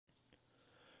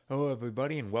Hello,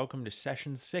 everybody, and welcome to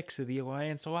Session 6 of the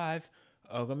Alliance Live.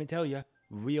 Let me tell you,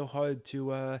 real hard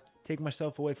to take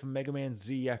myself away from Mega Man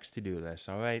ZX to do this,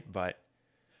 alright? But,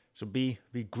 so be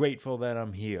grateful that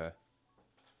I'm here.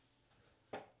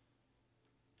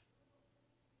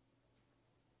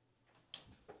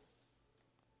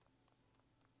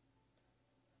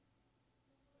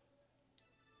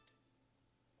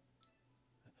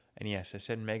 And yes, I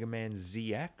said Mega Man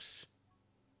ZX.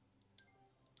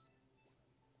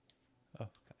 Oh,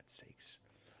 God's sakes.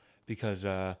 Because,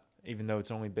 even though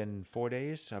it's only been 4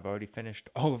 days, I've already finished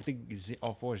all of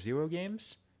all 4 Zero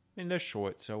games. I mean, they're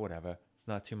short, so whatever. It's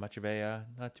not too much of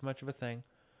a thing.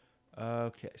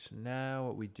 Okay, so now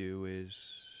what we do is...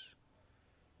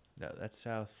 No, that's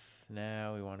south.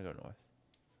 Now we want to go north.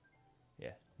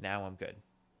 Yeah, now I'm good.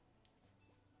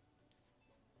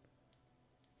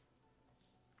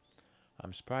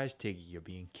 I'm surprised, Tiggy, you're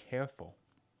being careful.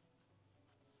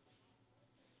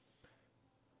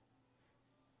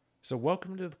 So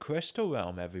welcome to the Crystal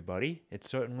Realm, everybody. It's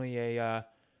certainly a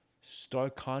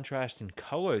stark contrast in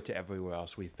color to everywhere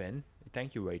else we've been.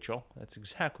 Thank you, Rachel. That's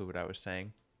exactly what I was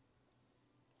saying.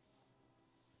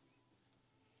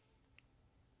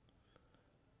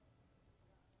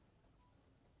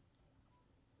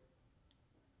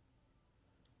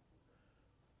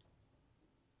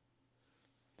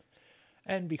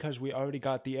 And because we already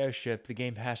got the airship, the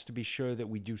game has to be sure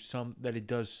that it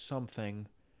does something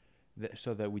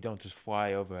so that we don't just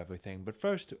fly over everything. But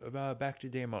first, back to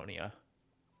Daemonia.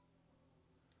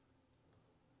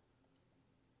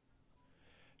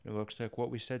 It looks like what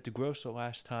we said to Grosso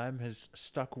last time has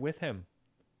stuck with him.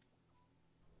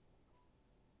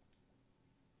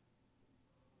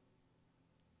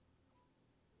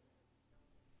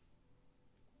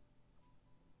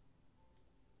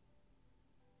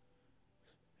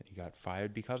 And he got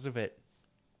fired because of it.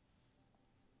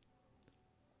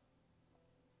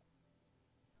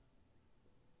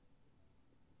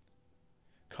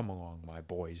 Come along, my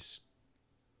boys.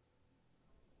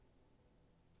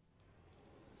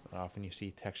 It's not often you see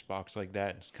a text box like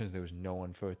that. It's because there was no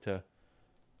one for it to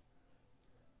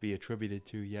be attributed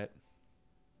to yet.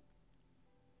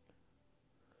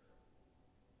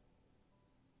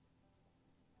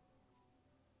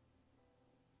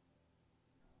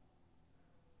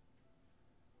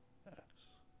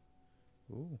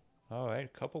 Ooh, all right,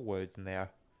 a couple words in there.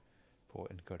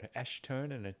 Important. Go to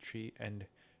Eshturn and a tree and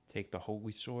take the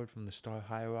holy sword from the Star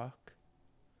Hierarch.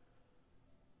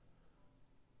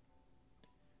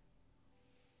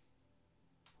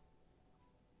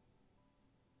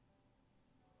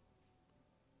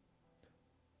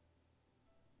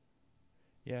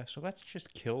 Yeah, so let's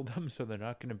just kill them so they're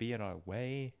not going to be in our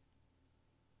way.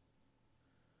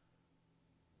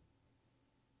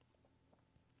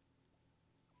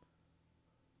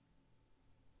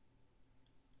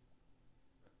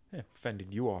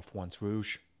 Fended you off once,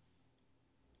 Rouge.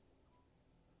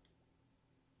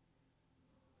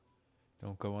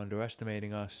 Don't go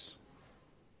underestimating us.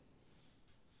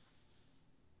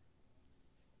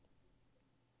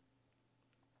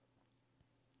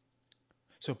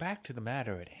 So back to the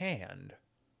matter at hand.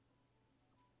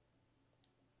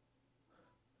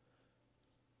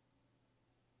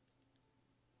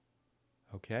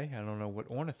 Okay, I don't know what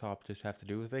ornithopters have to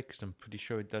do with it, because I'm pretty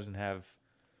sure it doesn't have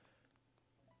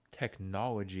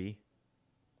technology.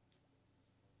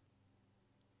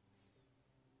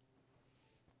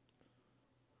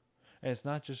 And it's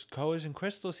not just colors and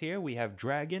crystals here. We have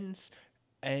dragons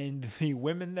and the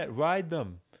women that ride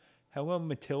them. Hello,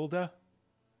 Matilda.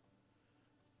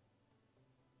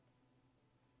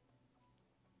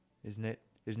 Isn't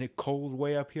it cold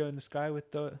way up here in the sky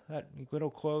with that little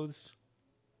clothes?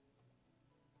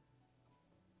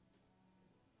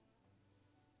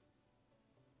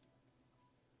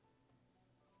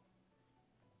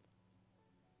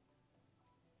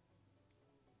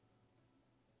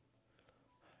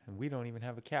 And we don't even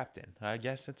have a captain. I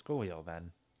guess it's Galil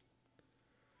then.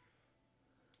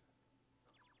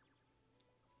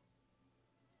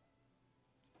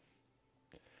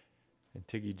 And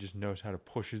Tiggy just knows how to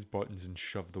push his buttons and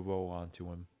shove the roll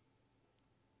onto him.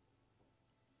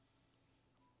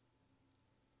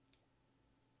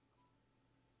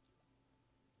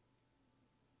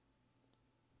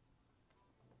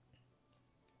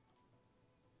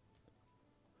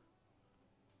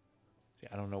 See,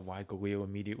 I don't know why Galil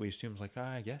immediately assumes like,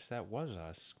 I guess that was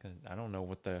us. I don't know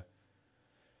what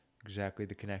exactly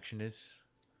the connection is.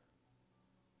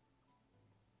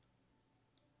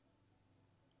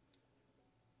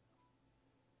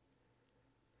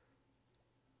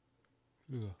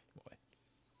 Ugh, boy.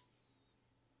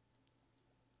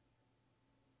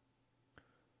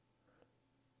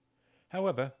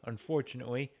 However,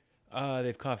 unfortunately,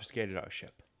 they've confiscated our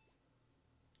ship.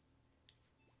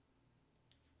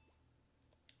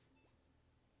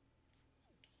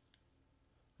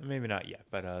 Maybe not yet,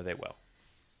 but they will.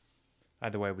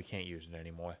 Either way, we can't use it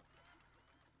anymore.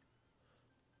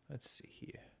 Let's see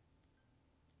here.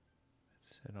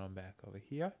 Let's head on back over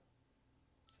here.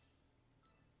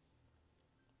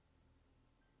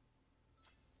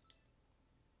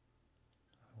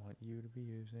 I want you to be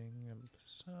using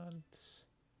Passant.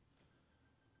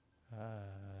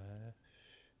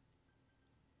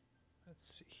 Let's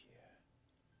see here.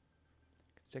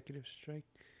 Consecutive strike.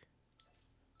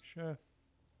 Sure.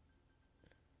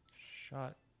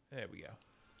 Shot. There we go.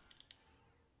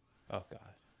 Oh,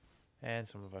 God. And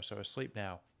some of us are asleep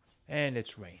now. And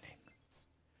it's raining.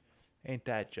 Ain't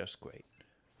that just great?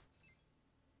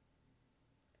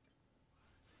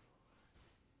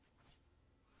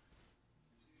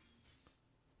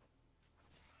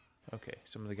 Okay,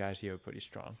 some of the guys here are pretty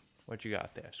strong. What you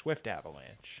got there? Swift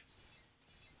Avalanche.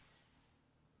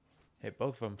 Hit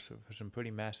both of them for some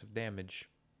pretty massive damage.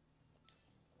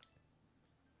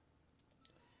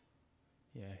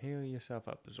 Yeah, heal yourself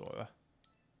up, Zora.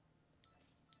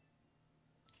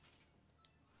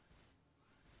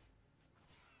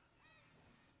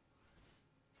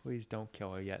 Please don't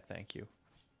kill her yet, thank you.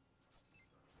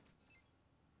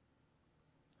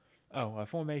 Oh, our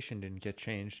formation didn't get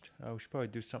changed. Oh, we should probably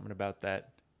do something about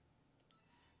that.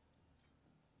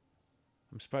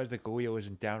 I'm surprised that Galio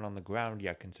isn't down on the ground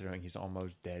yet, considering he's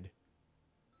almost dead.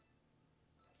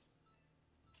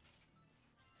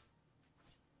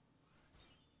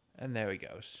 And there he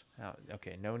goes. Oh,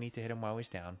 okay, no need to hit him while he's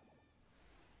down.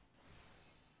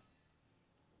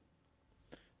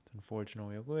 It's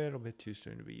unfortunately a little bit too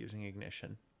soon to be using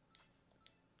ignition.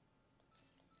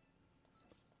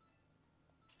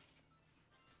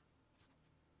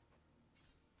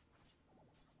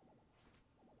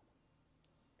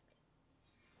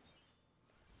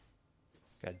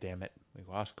 God damn it. We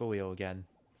lost Galil again.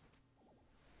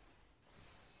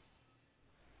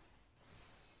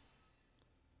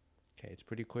 Okay, it's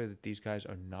pretty clear that these guys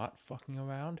are not fucking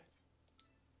around.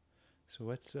 So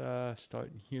let's start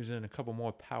using a couple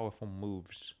more powerful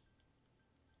moves.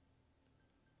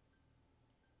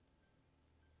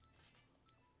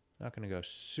 Not gonna go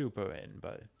super in,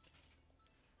 but...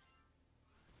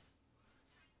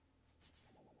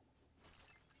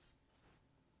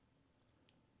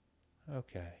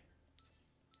 Okay.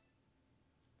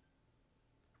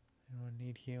 Anyone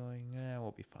need healing?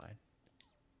 We'll be fine.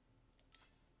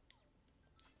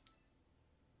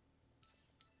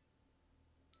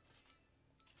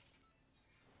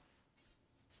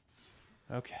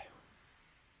 Okay.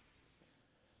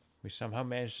 We somehow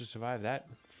managed to survive that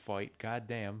fight. God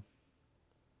damn.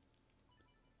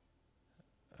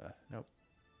 Nope.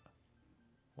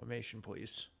 Formation,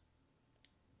 please.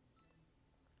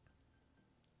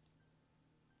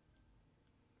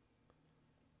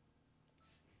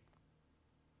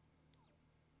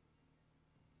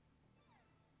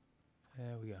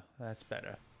 There we go. That's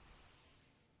better.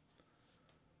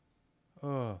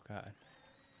 Oh, God.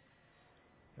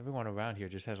 Everyone around here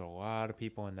just has a lot of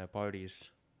people in their parties.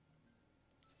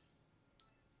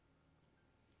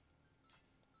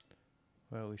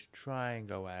 Well, at least try and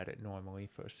go at it normally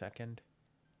for a second.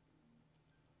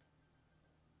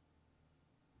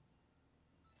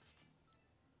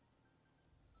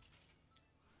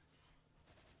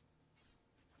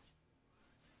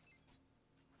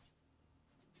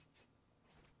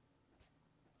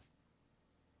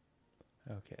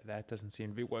 Okay, that doesn't seem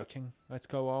to be working. Let's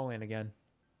go all in again.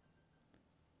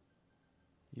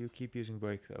 You keep using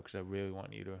break though, because I really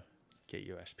want you to get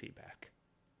your SP back.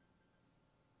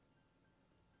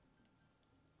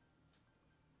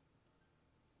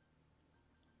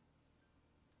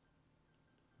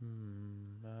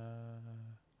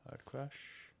 Hard crush.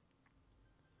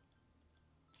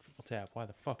 Triple tap, why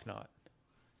the fuck not?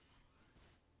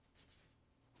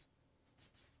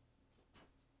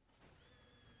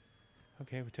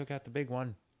 Okay, we took out the big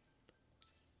one.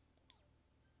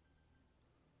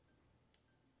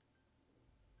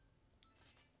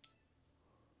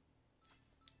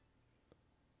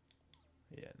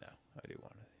 Yeah, no, I do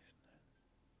want these.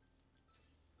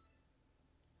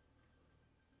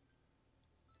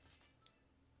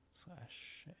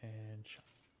 Slash and shot.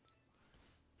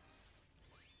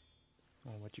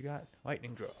 Oh, what you got?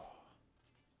 Lightning draw.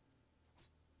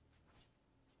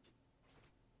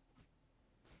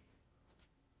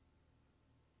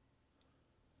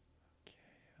 Okay,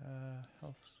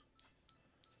 health.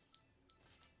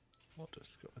 We'll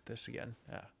just go with this again.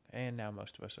 Ah, and now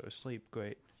most of us are asleep.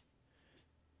 Great.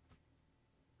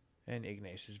 And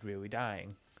Ignace is really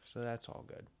dying, so that's all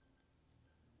good.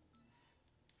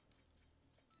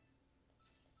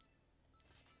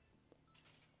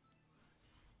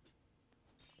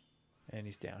 And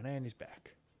he's down, and he's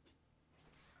back.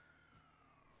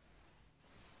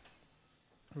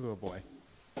 Oh boy.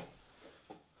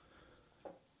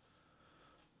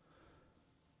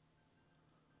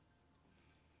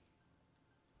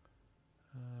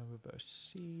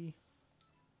 Reverse C.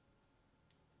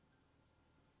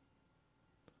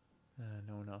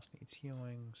 No one else needs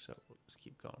healing, so we'll just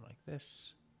keep going like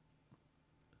this.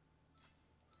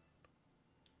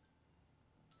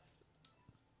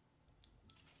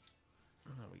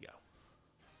 There we go.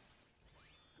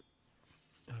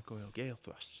 Gargoyle Gale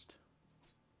Thrust.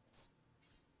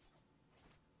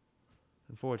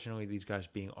 Unfortunately, these guys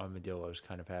being armadillos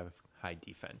kind of have high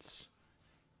defense.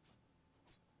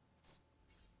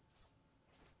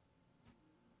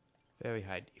 Very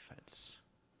high defense.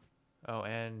 Oh,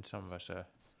 and some of us are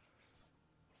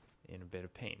in a bit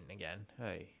of pain again.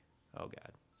 Hey. Oh,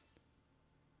 God.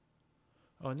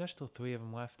 Oh, and there's still 3 of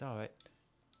them left. All right.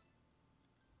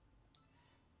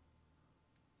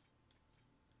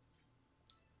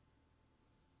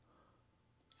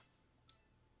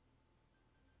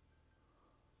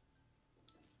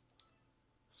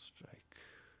 Strike.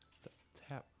 Double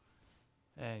tap.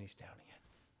 And he's down again.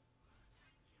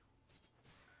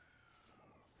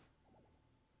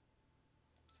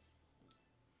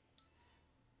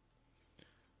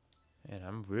 And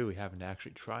I'm really having to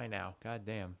actually try now. God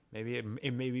damn. Maybe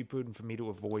it may be prudent for me to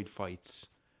avoid fights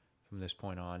from this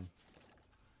point on.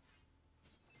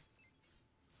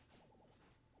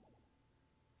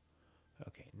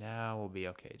 Okay, now we'll be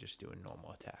okay just doing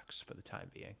normal attacks for the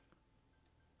time being.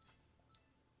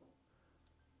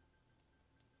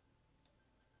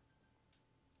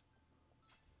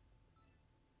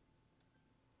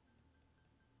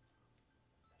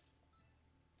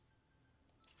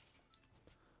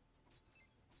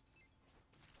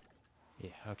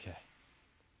 Yeah, okay.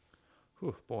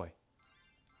 Whew, boy.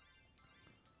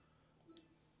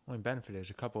 Only benefit is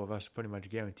a couple of us are pretty much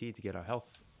guaranteed to get our health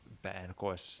back, and of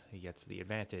course, he gets the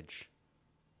advantage.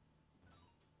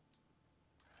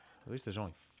 At least there's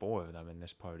only 4 of them in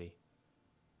this party.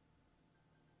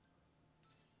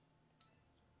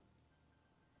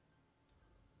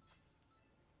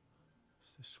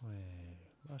 Buster swing.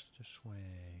 Buster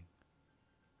swing.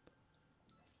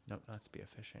 Nope, not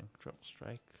spearfishing. Triple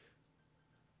strike.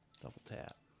 Double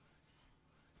tap.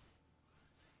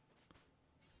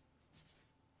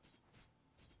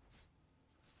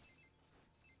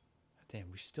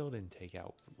 Damn, we still didn't take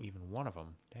out even one of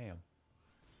them. Damn.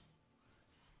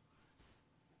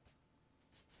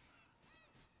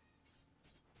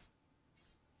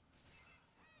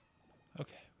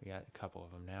 Okay, we got a couple of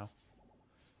them now.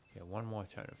 Yeah, one more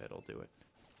turn of it'll do it.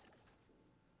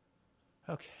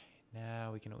 Okay,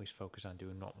 now we can at least focus on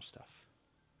doing normal stuff.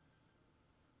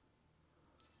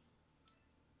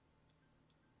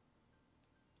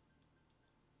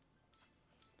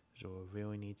 Zora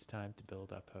really needs time to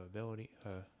build up her ability,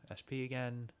 her SP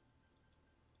again.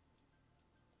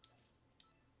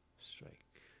 Strike,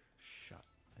 shot,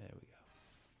 there we go.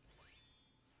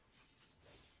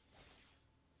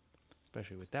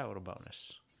 Especially with that little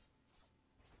bonus.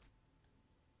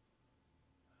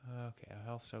 Okay, our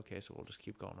health's okay, so we'll just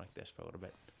keep going like this for a little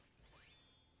bit.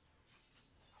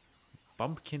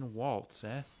 Bumpkin Waltz,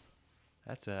 eh?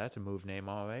 That's a move name,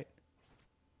 all right.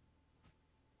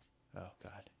 Oh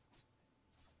God.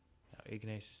 Now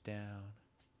Ignace is down.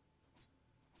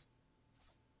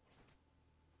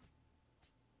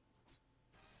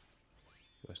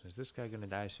 Listen, is this guy gonna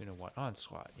die soon or what?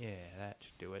 Onslaught. Yeah, that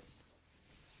should do it.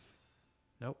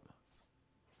 Nope.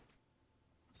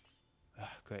 Ah,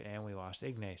 great, and we lost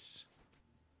Ignace.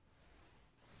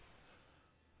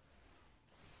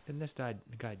 Then this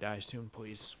guy die soon,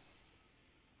 please.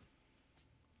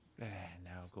 Ah,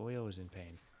 now Goyle is in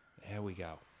pain. There we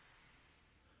go.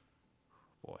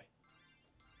 Boy.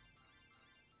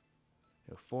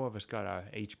 4 of us got our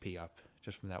HP up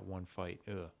just from that one fight.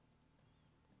 Ugh.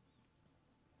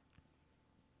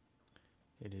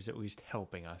 It is at least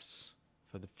helping us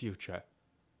for the future.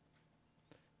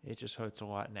 It just hurts a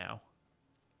lot now.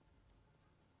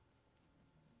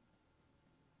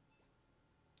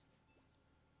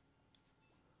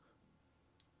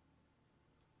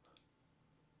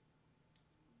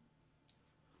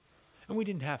 And we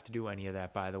didn't have to do any of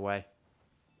that, by the way.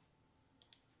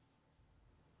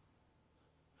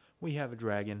 We have a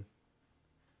dragon.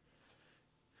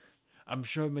 I'm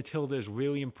sure Matilda is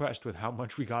really impressed with how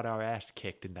much we got our ass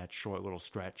kicked in that short little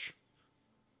stretch.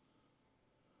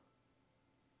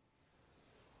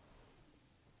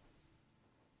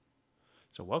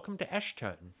 So welcome to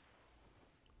Eshturn.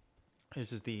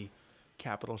 This is the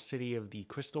capital city of the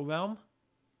Crystal Realm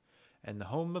and the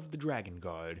home of the Dragon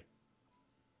Guard.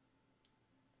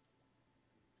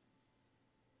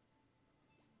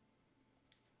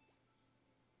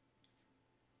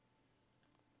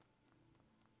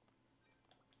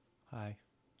 Hi.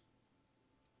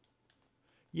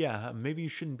 Yeah, maybe you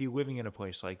shouldn't be living in a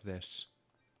place like this.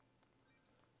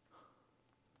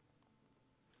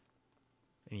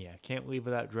 And yeah, can't leave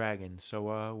without dragons,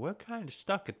 so we're kind of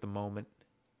stuck at the moment.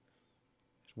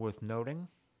 It's worth noting.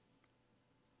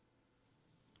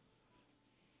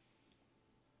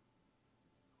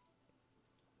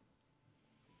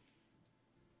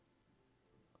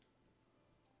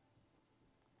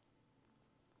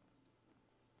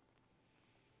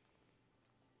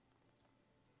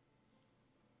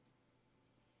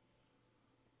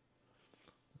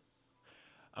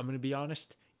 I'm going to be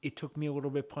honest, it took me a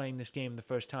little bit playing this game the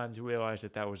first time to realize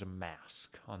that was a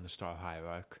mask on the Star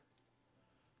Hierarch.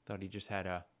 Thought he just had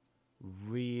a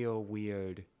real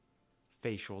weird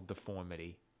facial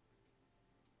deformity.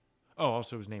 Oh,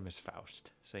 also his name is Faust,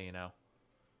 so you know.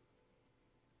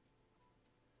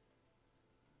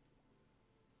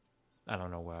 I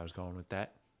don't know where I was going with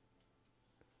that.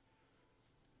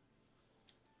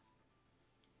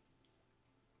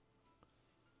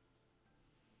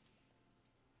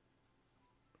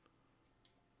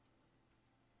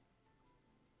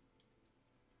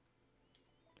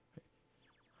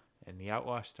 And the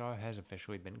Outlaw Star has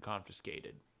officially been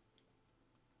confiscated.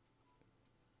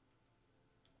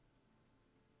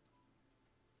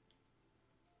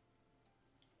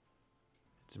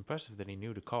 It's impressive that he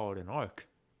knew to call it an arc.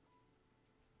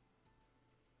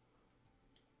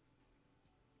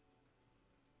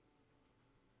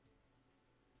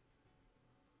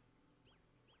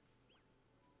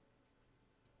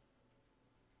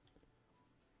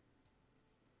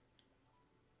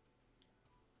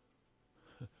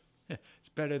 It's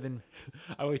better than...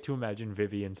 I like to imagine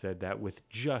Vivian said that with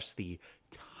just the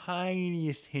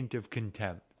tiniest hint of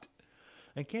contempt.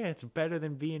 Like, yeah, it's better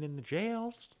than being in the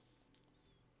jails.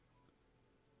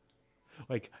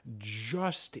 Like,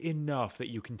 just enough that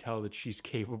you can tell that she's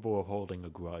capable of holding a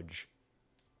grudge.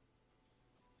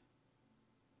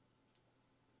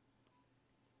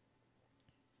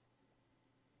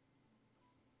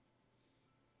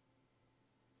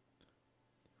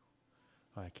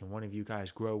 Alright, can one of you guys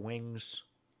grow wings?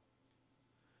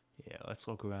 Yeah, let's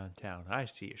look around town. I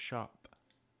see a shop.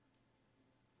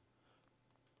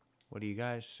 What do you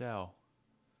guys sell?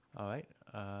 Alright,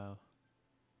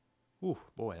 ooh,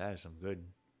 boy, that is some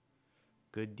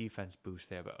good defense boost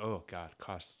there, but oh god,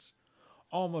 costs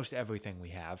almost everything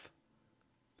we have.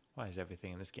 Why is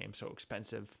everything in this game so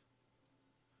expensive?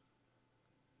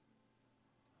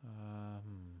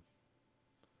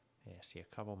 Yeah, see,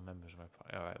 a couple members of my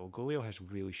party. Alright, well, Galil has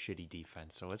really shitty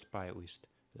defense, so let's buy at least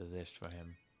this for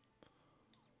him.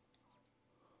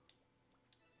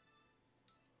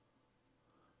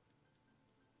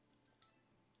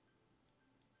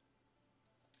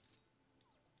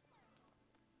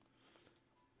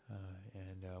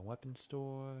 And weapon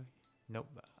store. Nope.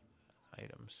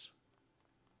 Items.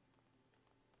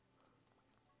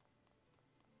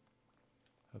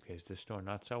 Okay, does this store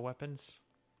not sell weapons?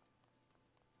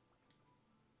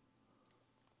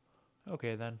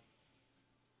 Okay, then.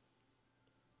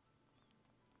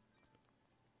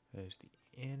 There's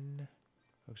the inn.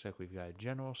 Looks like we've got a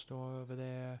general store over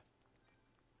there.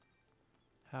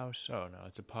 House. Oh, no,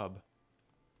 it's a pub.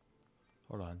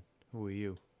 Hold on. Who are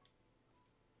you?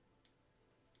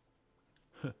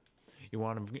 You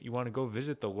want to go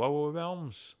visit the lower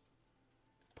realms?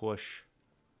 Push.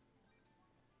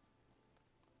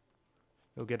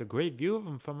 You'll get a great view of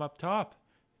them from up top.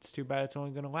 It's too bad it's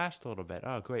only going to last a little bit.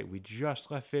 Oh, great. We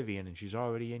just left Vivian and she's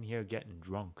already in here getting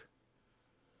drunk.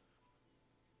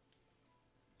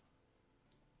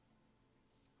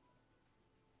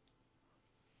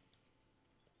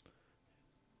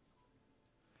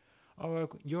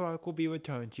 Your arc will be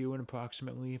returned to you in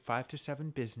approximately 5 to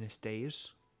 7 business days.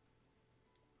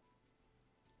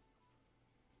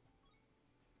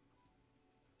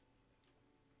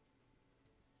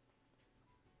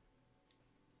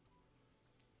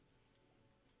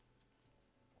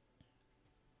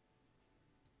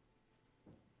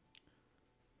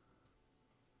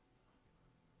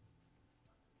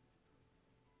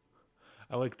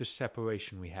 I like the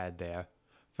separation we had there.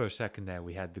 For a second there,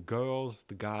 we had the girls,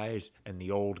 the guys, and the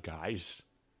old guys.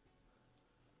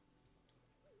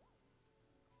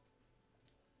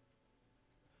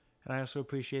 And I also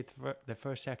appreciate that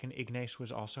for a second, Ignace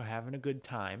was also having a good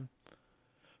time.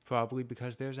 Probably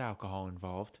because there's alcohol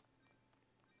involved.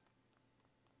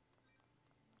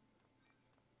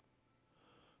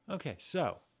 Okay,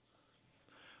 so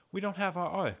we don't have our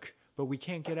arc, but we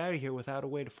can't get out of here without a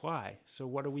way to fly. So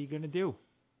what are we gonna do?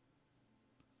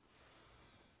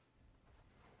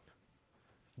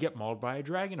 Get mauled by a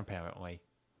dragon, apparently.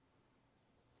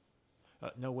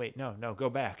 No, wait, no, go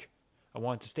back. I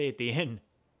want to stay at the inn.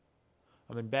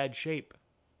 I'm in bad shape.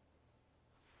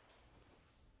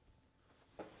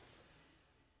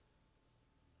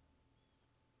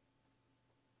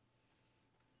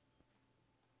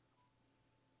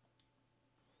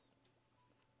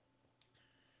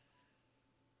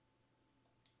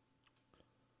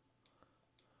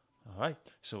 Alright,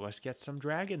 so let's get some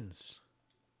dragons.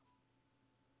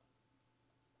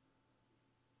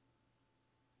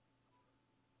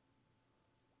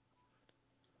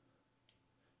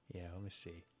 Yeah, let me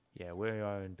see. Yeah, we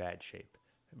are in bad shape.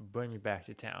 Bring me back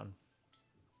to town.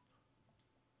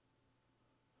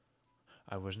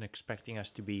 I wasn't expecting us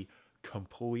to be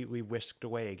completely whisked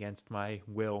away against my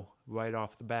will right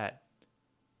off the bat.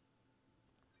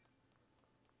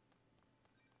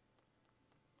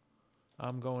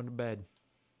 I'm going to bed.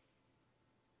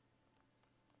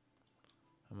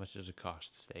 How much does it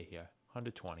cost to stay here?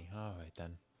 120. Alright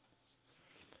then.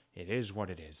 It is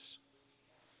what it is.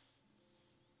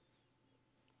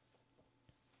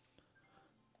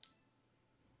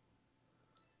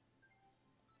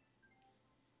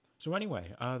 So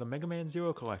anyway, the Mega Man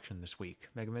Zero collection this week.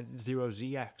 Mega Man Zero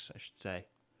ZX, I should say.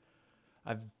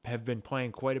 I have been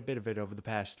playing quite a bit of it over the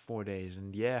past 4 days,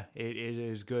 and yeah, it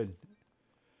is good.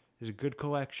 It's a good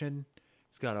collection.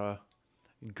 It's got a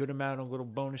good amount of little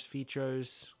bonus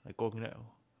features, like looking at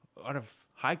a lot of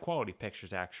high quality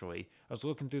pictures. Actually, I was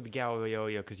looking through the gallery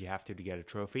earlier because you have to get a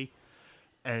trophy,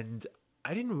 and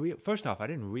I didn't. First off, I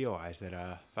didn't realize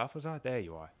that Falfa's art. There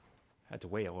you are. I had to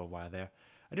wait a little while there.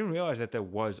 I didn't realize that there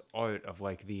was art of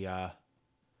like the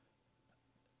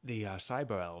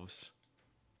cyber elves.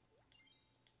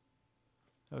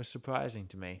 That was surprising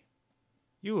to me.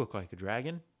 You look like a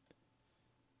dragon.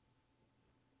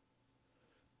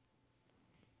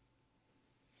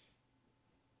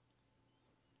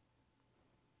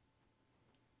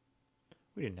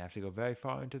 We didn't have to go very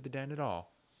far into the den at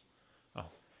all. Oh,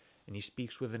 and he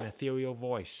speaks with an ethereal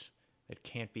voice that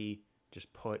can't be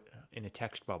just put in a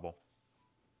text bubble.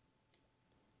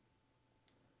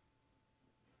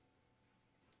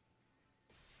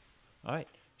 Alright,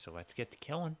 so let's get to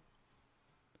killing.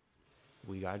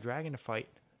 We got a dragon to fight.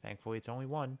 Thankfully, it's only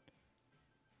one.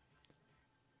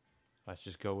 Let's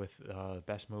just go with the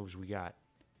best moves we got.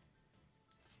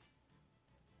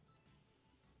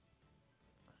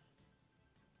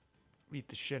 Beat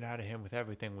the shit out of him with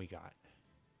everything we got.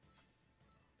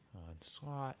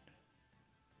 Onslaught.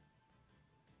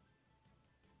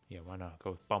 Yeah, why not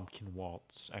go with Bumpkin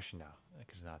Waltz? Actually, no,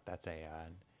 because not. That's a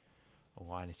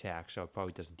line attack, so it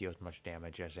probably doesn't deal as much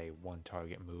damage as a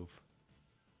one-target move.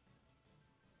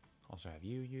 Also have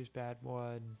you use Bad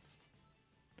Blood.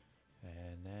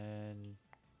 And then,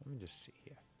 let me just see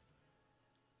here.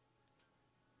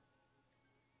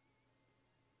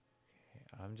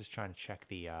 Okay, I'm just trying to check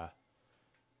the, oh,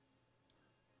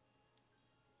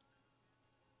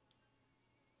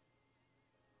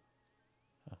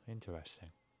 interesting.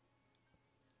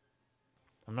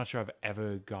 I'm not sure I've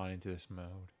ever gone into this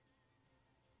mode.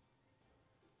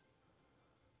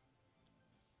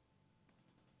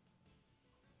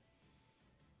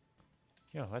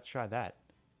 Yeah, let's try that.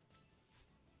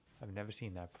 I've never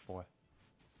seen that before.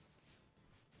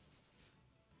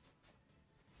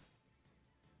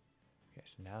 Okay,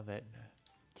 so now that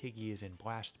Tiggy is in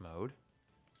blast mode,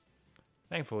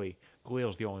 thankfully,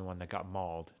 Galil's the only one that got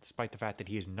mauled, despite the fact that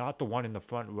he is not the one in the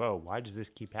front row. Why does this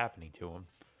keep happening to him?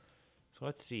 So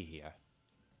let's see here.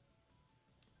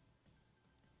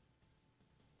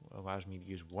 It allows me to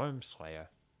use Worm Slayer.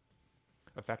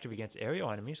 Effective against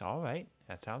aerial enemies. Alright,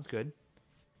 that sounds good.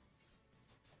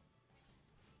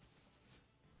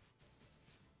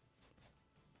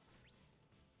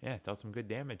 Yeah, it dealt some good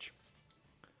damage.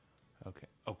 Okay.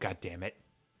 Oh, god damn it.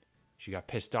 She got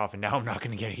pissed off, and now I'm not going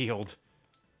to get healed.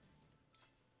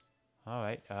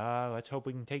 Alright, let's hope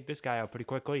we can take this guy out pretty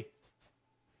quickly.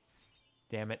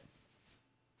 Damn it.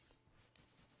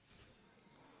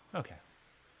 Okay.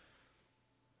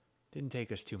 Didn't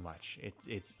take us too much.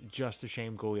 It's just a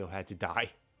shame Galil had to die.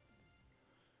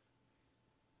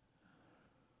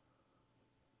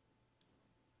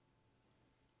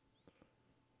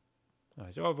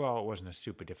 So overall, it wasn't a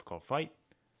super difficult fight.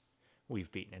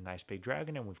 We've beaten a nice big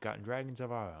dragon, and we've gotten dragons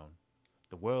of our own.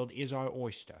 The world is our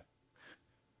oyster.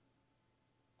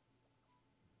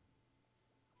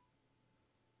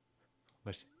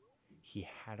 Listen, he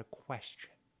had a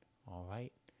question,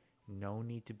 alright? No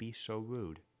need to be so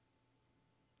rude.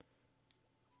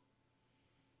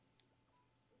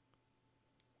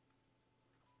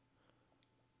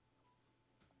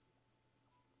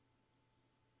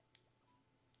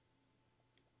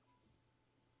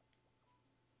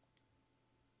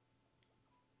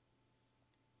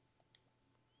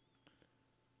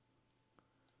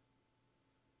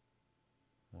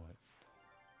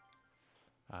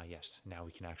 Ah, yes. Now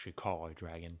we can actually call our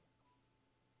dragon.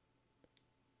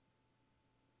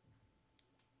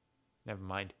 Never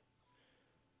mind.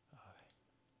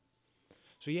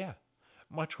 So yeah,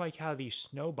 much like how the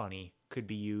Snow Bunny could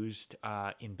be used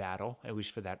in battle, at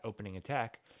least for that opening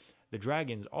attack, the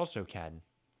dragons also can.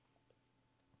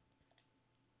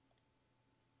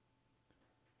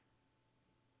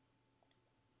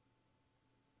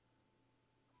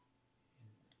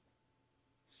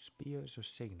 Spears or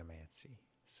Signomancy.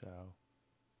 So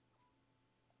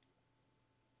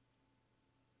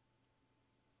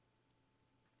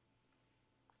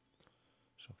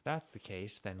if that's the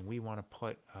case, then we want to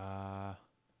put,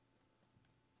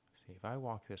 see, if I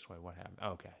walk this way, what happens?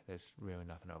 Okay, there's really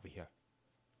nothing over here.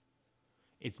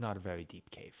 It's not a very deep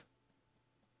cave.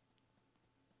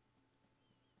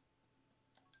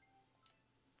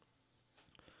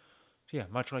 So yeah,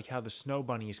 much like how the snow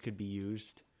bunnies could be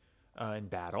used in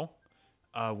battle,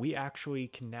 we actually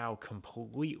can now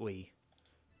completely,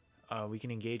 we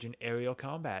can engage in aerial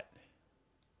combat.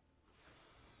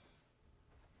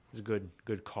 It's a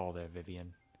good call there,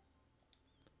 Vivian.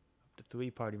 Up to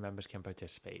 3 party members can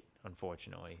participate.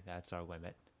 Unfortunately, that's our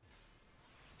limit.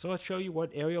 So let's show you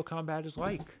what aerial combat is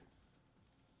like.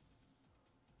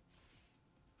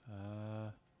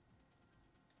 That's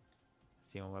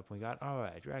the only weapon we got.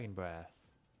 Alright, Dragon Breath.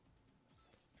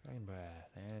 Dragon Breath,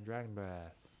 and Dragon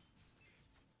Breath.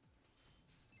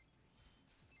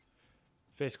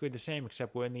 It's basically the same,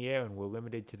 except we're in the air and we're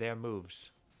limited to their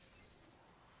moves.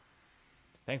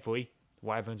 Thankfully,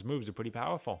 Wyvern's moves are pretty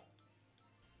powerful.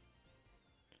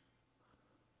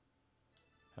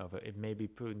 However, it may be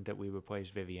prudent that we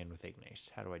replace Vivian with Ignace.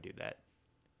 How do I do that?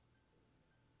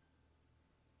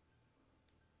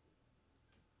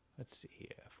 Let's see here.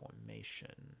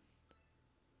 Formation.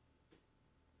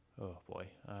 Oh boy.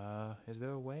 Is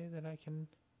there a way that I can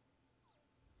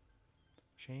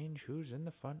change who's in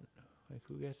the front? Like,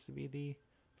 who gets to be the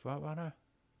front runner?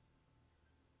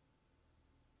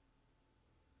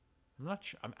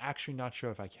 I'm actually not sure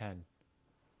if I can.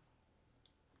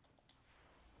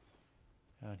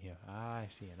 Down here. Ah, I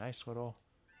see a nice little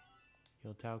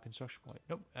hill tower construction point.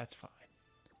 Nope, that's fine.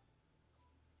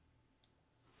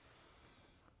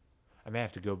 I may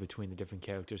have to go between the different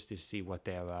characters to see what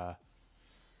their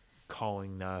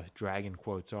calling the dragon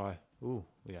quotes are. Ooh,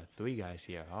 we got 3 guys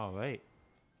here. All right.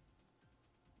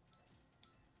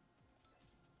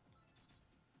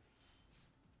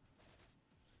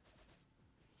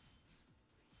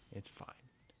 It's fine.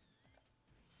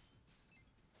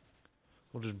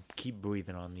 We'll just keep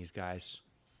breathing on these guys.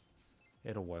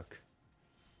 It'll work.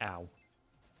 Ow.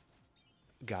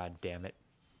 God damn it.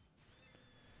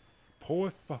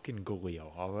 Poor fucking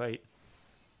Gulio, alright?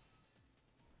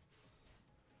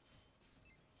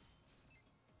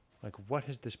 Like, what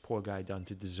has this poor guy done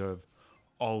to deserve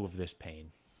all of this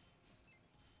pain?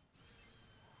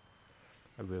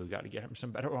 I really gotta get him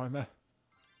some better armor.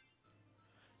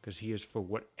 Because he is, for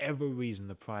whatever reason,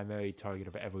 the primary target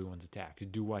of everyone's attack.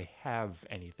 Do I have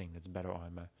anything that's better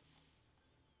armor?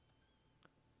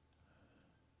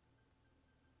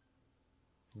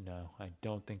 No, I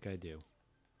don't think I do.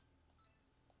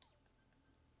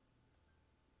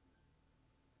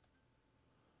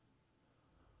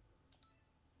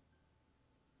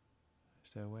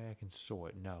 Is there a way I can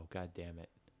sort? No, god damn it.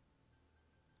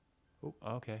 Oh,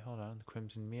 okay, hold on. The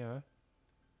Crimson Mirror.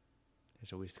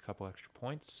 There's at least a couple extra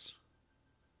points.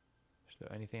 Is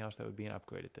there anything else that would be an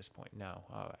upgrade at this point? No.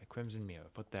 Alright, Crimson Mirror.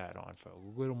 Put that on for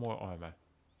a little more armor.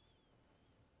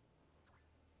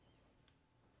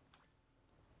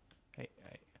 Hey,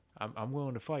 I'm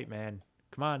willing to fight, man.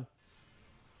 Come on.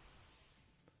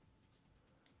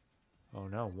 Oh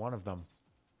no, one of them.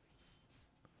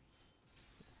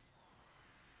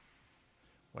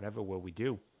 Whatever will we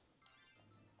do?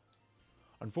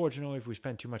 Unfortunately, if we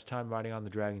spend too much time riding on the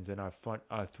dragons, then our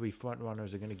 3 front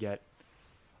runners are going to get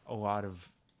a lot of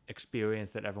experience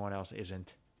that everyone else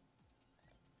isn't.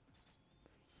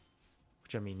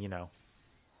 Which, I mean, you know,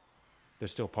 they're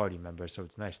still party members, so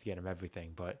it's nice to get them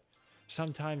everything, but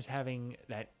sometimes having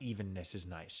that evenness is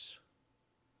nice.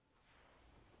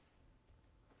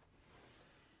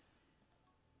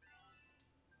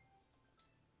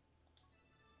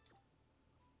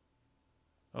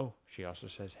 Oh, she also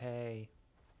says, hey.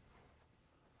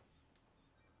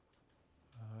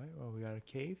 Alright, well, we got a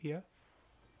cave here.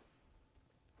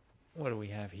 What do we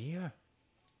have here?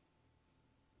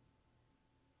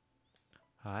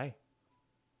 Hi.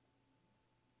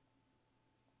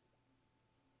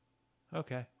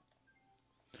 Okay.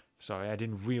 Sorry, I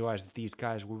didn't realize that these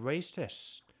guys were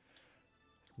racist.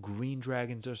 Green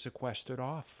dragons are sequestered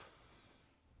off.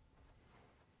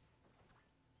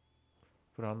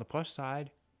 But on the plus side,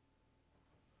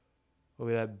 look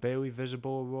at that barely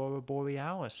visible Aurora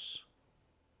Borealis.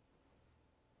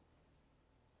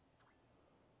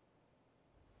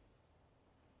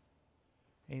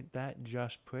 Ain't that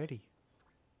just pretty?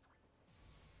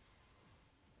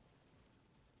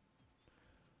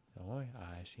 Don't worry,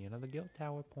 I see another guild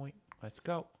tower point. Let's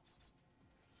go.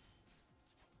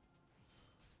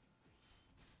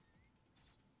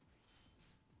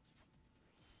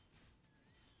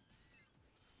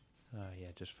 Yeah,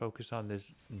 just focus on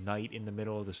this night in the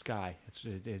middle of the sky.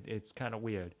 It's kind of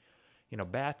weird. You know,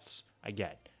 bats, I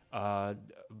get.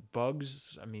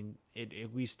 Bugs, I mean, it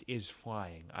at least is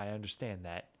flying. I understand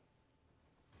that.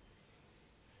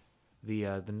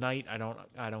 The night, I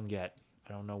don't get.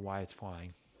 I don't know why it's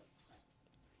flying.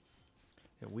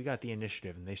 Yeah, we got the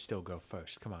initiative, and they still go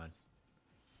first. Come on.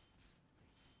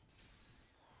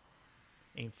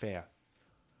 Ain't fair.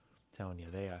 I'm telling you,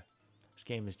 they are. This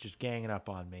game is just ganging up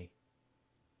on me.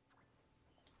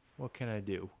 What can I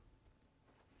do?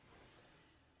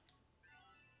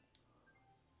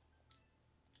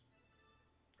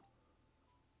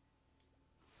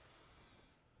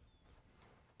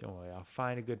 Don't worry, I'll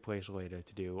find a good place later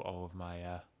to do all of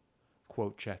my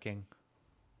quote checking.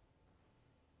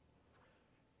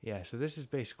 Yeah, so this is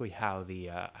basically how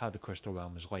the Crystal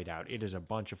Realm is laid out. It is a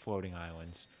bunch of floating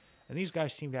islands, and these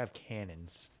guys seem to have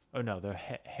cannons. Oh no,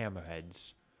 they're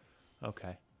hammerheads.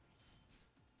 Okay.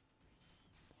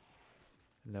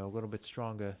 And they're a little bit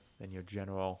stronger than your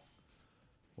general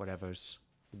whatevers.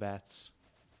 The bats.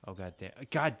 Oh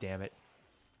god damn it.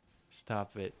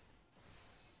 Stop it.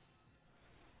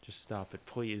 Just stop it,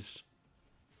 please.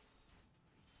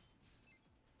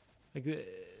 Like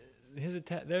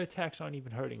their attacks aren't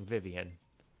even hurting Vivian.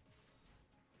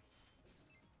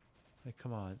 Like,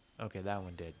 come on. Okay, that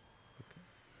one did. Okay.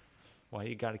 Well,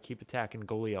 you gotta keep attacking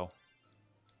Galil.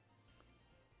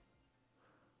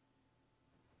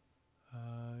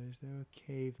 Is there a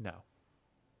cave? No.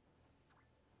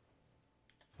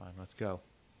 Fine, let's go.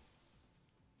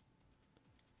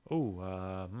 Ooh,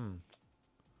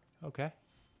 okay.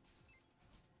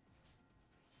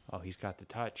 Oh, he's got the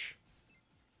touch.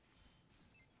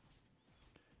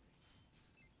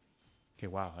 Okay,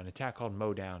 wow. An attack called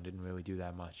Mow Down didn't really do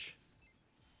that much.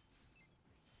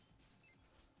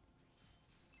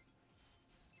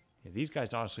 Yeah, these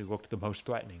guys honestly looked the most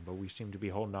threatening, but we seem to be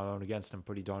holding our own against them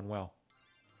pretty darn well.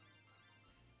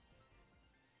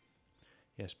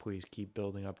 Yes, please keep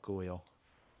building up Galil.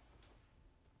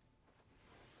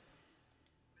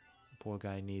 Poor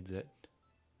guy needs it.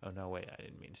 Oh, no, wait. I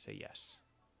didn't mean to say yes.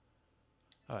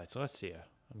 Alright, so let's see here.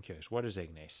 I'm curious. What does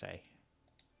Ignace say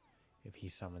if he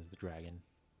summons the dragon?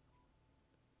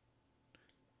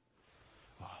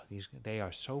 Oh, they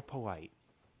are so polite.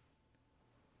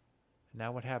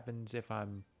 Now what happens if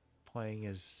I'm playing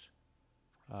as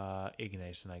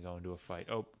Ignace and I go into a fight?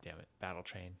 Oh, damn it. Battle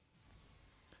chain.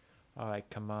 Alright,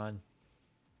 come on.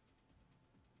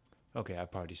 Okay, our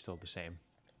party's still the same.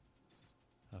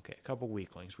 Okay, a couple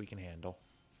weaklings we can handle.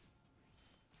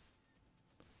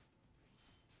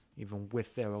 Even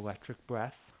with their electric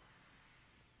breath.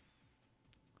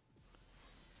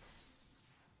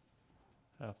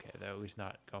 Okay, they're at least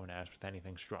not going at us with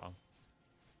anything strong.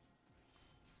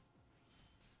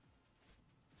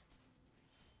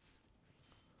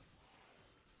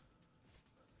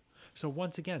 So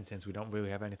once again, since we don't really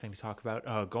have anything to talk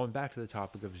about, going back to the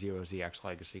topic of Zero ZX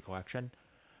Legacy Collection,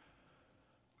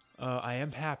 I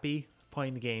am happy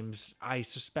playing the games. I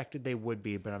suspected they would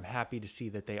be, but I'm happy to see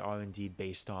that they are indeed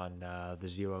based on the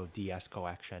Zero DS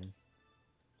Collection.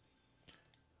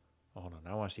 Hold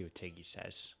on, I want to see what Tiggy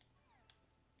says.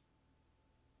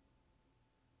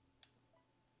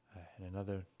 And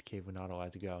another cave we're not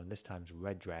allowed to go, and this time's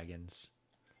red dragons.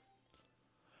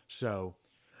 So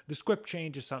the script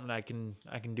change is something I can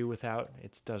do without.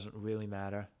 It doesn't really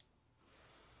matter.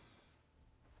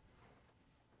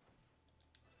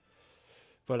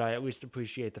 But I at least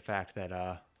appreciate the fact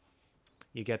that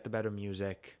you get the better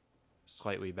music,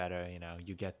 slightly better, you know,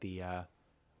 you get the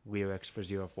lyrics for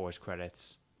Zero Force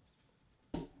credits.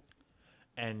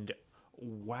 And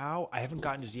wow, I haven't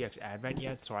gotten to ZX Advent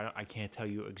yet, so I can't tell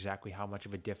you exactly how much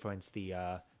of a difference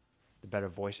the better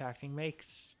voice acting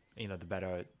makes, you know, the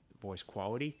better voice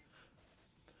quality.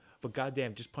 But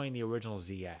goddamn, just playing the original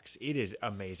ZX, it is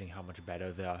amazing how much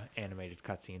better the animated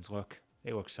cutscenes look.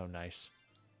 They look so nice.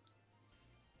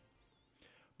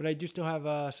 But I do still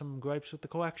have some gripes with the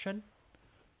collection.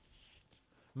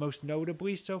 Most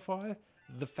notably so far,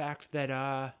 the fact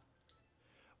that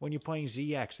when you're playing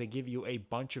ZX, they give you a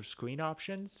bunch of screen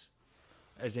options,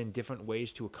 as in different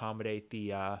ways to accommodate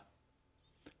the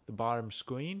bottom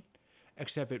screen.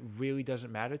 except it really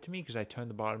doesn't matter to me because I turned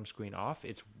the bottom screen off.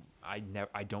 I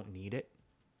don't need it.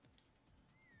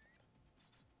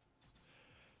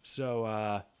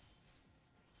 So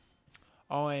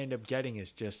all I end up getting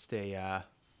is just a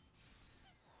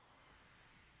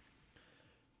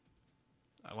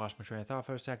I lost my train of thought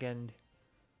for a second.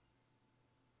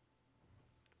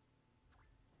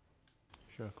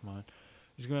 Sure, come on.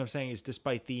 What I'm saying is,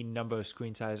 despite the number of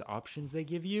screen size options they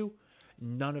give you,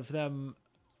 none of them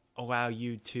allow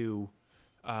you to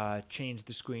change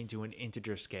the screen to an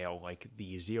integer scale like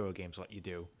the Zero games let you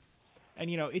do.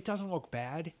 And, you know, it doesn't look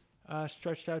bad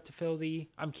stretched out to fill the...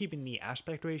 I'm keeping the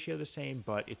aspect ratio the same,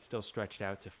 but it's still stretched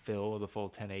out to fill the full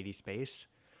 1080 space.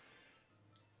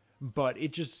 But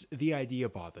it just... the idea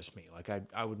bothers me. Like,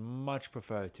 I would much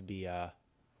prefer to be...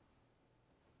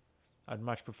 I'd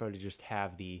much prefer to just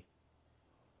have the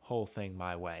whole thing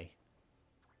my way.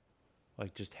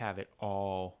 Like, just have it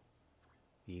all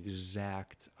the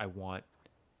exact I want.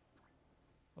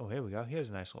 Oh, here we go. Here's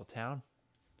a nice little town.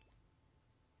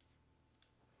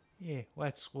 Yeah,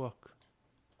 let's look.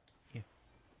 Yeah.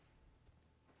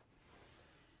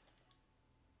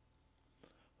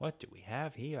 What do we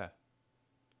have here?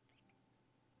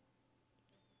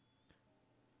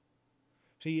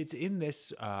 See, it's in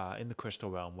this, in the Crystal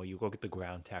Realm where you look at the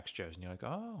ground textures and you're like,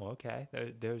 oh, okay,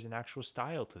 there's an actual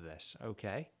style to this.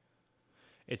 Okay.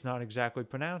 It's not exactly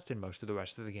pronounced in most of the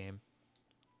rest of the game.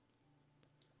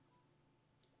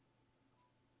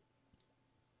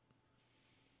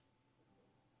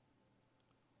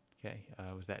 Okay,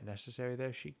 was that necessary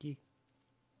there, Shiki?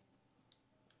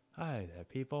 Hi there,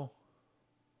 people.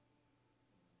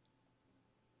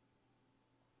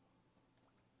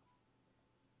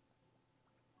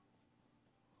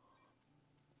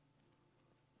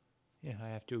 Yeah, I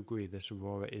have to agree, this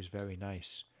aurora is very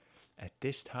nice. At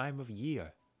this time of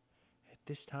year. At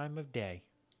this time of day.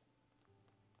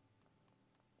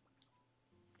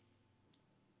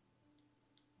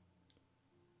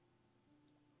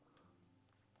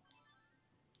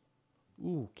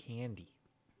 Ooh, candy.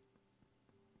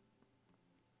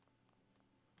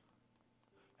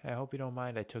 Hey, I hope you don't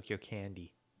mind I took your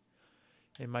candy.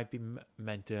 It might be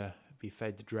meant to be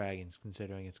fed to dragons,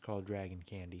 considering it's called dragon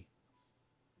candy.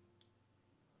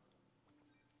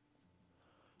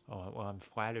 Oh, well, I'm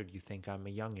flattered you think I'm a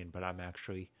youngin', but I'm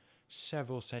actually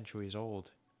several centuries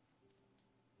old.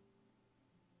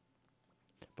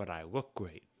 But I look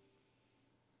great.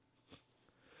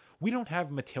 We don't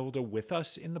have Matilda with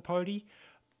us in the party.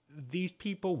 These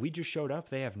people, we just showed up.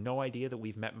 They have no idea that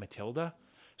we've met Matilda.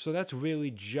 So that's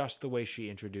really just the way she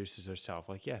introduces herself.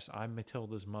 Like, yes, I'm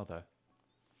Matilda's mother.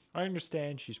 I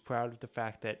understand she's proud of the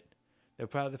fact that they're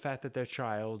proud of the fact that their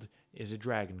child is a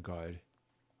dragon guard.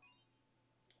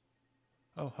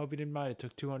 Oh, hope you didn't mind. It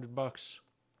took $200.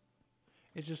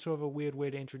 It's just sort of a weird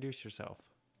way to introduce yourself.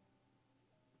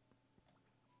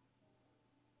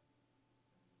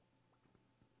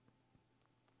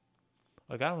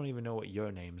 Like, I don't even know what your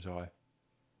names are.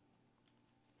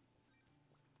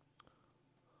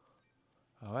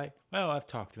 Alright, well, I've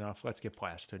talked enough. Let's get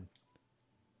blasted.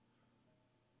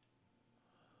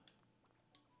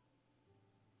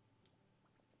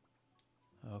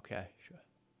 Okay, sure.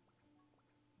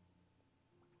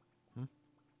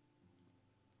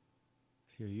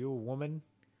 So are you a woman?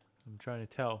 I'm trying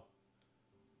to tell.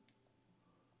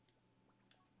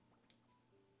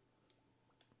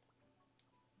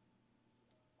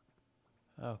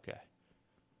 Okay.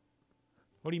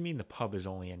 What do you mean the pub is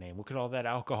only a name? Look at all that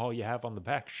alcohol you have on the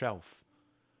back shelf.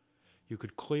 You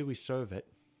could clearly serve it.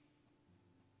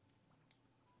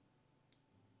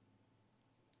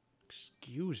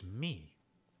 Excuse me.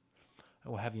 I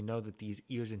will have you know that these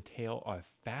ears and tail are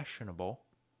fashionable.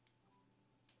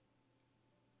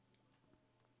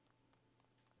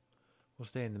 We'll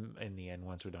stay in the end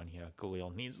once we're done here.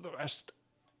 Galil needs the rest.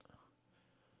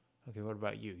 Okay, what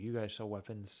about you? You guys sell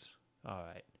weapons?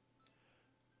 Alright.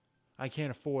 I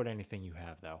can't afford anything you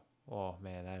have, though. Oh,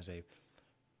 man, that is a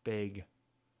big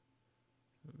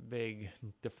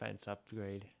defense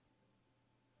upgrade.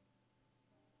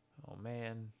 Oh,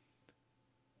 man.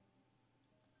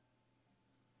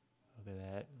 Look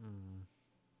at that.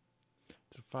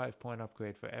 It's a 5-point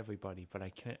upgrade for everybody, but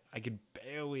I could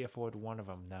barely afford one of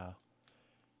them now.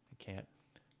 I can't.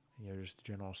 You're just a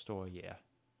general store, yeah.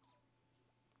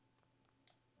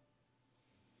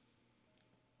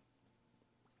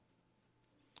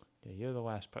 Yeah, you're the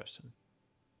last person.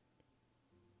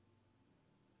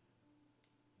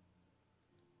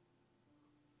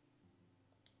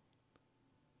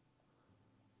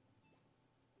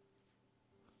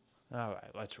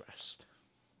 Alright, let's rest.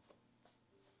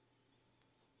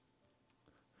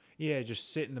 Yeah,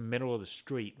 just sit in the middle of the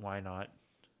street. Why not?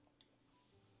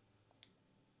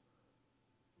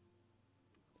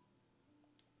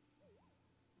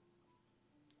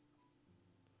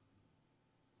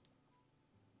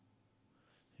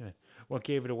 Yeah. What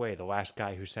gave it away? The last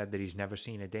guy who said that he's never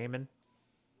seen a daemon?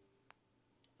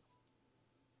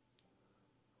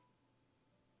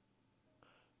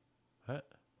 What?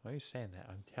 Why are you saying that?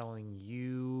 I'm telling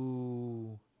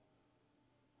you.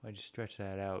 Why'd you stretch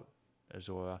that out,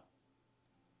 Azora?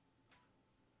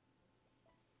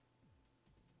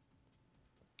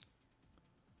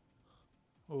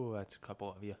 Oh, that's a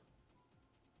couple of you.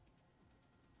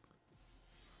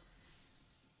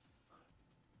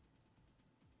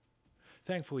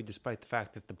 Thankfully, despite the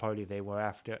fact that the party they were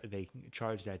after, they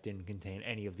charged at didn't contain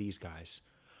any of these guys.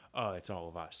 Oh, it's all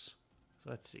of us. So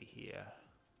let's see here.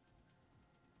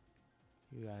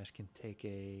 You guys can take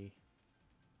a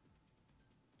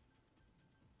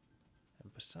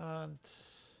Passant.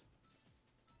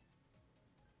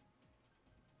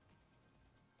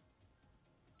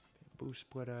 Bamboo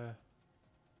splitter.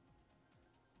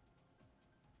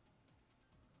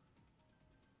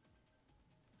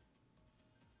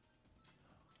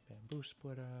 Bamboo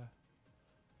splitter.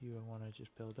 You want to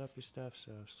just build up your stuff,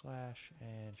 so slash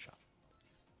and shop.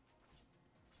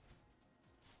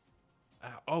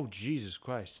 Oh, Jesus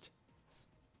Christ.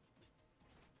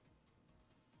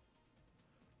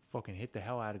 Fucking hit the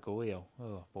hell out of Galil.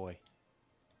 Oh, boy.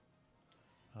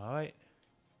 Alright.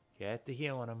 Get to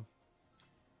healing him.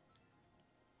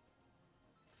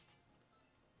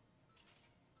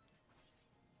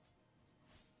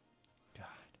 God.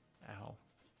 Ow.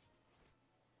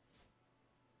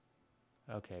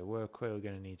 Okay, we're clearly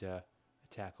going to need to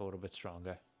attack a little bit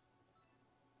stronger.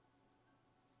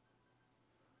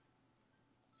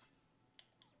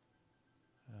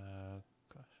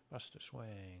 Gosh, Buster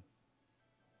Swing.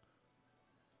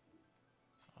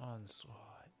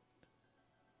 Onslaught.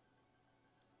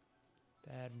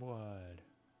 Bad Blood.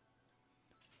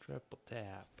 Triple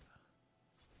Tap.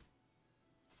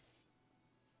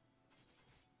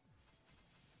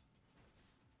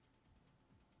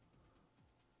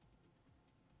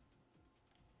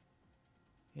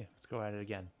 Yeah, let's go at it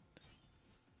again.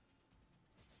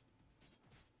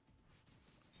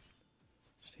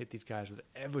 Just hit these guys with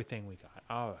everything we got.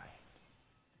 Alright.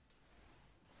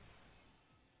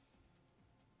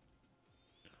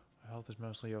 Our health is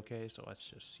mostly okay, so let's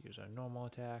just use our normal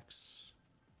attacks.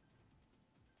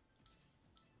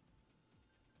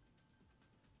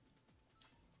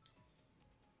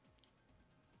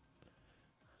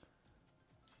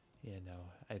 Yeah,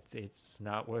 no, it's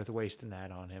not worth wasting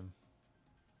that on him.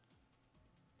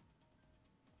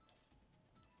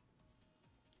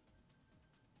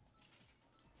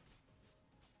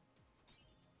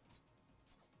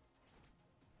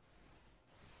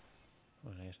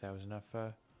 Well, I guess that was enough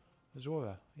for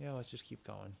Azora. Yeah, let's just keep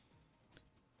going.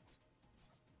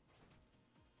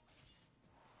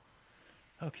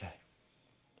 Okay.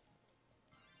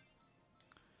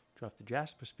 Drop the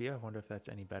Jasper Spear. I wonder if that's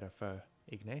any better for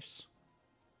Ignace.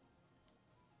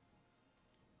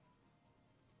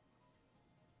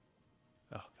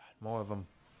 Oh, God. More of them.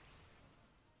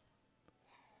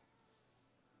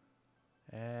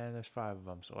 And there's 5 of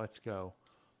them, so let's go.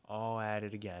 All at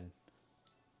it again.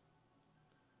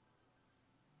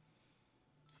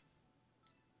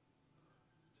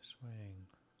 Swing.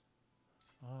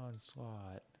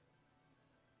 Onslaught.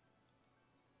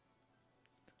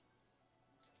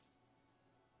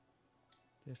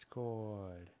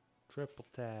 Discord. Triple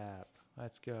tap.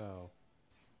 Let's go.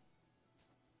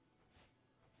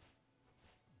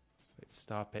 Wait,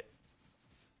 stop it.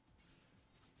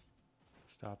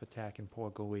 Stop attacking poor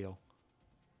Galil.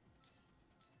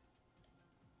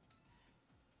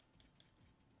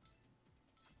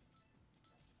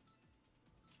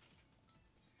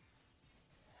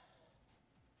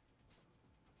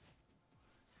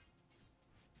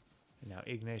 And now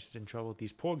Ignace is in trouble with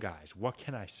these poor guys. What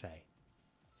can I say?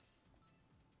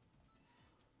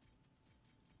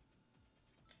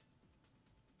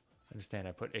 I understand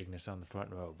I put Ignace on the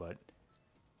front row, but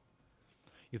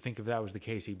you think if that was the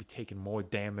case, he'd be taking more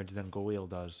damage than Galil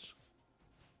does.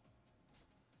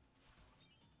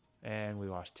 And we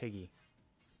lost Tiggy.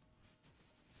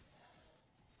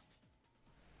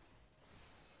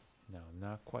 No, I'm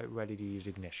not quite ready to use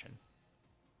Ignition.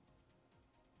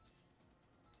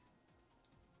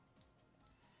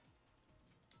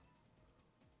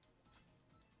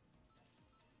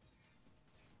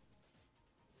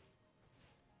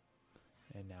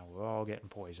 And now we're all getting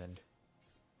poisoned.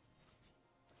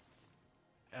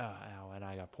 Oh, ow, and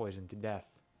I got poisoned to death.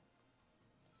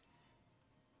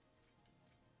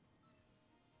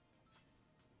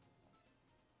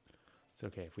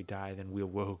 It's okay. If we die, then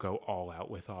we'll go all out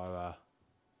with our...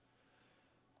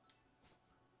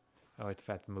 I like the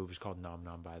fact the move is called Nom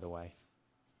Nom, by the way.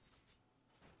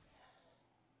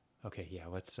 Okay, yeah,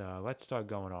 let's start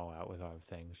going all out with our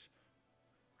things.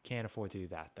 Can't afford to do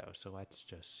that, though, so let's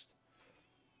just...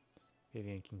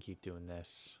 Vivian can keep doing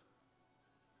this.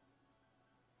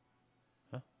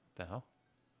 Huh? What the hell?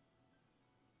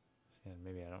 Yeah,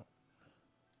 maybe I don't...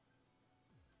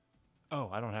 Oh,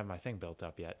 I don't have my thing built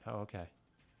up yet. Oh, okay.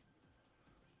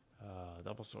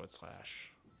 Double sword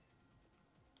slash.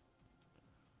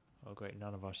 Oh, great.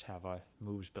 None of us have our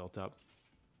moves built up.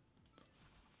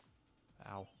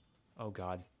 Ow. Oh,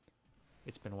 God.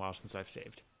 It's been a while since I've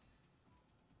saved.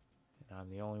 And I'm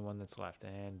the only one that's left,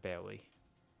 and barely.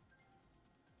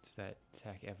 Does that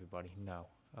attack everybody? No.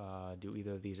 Do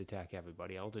either of these attack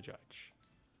everybody? Elder Judge.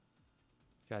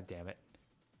 God damn it.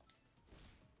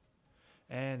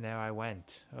 And there I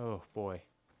went. Oh, boy.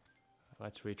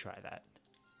 Let's retry that.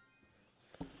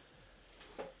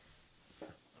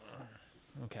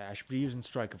 Okay, I should be using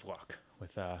Strike of Luck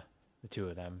with the two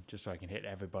of them, just so I can hit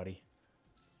everybody.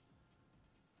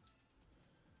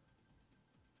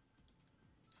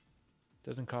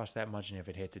 Doesn't cost that much, and if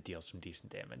it hits, it deals some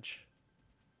decent damage.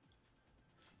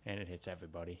 And it hits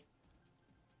everybody.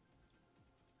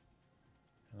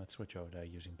 And let's switch over to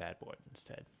using Bad Board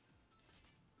instead.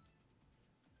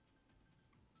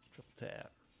 Triple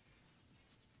tap.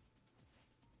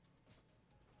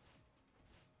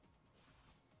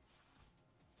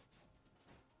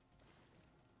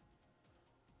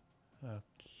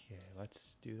 Okay,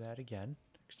 let's do that again,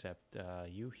 except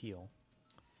you heal.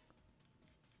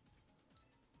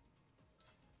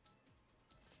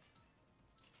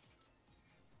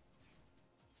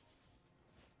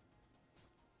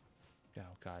 Oh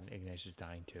god, Ignace is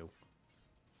dying too.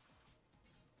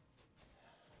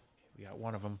 We got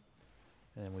one of them,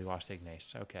 and then we lost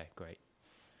Ignace. Okay, great.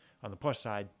 On the plus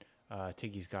side,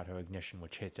 Tiggy's got her ignition,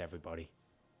 which hits everybody.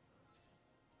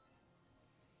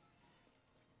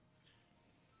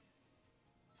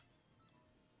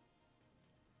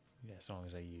 Yeah, as long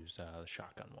as I use the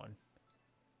shotgun one.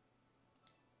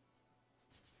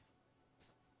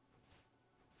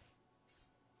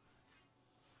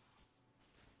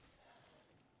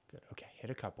 Good. Okay,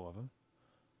 hit a couple of them.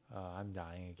 I'm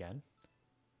dying again.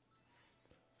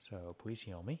 So please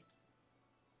heal me.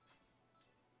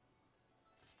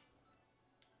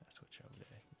 I'll switch over to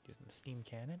using the steam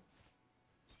cannon.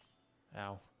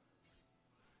 Ow.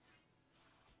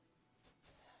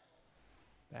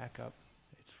 Back up.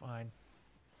 It's fine.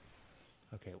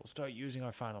 Okay, we'll start using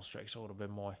our final strikes a little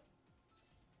bit more.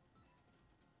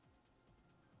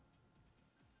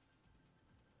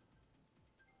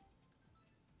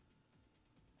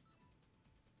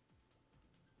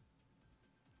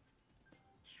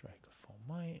 Strike a full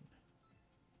might.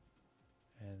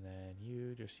 And then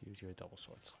you just use your double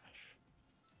sword slash.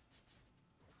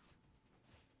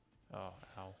 Oh,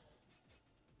 ow.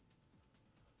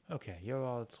 Okay, you're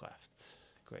all that's left.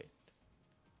 Great.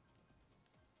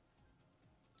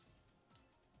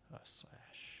 A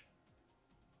slash.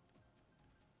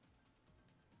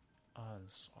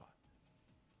 Onslaught.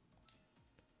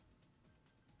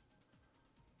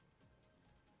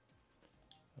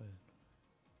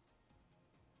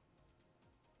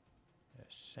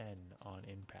 Ascend on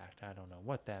impact. I don't know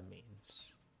what that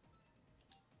means.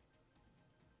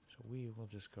 So we will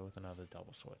just go with another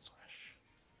double sword slash.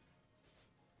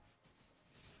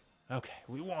 Okay,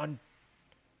 we won.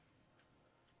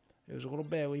 It was a little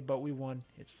barely, but we won.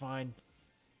 It's fine.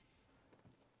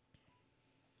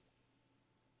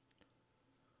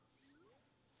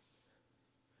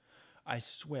 I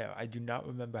swear, I do not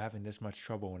remember having this much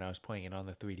trouble when I was playing it on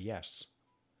the 3DS.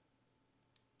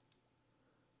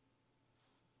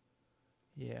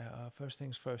 Yeah, first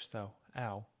things first, though.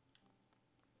 Ow.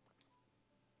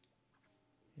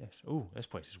 Yes. Ooh, this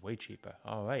place is way cheaper.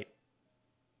 All right.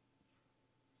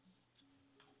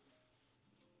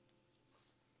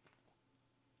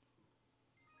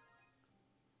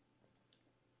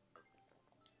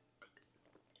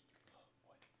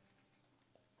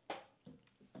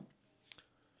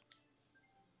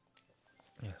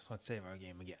 Yes, let's save our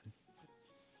game again.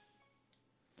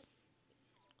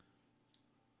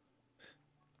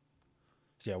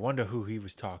 See, I wonder who he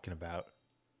was talking about.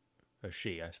 Or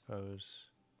she, I suppose.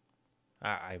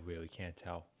 I really can't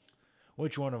tell.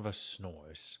 Which one of us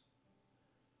snores?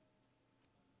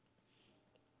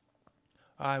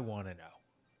 I want to know.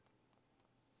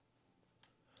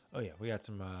 Oh yeah, we got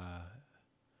some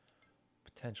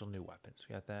potential new weapons.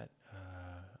 We got that.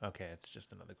 Okay, it's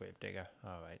just another gravedigger.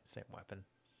 All right, same weapon.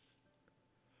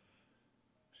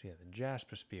 So yeah, the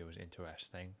Jasper Spear was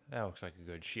interesting. That looks like a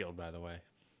good shield, by the way.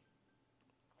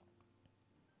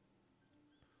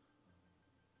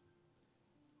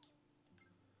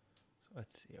 So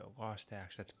let's see, a Lost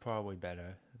Axe, that's probably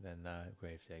better than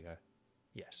Gravedigger.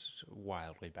 Yes,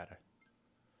 wildly better.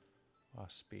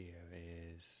 Lost Spear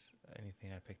is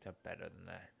anything I picked up better than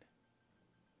that?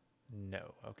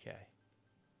 No, okay.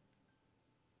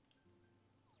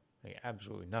 Like,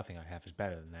 absolutely nothing I have is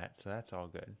better than that, so that's all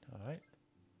good. Alright.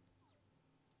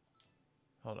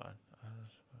 Hold on.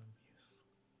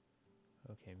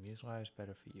 Okay, Museli is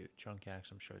better for you. Junk Axe,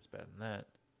 I'm sure it's better than that.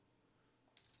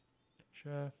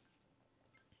 Sure.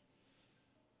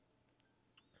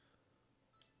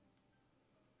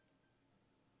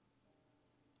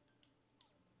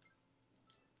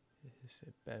 Is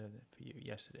it better than for you?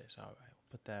 Yes, it is. Alright,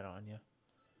 we'll put that on you.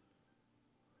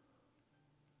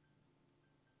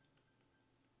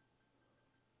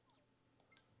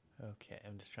 Okay,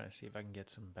 I'm just trying to see if I can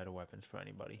get some better weapons for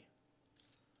anybody.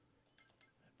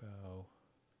 Bro.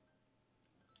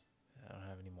 I don't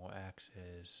have any more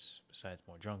axes, besides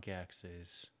more junk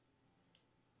axes.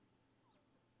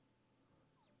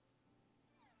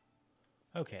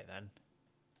 Okay then.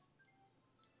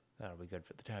 That'll be good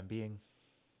for the time being.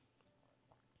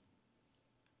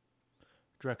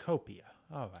 Dracopia.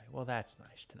 Alright, well that's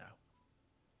nice to know.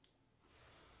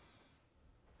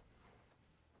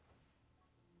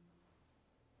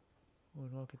 Well,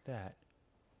 look at that.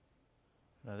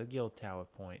 Another guild tower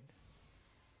point.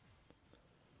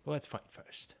 Well, let's fight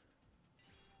first.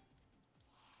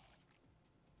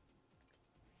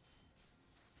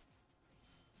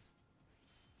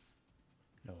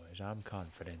 No worries, I'm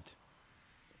confident.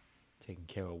 Taking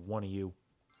care of one of you.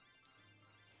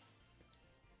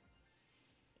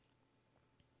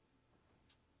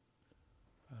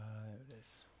 There it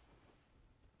is.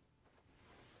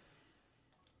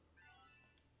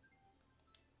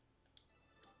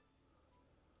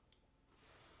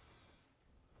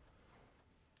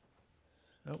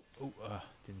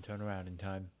 Didn't turn around in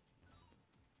time.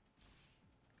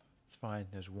 It's fine,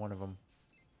 there's one of them.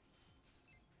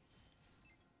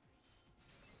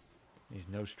 He's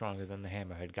no stronger than the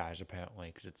Hammerhead guys,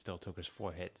 apparently, because it still took us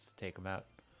 4 hits to take him out.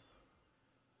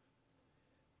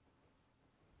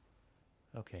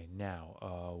 Okay,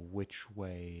 now, which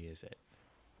way is it?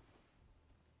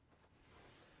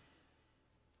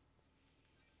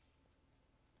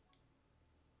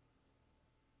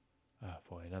 Oh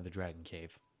boy, another dragon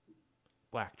cave.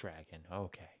 Black dragon,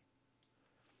 okay.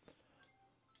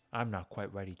 I'm not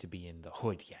quite ready to be in the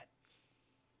hood yet.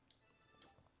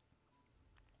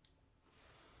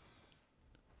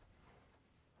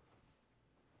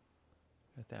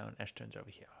 Got down, Eshturn's over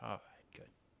here. Alright, good.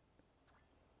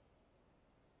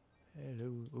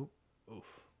 Hello. Oop.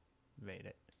 Oof. Made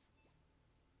it.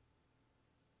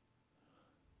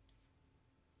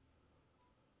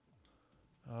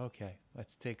 Okay,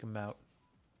 let's take him out.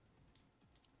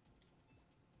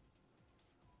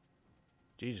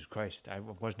 Jesus Christ, I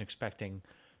wasn't expecting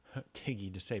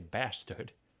Tiggy to say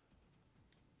bastard.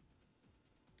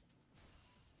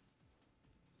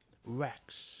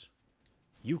 Rex.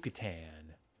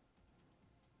 Yucatan.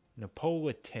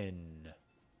 Napolitan.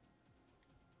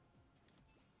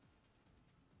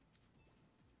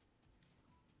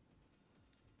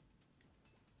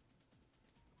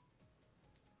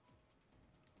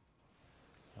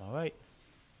 Alright.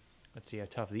 Let's see how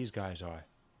tough these guys are.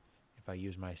 If I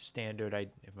use my standard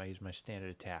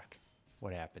attack,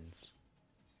 what happens?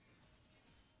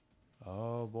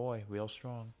 Oh boy, real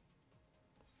strong.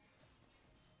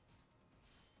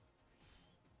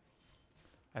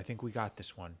 I think we got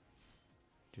this one.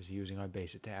 Just using our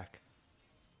base attack.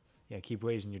 Yeah, keep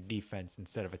raising your defense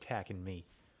instead of attacking me.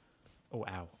 Oh,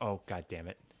 ow. Oh, god damn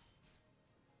it.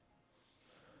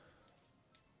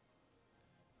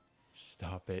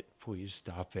 Stop it. Please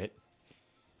stop it.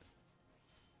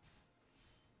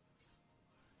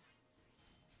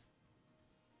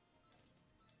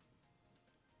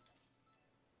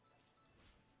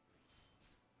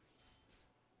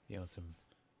 Dealing some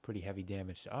pretty heavy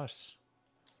damage to us.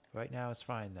 Right now it's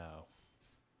fine though.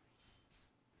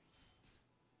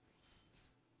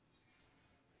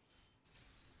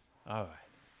 Alright.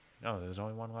 No, there's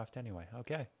only one left anyway.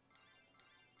 Okay.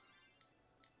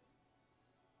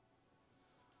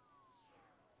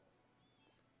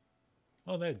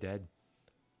 Oh, they're dead.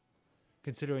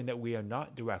 Considering that we are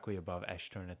not directly above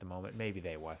Eshturn at the moment, maybe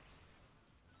they were.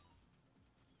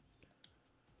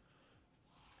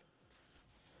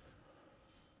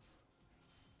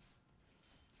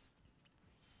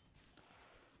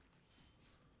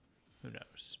 Who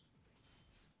knows?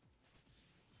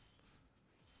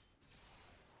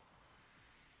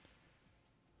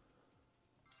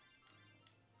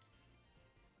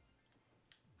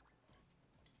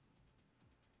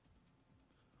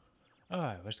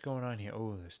 Alright, what's going on here?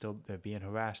 Oh, they're being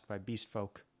harassed by beast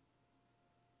folk.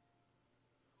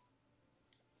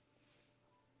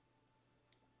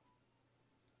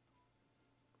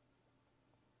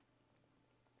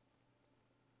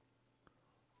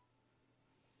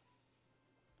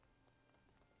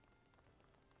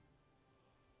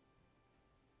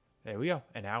 There we go.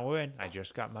 An hour in. I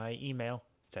just got my email.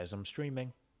 It says I'm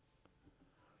streaming.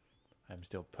 I'm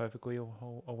still perfectly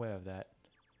aware of that.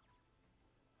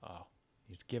 Oh,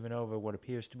 he's given over what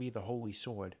appears to be the holy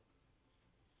sword.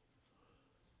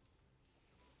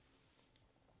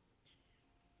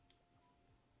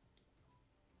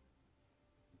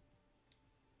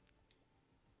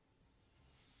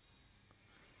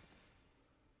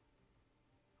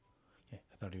 Yeah,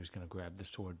 I thought he was going to grab the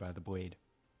sword by the blade.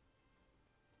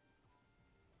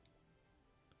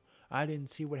 I didn't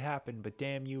see what happened, but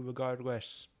damn you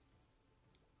regardless.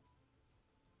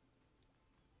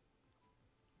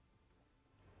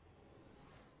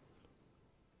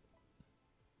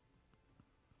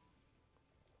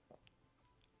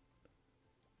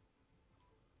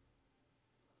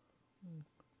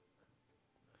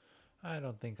 I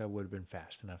don't think I would have been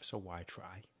fast enough, so why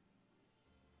try?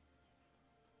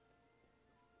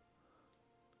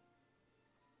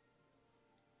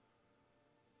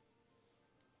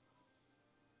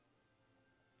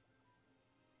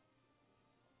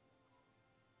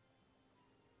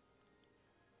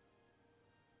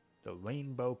 The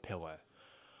Rainbow Pillar.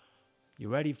 You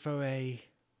ready for a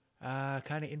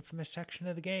kind of infamous section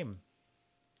of the game?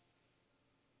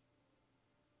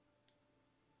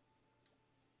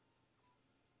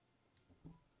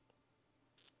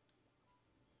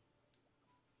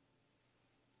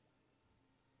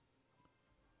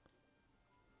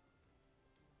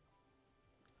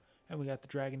 And we got the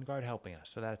Dragon Guard helping us,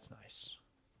 so that's nice.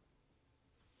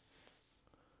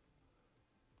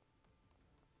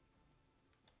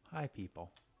 Hi,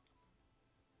 people.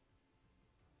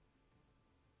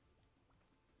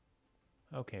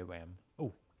 Okay, Ram.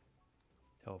 Oh.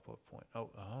 Teleport point. Oh,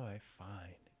 alright,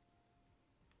 fine.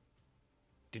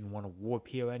 Didn't want to warp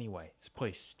here anyway. This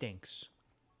place stinks.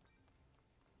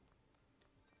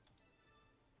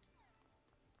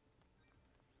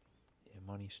 Yeah,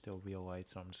 money's still real light,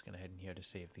 so I'm just going to head in here to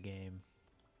save the game.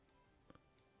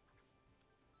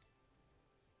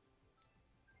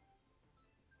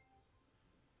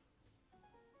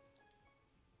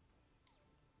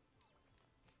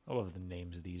 I love the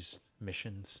names of these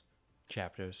missions.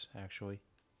 Chapters, actually.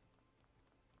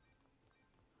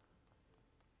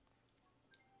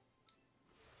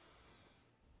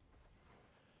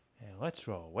 And let's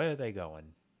roll. Where are they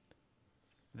going?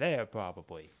 There,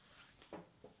 probably.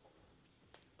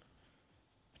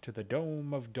 To the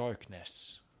Dome of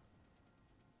Darkness.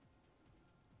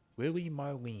 Willie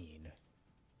Marlene.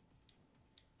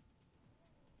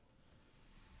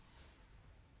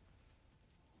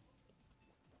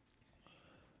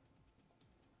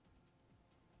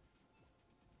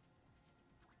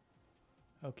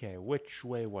 Okay, which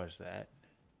way was that?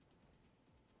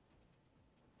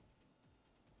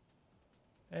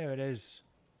 There it is.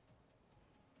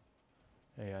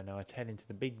 Yeah, now it's heading to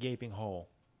the big gaping hole.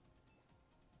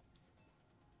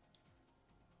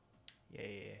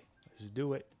 Yeah, let's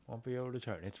do it. Won't be able to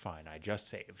turn. It's fine. I just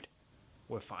saved.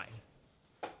 We're fine.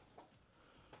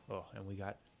 Oh, and we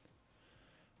got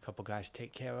a couple guys to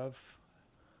take care of.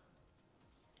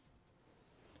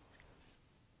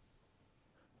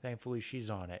 Thankfully,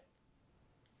 she's on it.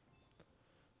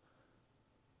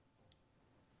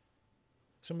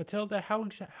 So, Matilda,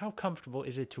 how comfortable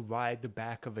is it to ride the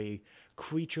back of a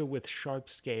creature with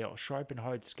sharp and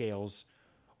hard scales,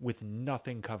 with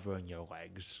nothing covering your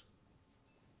legs?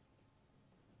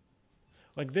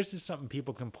 Like, this is something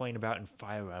people complain about in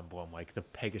Fire Emblem, like the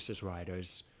Pegasus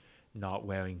riders not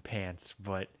wearing pants,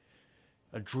 but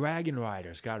a dragon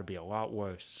rider's got to be a lot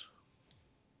worse.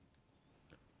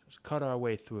 Just cut our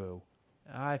way through.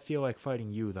 I feel like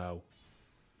fighting you, though.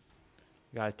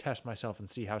 I gotta test myself and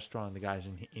see how strong the guys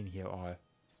in here are.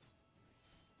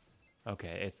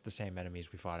 Okay, it's the same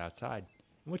enemies we fought outside.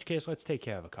 In which case, let's take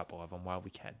care of a couple of them while we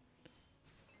can.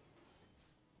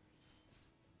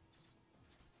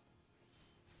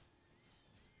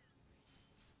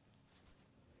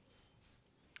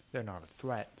 They're not a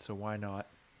threat, so why not?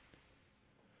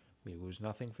 We lose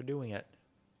nothing for doing it.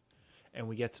 And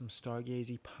we get some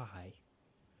Stargazy pie.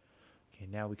 Okay,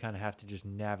 now we kind of have to just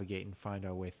navigate and find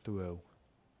our way through.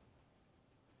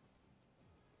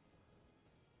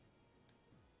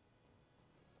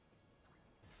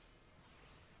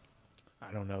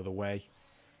 I don't know the way.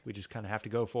 We just kind of have to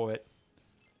go for it.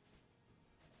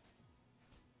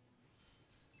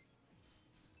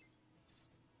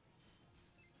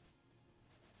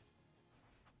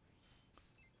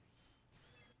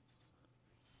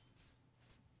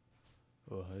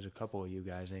 Oh, there's a couple of you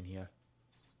guys in here.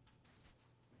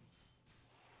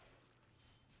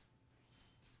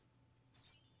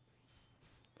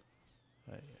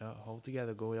 Right, hold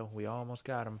together, Goyle. We almost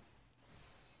got him.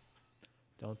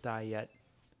 Don't die yet.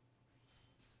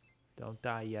 Don't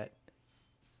die yet.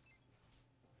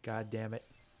 God damn it.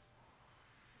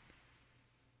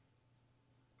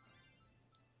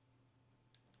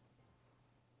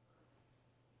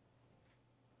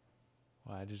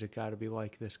 Why does it gotta be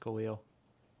like this, Khalil?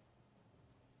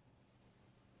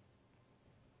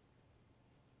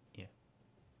 Yeah.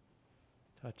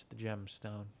 Touch the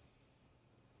gemstone.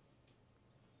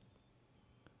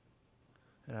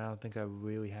 And I don't think I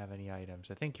really have any items.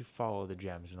 I think you follow the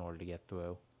gems in order to get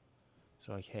through.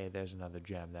 So like, hey, there's another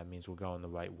gem. That means we're going the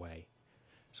right way.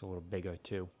 It's a little bigger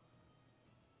too.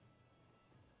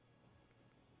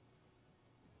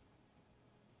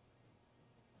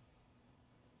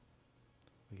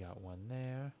 We got one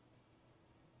there.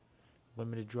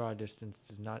 Limited draw distance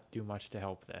does not do much to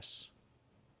help this.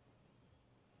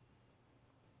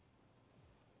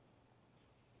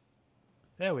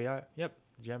 There we are. Yep,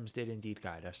 gems did indeed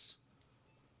guide us.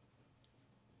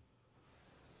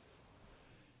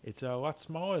 It's a lot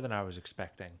smaller than I was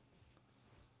expecting.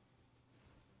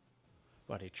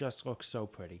 But it just looks so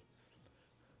pretty.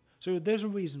 So there's a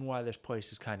reason why this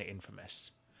place is kind of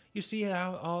infamous. You see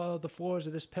how all the floors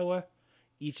of this pillar,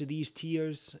 each of these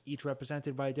tiers, each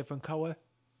represented by a different color?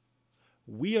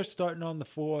 We are starting on the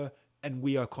floor and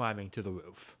we are climbing to the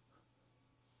roof.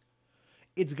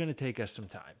 It's going to take us some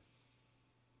time.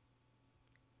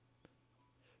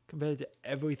 Compared to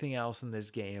everything else in this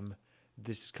game,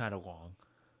 this is kind of long.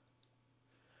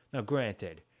 Now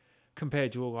granted,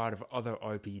 compared to a lot of other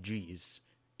RPGs,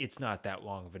 it's not that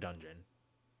long of a dungeon.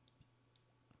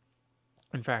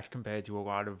 In fact, compared to a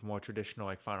lot of more traditional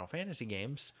like Final Fantasy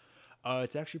games,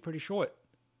 it's actually pretty short.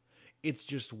 It's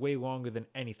just way longer than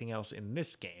anything else in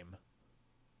this game.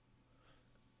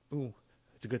 Ooh,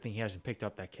 it's a good thing he hasn't picked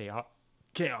up that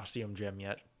Chaosium gem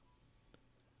yet.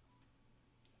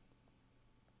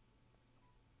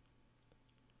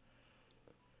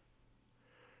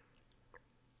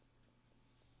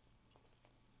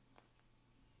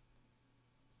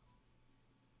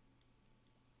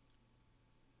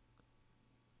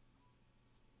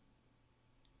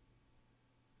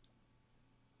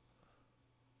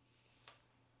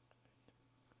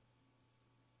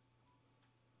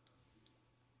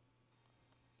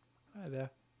 Hi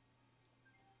there.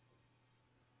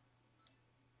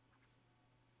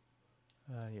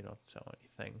 You don't sell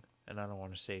anything. And I don't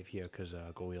want to save here because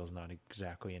Goleel's not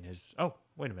exactly in his... Oh,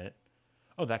 wait a minute.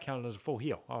 Oh, that counted as a full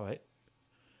heal. Alright.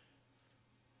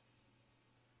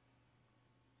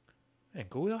 Man,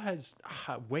 Goleel has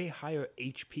way higher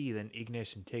HP than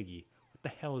Ignis and Tiggy. What the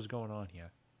hell is going on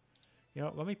here? You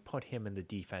know, let me put him in the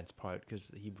defense part because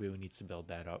he really needs to build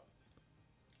that up.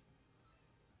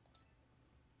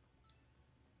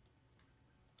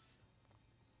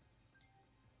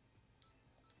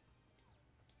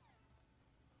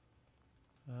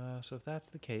 So if that's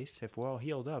the case, if we're all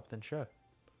healed up, then sure.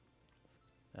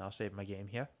 I'll save my game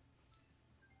here.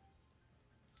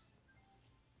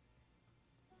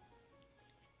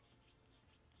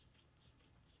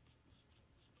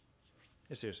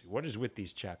 Yeah, seriously, what is with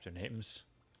these chapter names?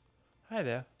 Hi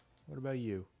there. What about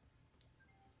you?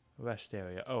 Rest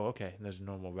area. Oh, okay. There's a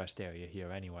normal rest area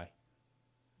here anyway.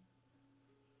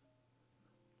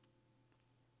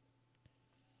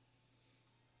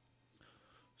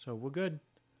 So we're good.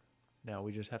 Now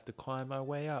we just have to climb our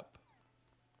way up.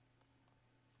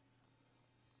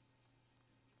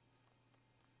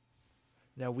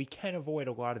 Now we can avoid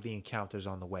a lot of the encounters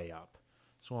on the way up,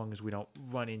 as long as we don't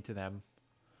run into them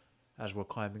as we're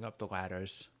climbing up the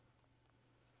ladders.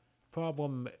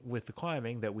 Problem with the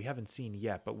climbing that we haven't seen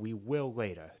yet, but we will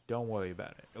later. Don't worry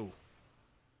about it. Oh.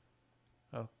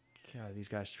 Okay, are these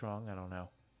guys strong? I don't know.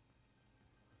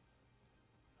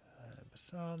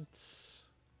 Basant.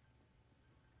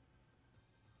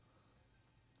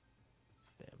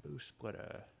 Bamboo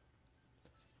splitter.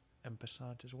 And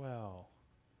Basant as well.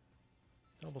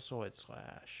 Double sword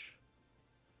slash.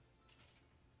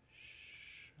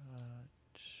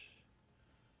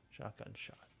 Shotgun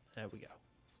shot. There we go.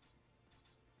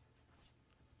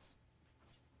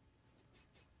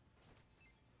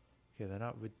 Okay,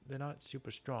 they're not super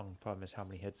strong. Problem is how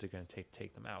many hits they're going to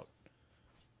take them out.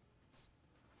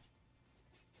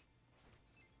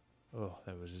 Oh,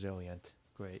 that was Zilliant.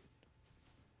 Great.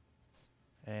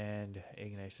 And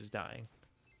Ignace is dying.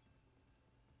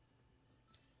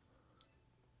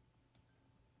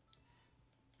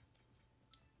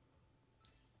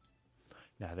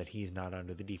 Now that he's not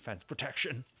under the defense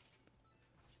protection.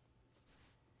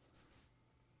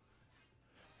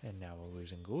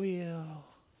 losing Guil.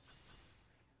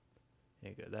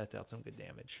 There you go. That dealt some good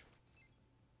damage.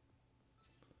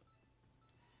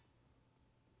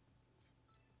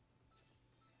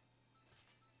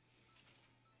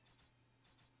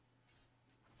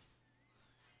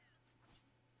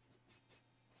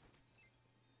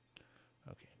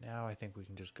 Okay, now I think we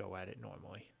can just go at it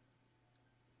normally.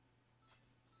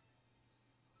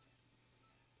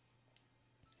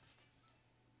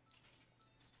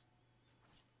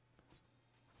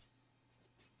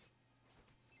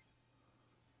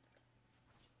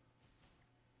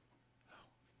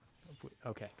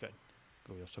 Okay, good.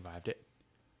 Guil survived it.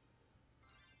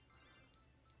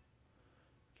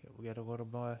 Okay, we got a little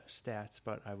more stats,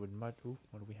 but I would much... Ooh,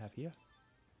 what do we have here?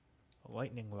 A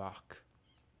lightning rock.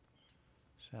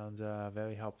 Sounds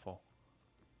very helpful.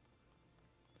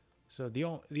 So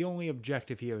the only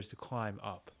objective here is to climb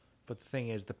up. But the thing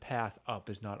is, the path up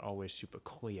is not always super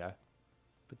clear.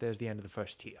 But there's the end of the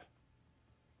first tier.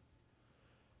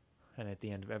 And at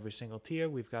the end of every single tier,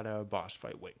 we've got a boss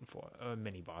fight waiting for... a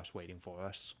mini-boss waiting for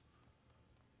us.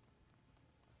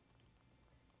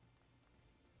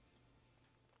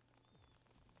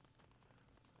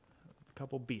 A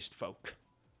couple beast folk.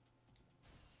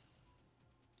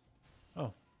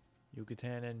 Oh.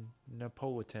 Yucatan and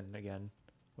Napolitan again.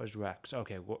 Where's Rex?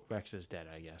 Okay, Rex is dead,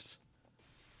 I guess.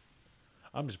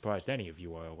 I'm surprised any of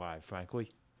you are alive,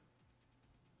 frankly.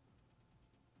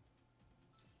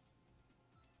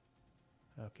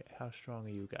 Okay, how strong are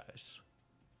you guys?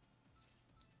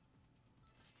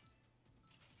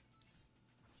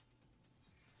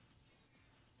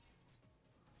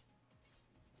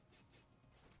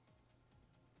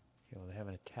 Okay, well, they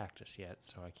haven't attacked us yet,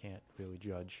 so I can't really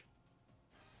judge.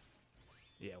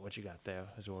 Yeah, what you got there,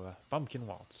 Azora? Bumpkin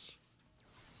Waltz.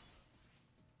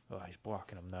 Oh, he's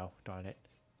blocking them, though. Darn it.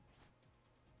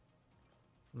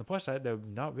 On the plus side, they're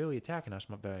not really attacking us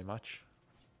very much.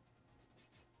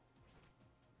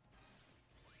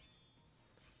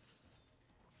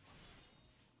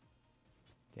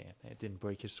 Damn, it didn't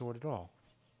break his sword at all.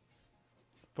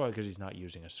 Probably because he's not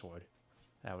using a sword.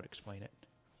 That would explain it.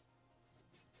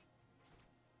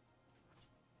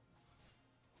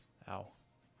 Ow.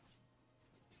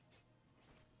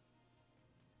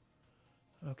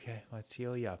 Okay, let's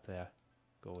heal you up there,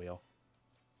 Guil.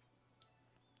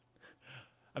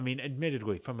 I mean,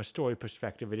 admittedly, from a story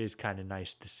perspective, it is kind of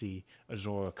nice to see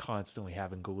Azora constantly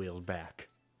having Guil's back.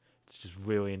 It's just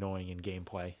really annoying in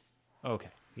gameplay. Okay,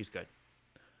 he's good.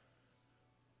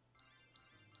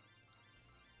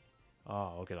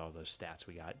 Oh, look at all those stats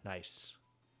we got. Nice.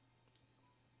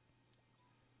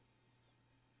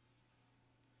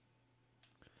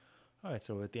 Alright,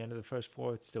 so we're at the end of the first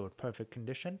floor. It's still in perfect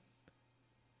condition.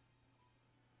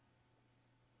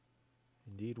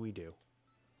 Indeed we do.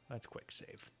 Let's quick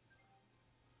save.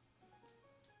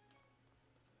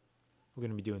 We're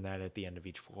going to be doing that at the end of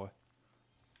each floor.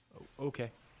 Oh,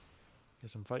 okay.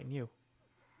 Guess I'm fighting you.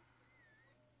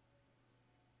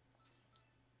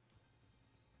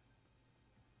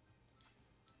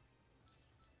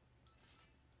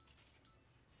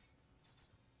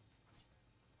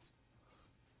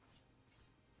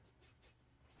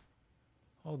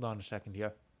 Hold on a second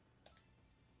here.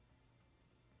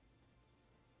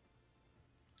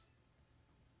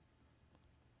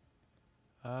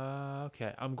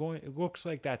 Okay, I'm going... It looks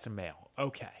like that's a male.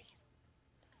 Okay.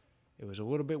 It was a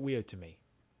little bit weird to me.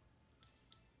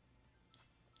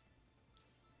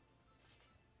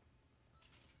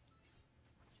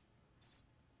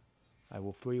 I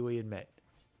will freely admit.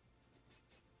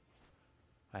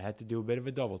 I had to do a bit of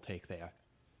a double take there.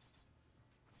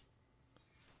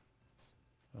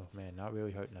 Oh man, not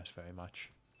really hurting us very much.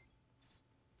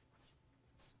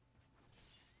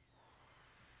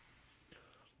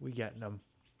 We getting them.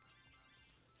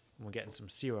 And we're getting some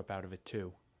syrup out of it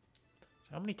too.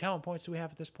 So how many talent points do we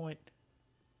have at this point?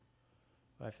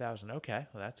 5,000. Okay,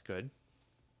 well that's good.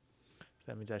 So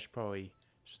that means I should probably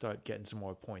start getting some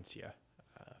more points here.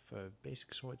 For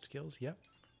basic sword skills, yep.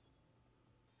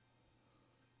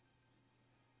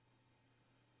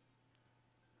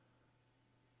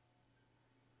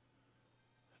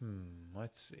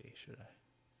 Let's see, should I?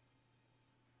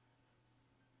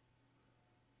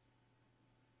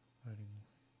 Writing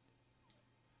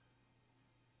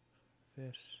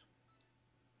this.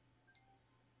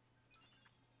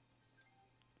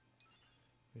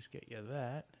 Just get you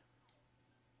that.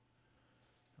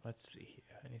 Let's see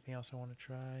here. Anything else I want to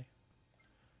try?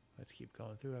 Let's keep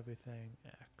going through everything.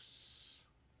 X.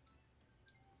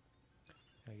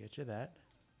 I get you that.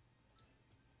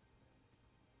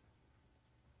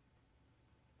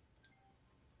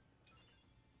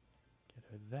 Get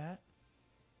her that.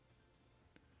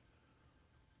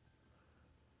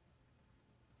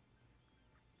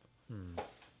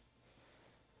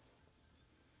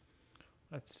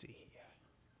 Let's see here.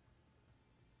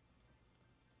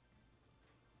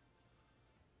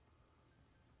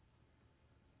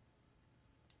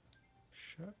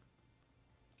 Sure.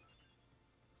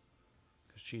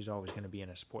 Because she's always going to be in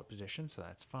a support position, so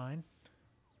that's fine.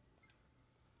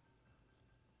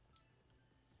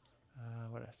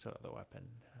 What else? Other weapon?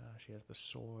 She has the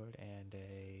sword and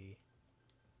a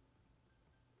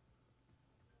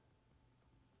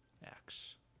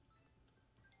axe.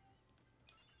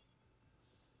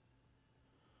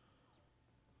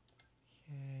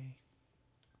 Okay.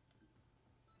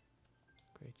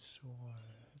 Great sword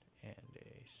and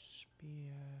a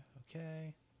spear.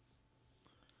 Okay.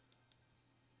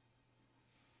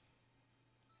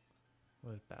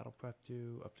 What does battle prep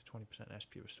do? Up to 20%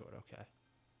 SP restored. Okay.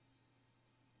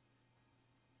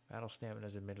 Battle stamina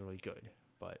is admittedly good,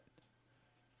 but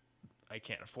I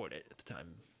can't afford it at the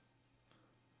time.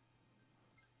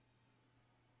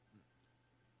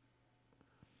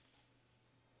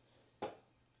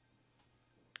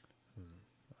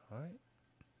 All right.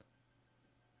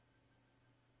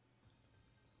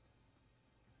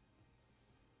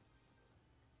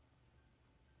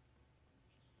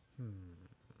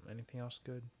 Anything else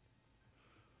good?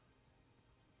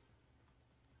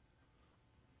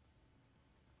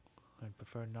 I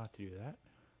prefer not to do that.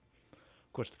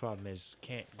 Of course, the problem is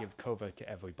can't give covert to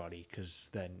everybody because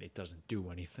then it doesn't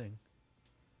do anything.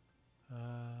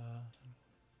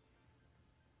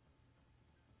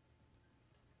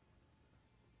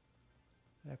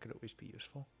 That could always be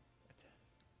useful.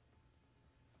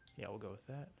 Yeah, we'll go with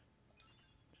that.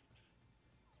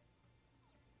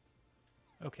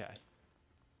 Okay.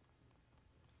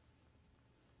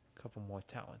 Couple more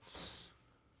talents.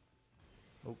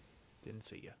 Oh, didn't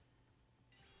see you.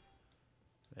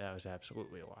 That was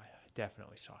absolutely a lie. I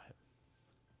definitely saw him.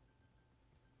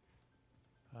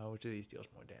 Which of these deals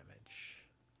more damage?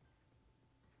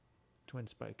 Twin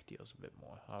Spike deals a bit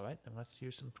more. Alright, then let's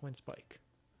use some Twin Spike.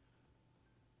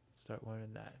 Start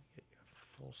learning that. Get your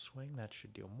full swing. That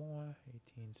should deal more.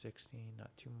 18, 16,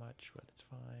 not too much, but it's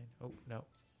fine. Oh, no.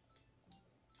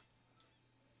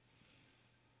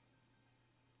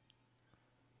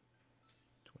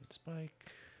 Twin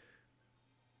Spike.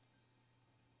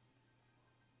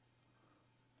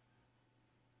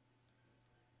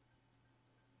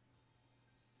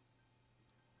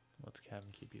 Let's have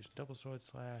him keep using double sword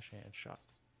slash and shot.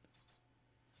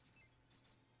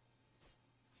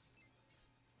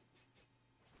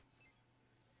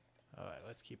 Alright,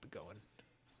 let's keep it going.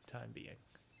 Time being.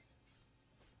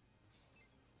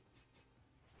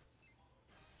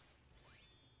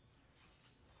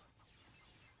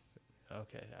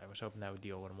 Okay, I was hoping that would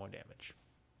deal a little more damage.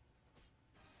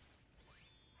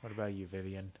 What about you,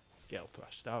 Vivian? Gale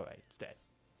Thrust. Alright, it's dead.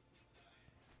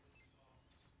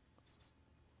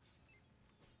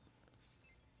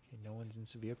 Okay, no one's in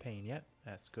severe pain yet.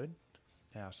 That's good.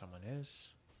 Now someone is.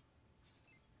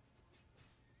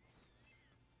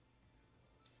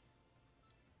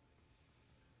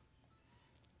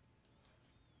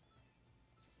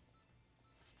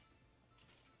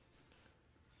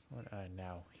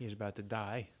 Now he's about to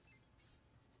die.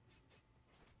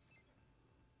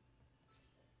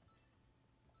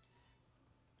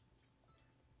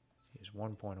 He's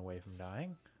 1 point away from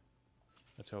dying.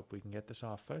 Let's hope we can get this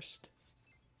off first.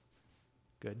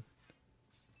 Good.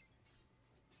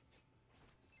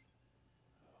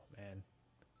 Oh, man.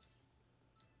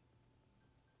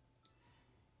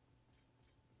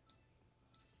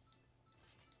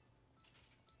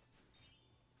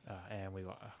 And we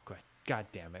lost. Oh, God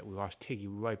damn it. We lost Tiggy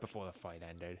right before the fight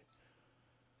ended.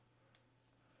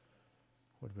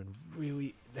 Would have been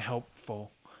really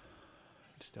helpful.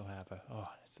 Still have a. Oh,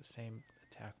 it's the same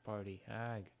attack party.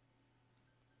 Ag.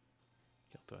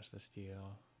 Killed us this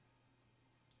deal.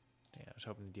 Yeah, I was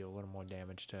hoping to deal a little more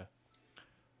damage to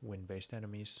wind-based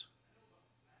enemies.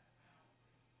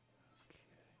 Okay.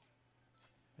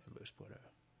 Bamboo Splitter.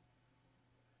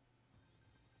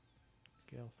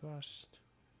 Gale Thrust.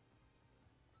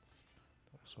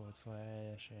 Sword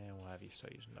Slash, and we'll have you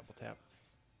start using double tap.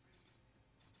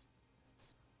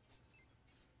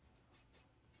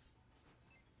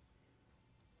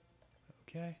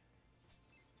 Okay.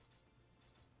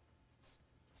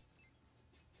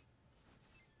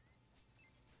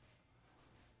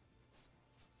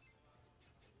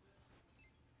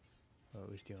 Well, at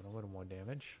least dealing a little more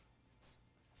damage.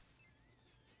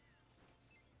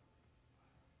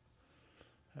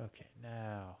 Okay,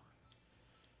 now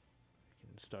we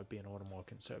can start being a little more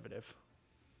conservative.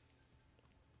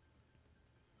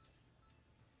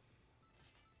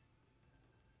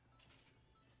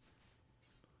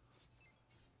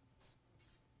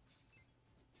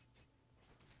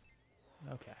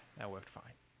 That worked fine.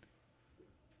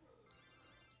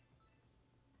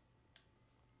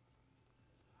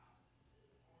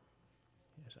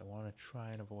 Yes, I want to try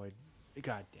and avoid...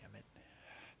 God damn it.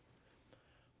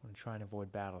 I want to try and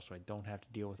avoid battle so I don't have to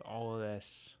deal with all of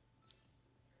this.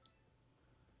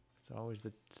 It's always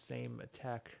the same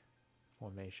attack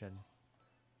formation.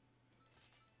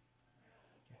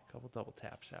 Yeah, a couple double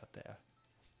taps out there.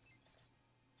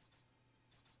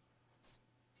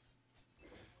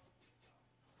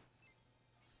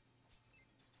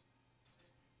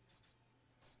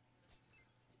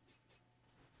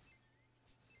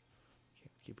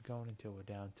 Keep it going until we're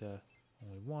down to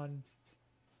only one.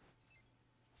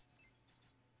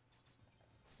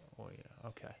 Oh, yeah,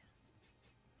 okay.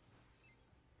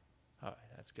 Alright,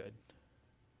 that's good.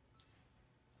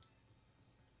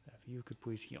 Now, if you could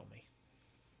please heal me.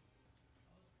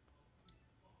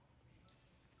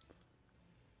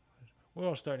 We're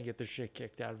all starting to get this shit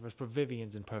kicked out of us, but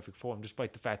Vivian's in perfect form,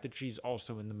 despite the fact that she's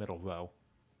also in the middle row.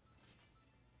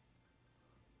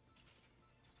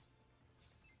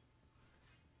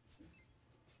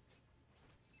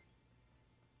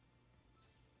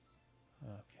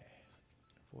 Okay.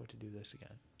 Forward to do this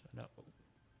again. No.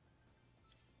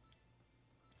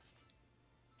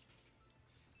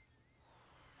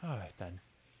 Alright then.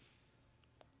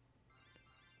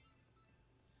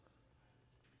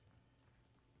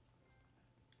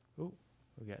 Ooh,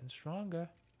 we're getting stronger.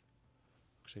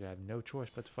 Looks like I have no choice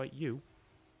but to fight you.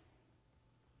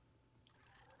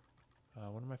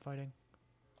 What am I fighting?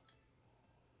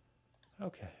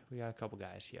 Okay, we got a couple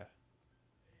guys here.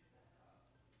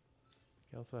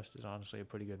 Gale Thrust is honestly a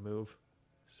pretty good move,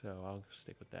 so I'll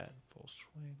stick with that. Full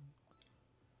swing.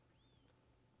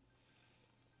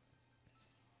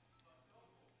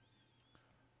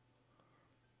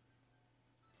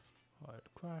 Hard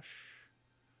crush.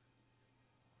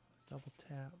 Double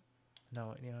tap.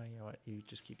 No, you know what? You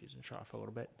just keep using Char for a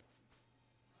little bit.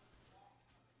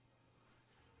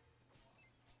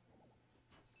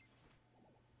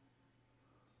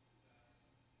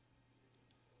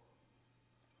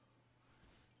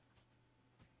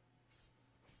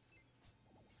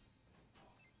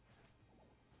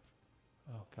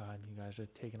 Oh god, you guys are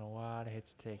taking a lot of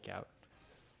hits to take out.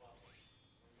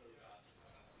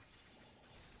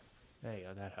 There you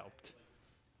go, that helped.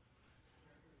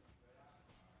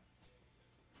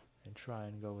 And try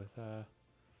and go with,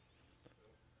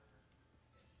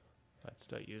 let's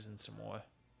start using some more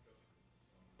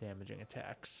damaging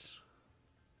attacks.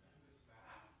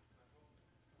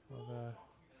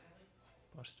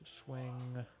 Buster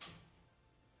swing.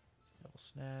 Double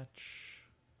snatch.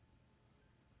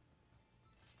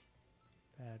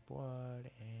 Bad blood,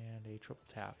 and a triple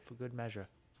tap for good measure.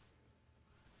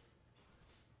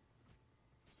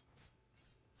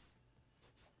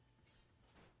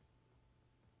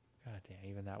 God damn,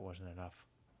 even that wasn't enough.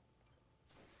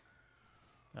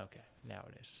 Okay, now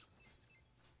it is.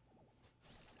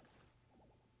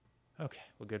 Okay,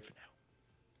 we're good for now.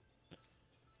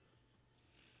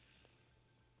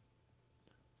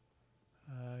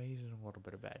 He's in a little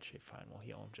bit of bad shape. Fine, we'll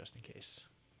heal him just in case.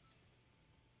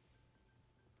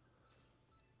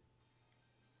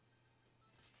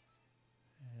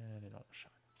 And another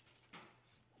shot.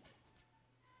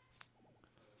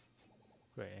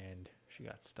 Great, and she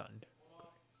got stunned.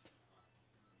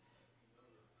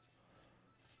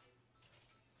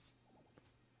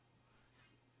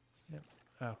 Yep.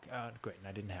 Okay, great, and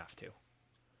I didn't have to.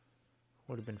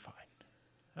 Would have been fine.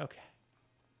 Okay.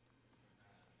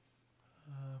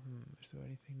 Is there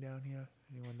anything down here?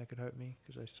 Anyone that could hurt me?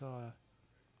 Because I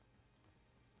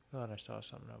thought I saw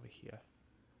something over here.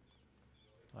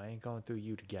 I ain't going through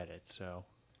you to get it, so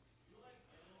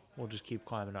we'll just keep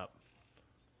climbing up.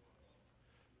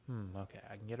 Okay,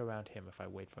 I can get around him if I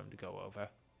wait for him to go over.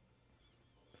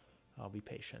 I'll be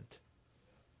patient.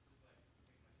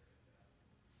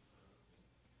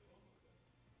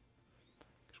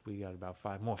 Because we got about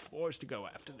 5 more floors to go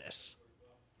after this.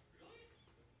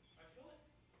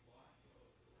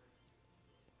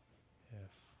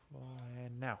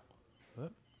 And now.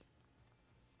 Whoop.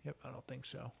 Yep, I don't think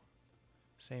so.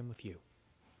 Same with you.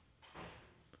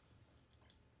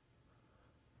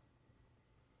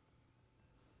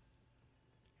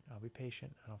 I'll be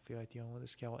patient. I don't feel like dealing with a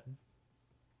skeleton.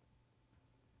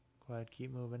 Go ahead,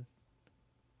 keep moving.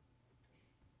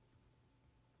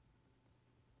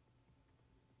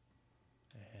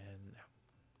 And now.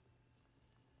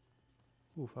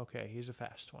 Oof, okay, he's a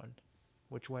fast one.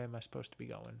 Which way am I supposed to be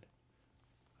going?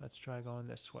 Let's try going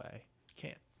this way.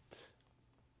 Can't.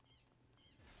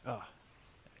 Ah,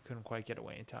 I couldn't quite get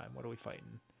away in time. What are we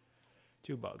fighting?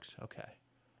 2 bugs. Okay.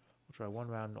 We'll try 1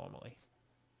 round normally.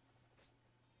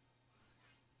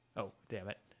 Oh, damn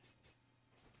it.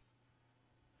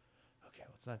 Okay,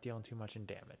 well, it's not dealing too much in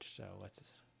damage, so let's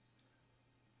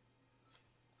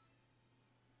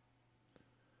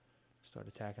start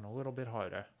attacking a little bit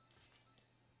harder.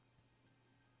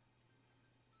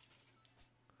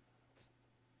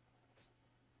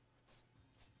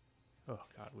 Oh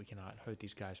god, we cannot hurt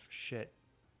these guys for shit.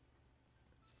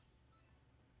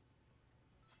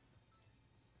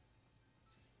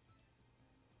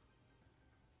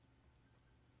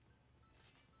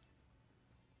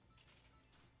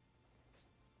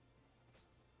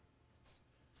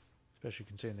 Especially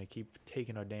considering they keep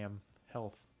taking our damn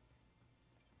health.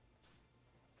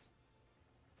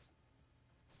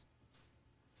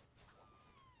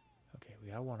 Okay, we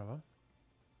got one of them.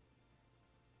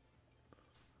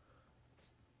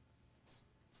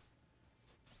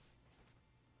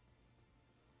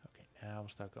 Okay, now we'll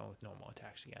start going with normal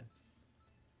attacks again.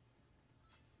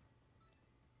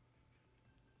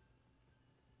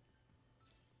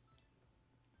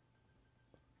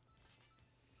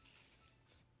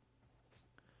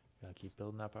 Gotta keep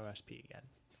building up our SP again.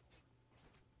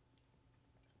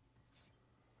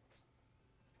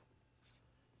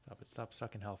 Stop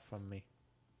sucking health from me.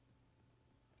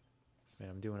 I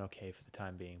mean, I'm doing okay for the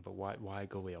time being, but why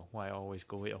Galil? Why always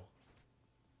Galil?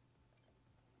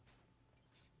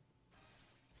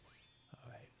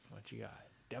 Alright, what you got?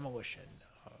 Demolition.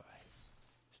 Alright.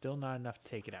 Still not enough to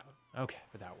take it out. Okay,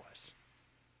 but that was.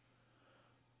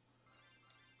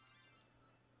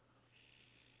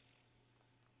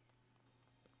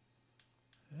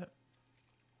 Yep.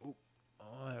 Ooh.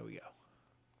 Oh, there we go.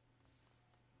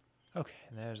 Okay,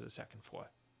 and there's the second floor.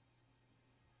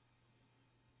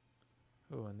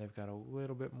 Oh, and they've got a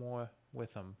little bit more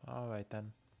with them. All right,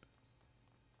 then.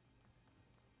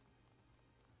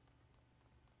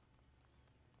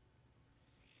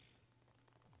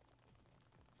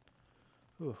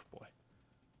 Oh, boy.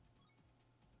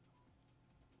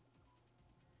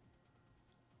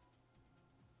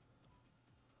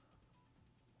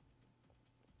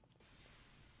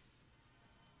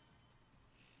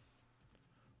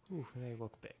 Ooh, they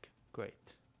look big. Great.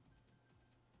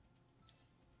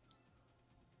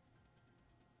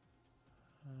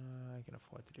 I can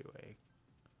afford to do a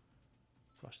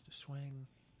thrust to swing.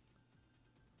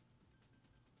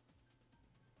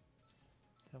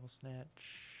 Devil snatch.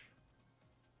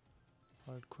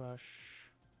 Hard crush.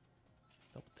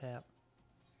 Double tap.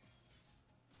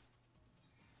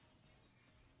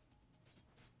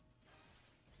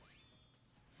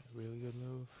 Really good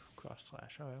move. Cross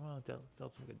slash. Alright, well, it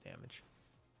dealt some good damage.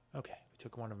 Okay, we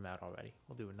took one of them out already.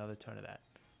 We'll do another turn of that.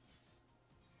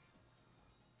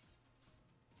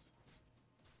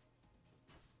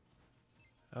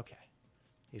 Okay.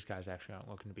 These guys actually aren't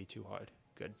looking to be too hard.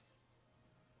 Good.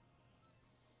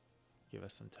 Give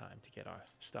us some time to get our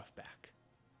stuff back.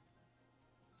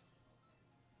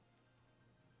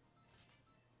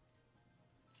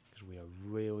 Because we are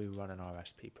really running our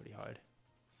SP pretty hard.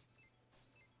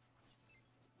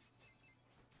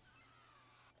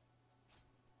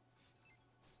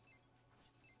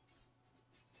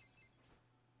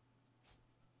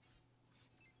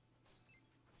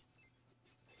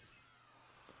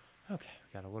 Okay,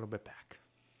 we got a little bit back.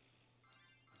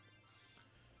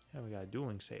 And we got a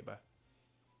dueling saber.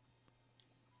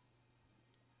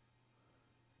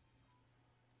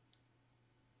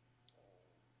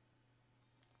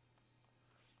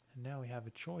 And now we have a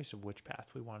choice of which path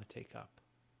we want to take up.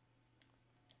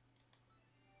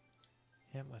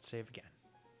 Yep, let's save again.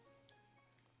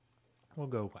 We'll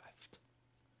go left.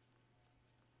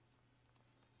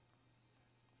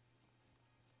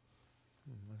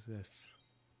 What's this?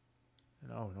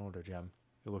 Oh, an older gem.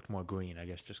 It looked more green, I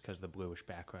guess, just because of the bluish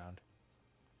background.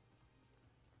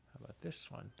 How about this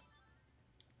one?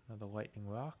 Another lightning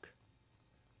rock?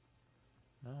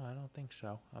 No, I don't think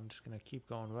so. I'm just going to keep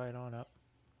going right on up.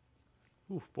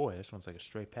 Ooh, boy, this one's like a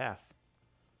straight path.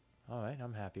 Alright,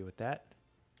 I'm happy with that.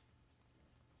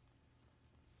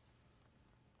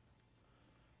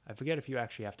 I forget if you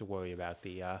actually have to worry about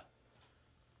the,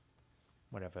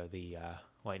 whatever, the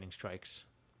lightning strikes.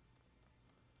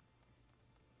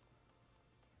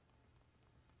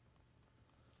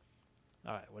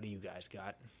 Alright, what do you guys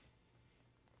got?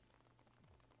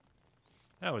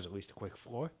 That was at least a quick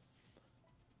floor.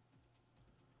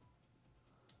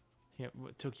 Yeah,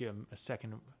 it took you a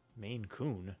second. Maine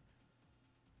Coon.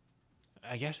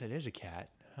 I guess it is a cat,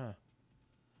 huh?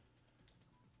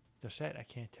 The set, I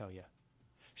can't tell you.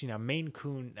 See, now, Maine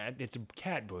Coon, it's a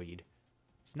cat breed.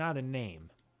 It's not a name.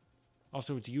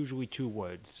 Also, it's usually 2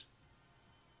 words.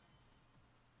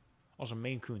 Also,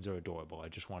 Maine Coons are adorable, I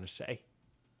just want to say.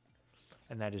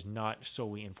 And that is not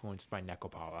solely influenced by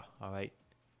Necropower, alright?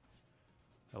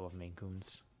 I love Maine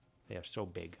Coons. They are so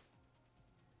big.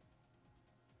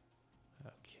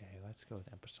 Okay, let's go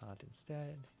with Empressant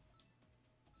instead.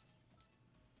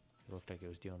 It looked like it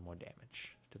was dealing more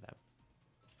damage to them.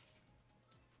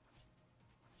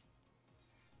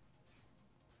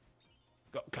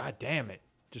 Oh, God damn it!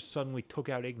 Just suddenly took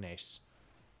out Ignace.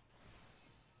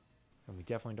 And we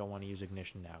definitely don't want to use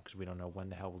Ignition now, because we don't know when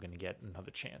the hell we're going to get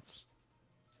another chance.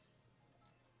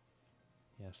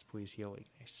 Yes, please heal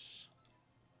Ignace.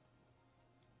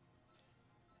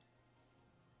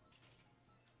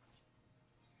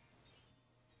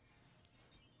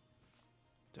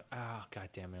 So, God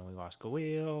damn it, we lost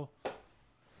Galil.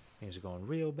 Things are going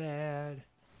real bad.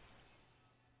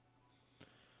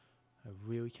 I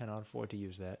really cannot afford to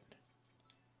use that.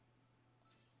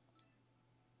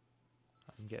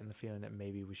 I'm getting the feeling that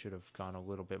maybe we should have gone a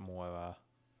little bit more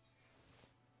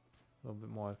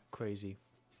crazy.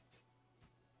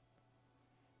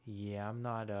 Yeah, I'm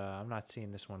not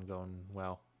seeing this one going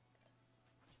well.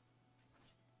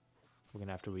 We're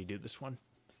gonna have to redo this one.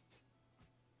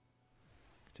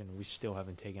 Considering we still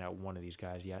haven't taken out one of these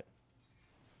guys yet.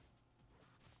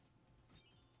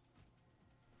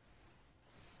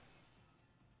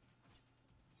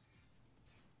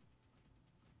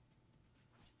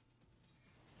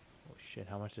 Oh shit,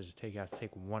 how much does it take out to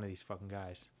take one of these fucking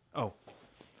guys? Oh,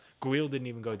 Guil didn't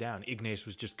even go down. Ignace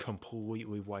was just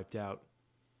completely wiped out.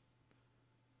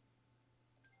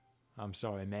 I'm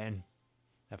sorry, man.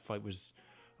 That fight was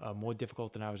more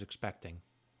difficult than I was expecting.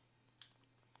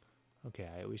 Okay,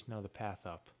 I at least know the path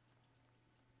up.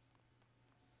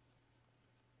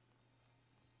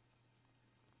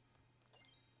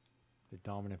 The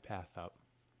dominant path up.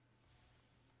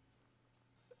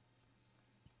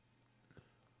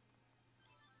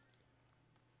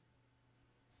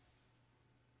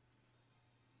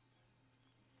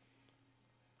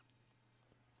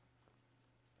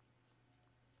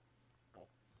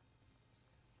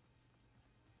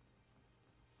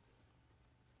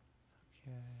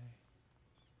 Okay.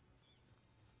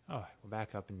 Oh, we're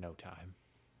back up in no time.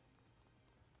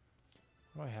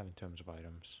 What do I have in terms of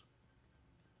items?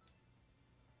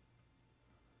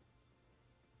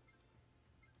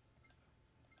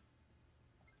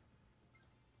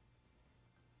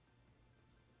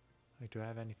 Like, do I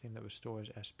have anything that restores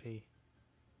SP?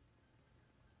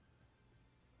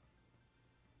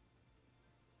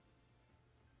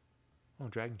 Oh,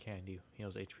 Dragon Candy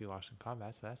heals HP loss in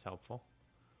combat, so that's helpful.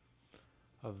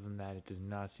 Other than that, it does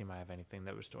not seem I have anything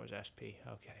that restores SP.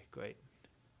 Okay, great.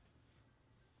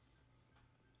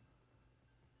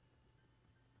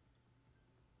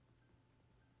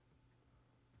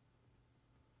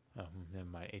 Oh, then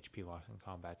my HP loss in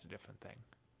combat's a different thing.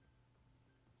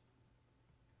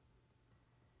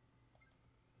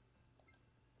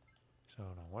 So,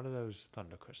 no, what are those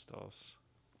Thunder Crystals?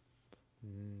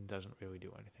 Doesn't really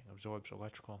do anything. Absorbs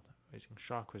electrical, raising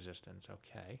shock resistance.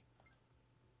 Okay.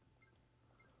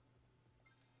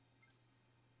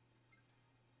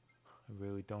 I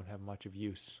really don't have much of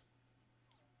use.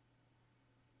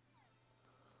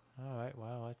 Alright,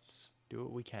 well, let's do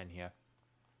what we can here.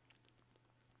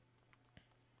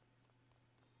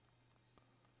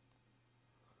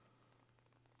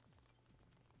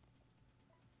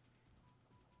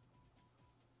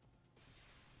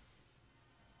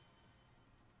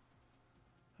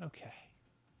 Okay.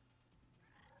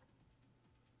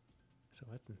 So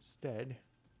let's instead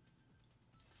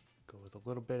go with a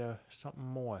little bit of something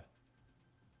more.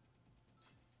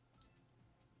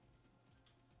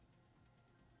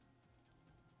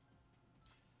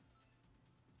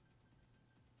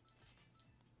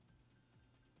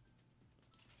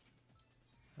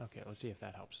 Okay, let's see if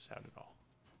that helps us out at all.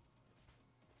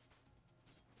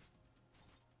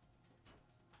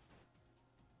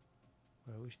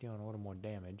 We're at least dealing a little more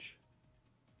damage.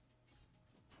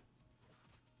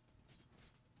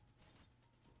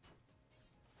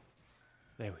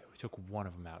 There we go. We took one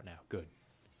of them out now. Good.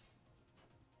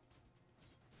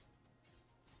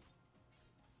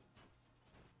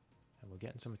 And we're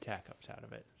getting some attack ups out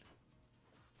of it.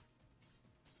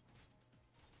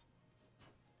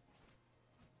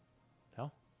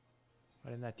 No?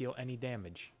 Why didn't that deal any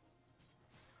damage?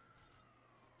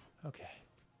 Okay.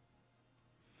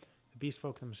 The beast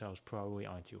folk themselves probably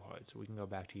aren't too hard, so we can go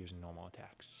back to using normal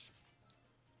attacks.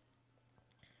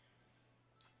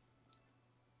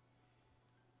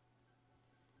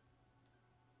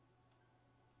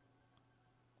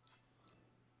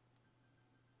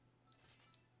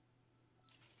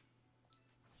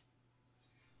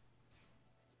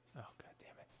 Oh, god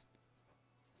damn it.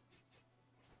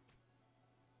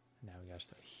 Now we gotta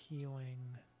start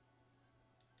healing.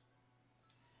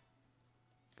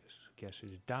 Guess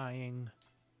who's dying?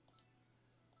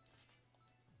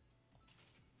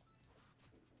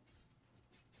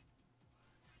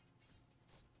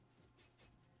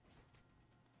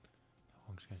 How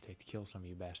long is it gonna take to kill some of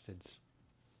you bastards?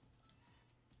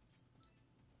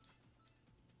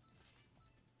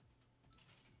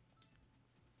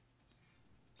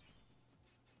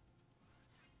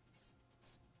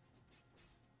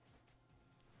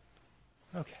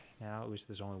 Okay, now at least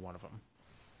there's only one of them.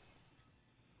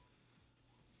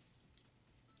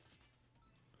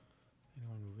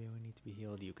 Anyone who really need to be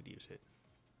healed, you could use it.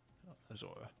 Oh,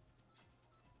 Azora.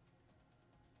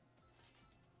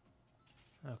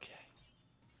 Okay.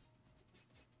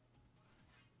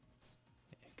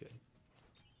 Yeah, good.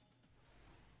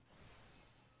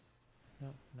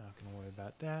 Nope, not gonna worry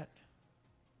about that.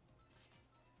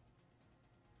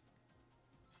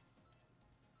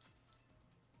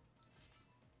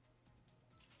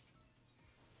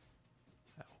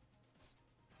 Oh.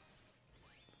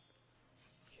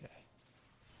 Okay.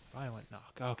 Violent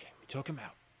knock. Okay, we took him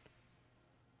out.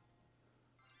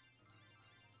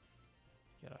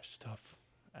 Get our stuff.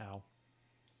 Ow.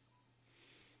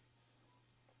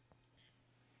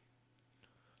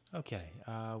 Okay,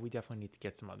 we definitely need to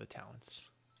get some other talents.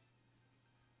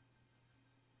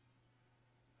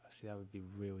 See, that would be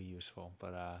really useful,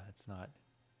 but it's not.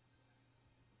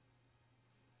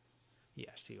 Yeah,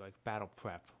 see, like battle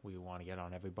prep, we want to get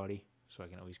on everybody, so I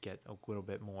can at least get a little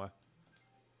bit more.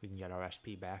 We can get our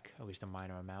SP back, at least a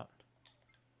minor amount.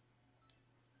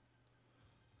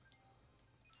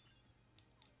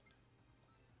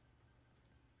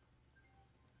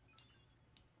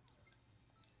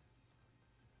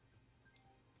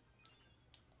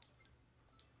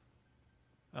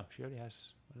 Oh, she already has.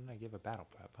 What didn't I give a battle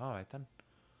prep? Alright then.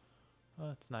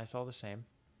 Well, it's nice all the same.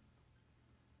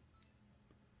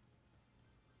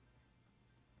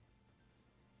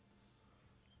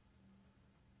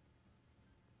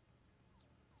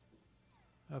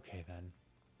 Okay then.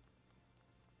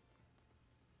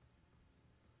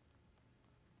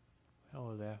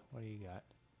 Hello there. What do you got?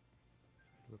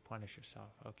 Replenish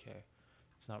yourself. Okay.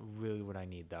 It's not really what I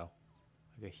need though.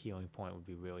 Like a healing point would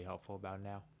be really helpful about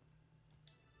now.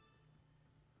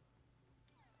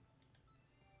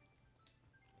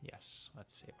 Yes,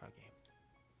 let's save our game.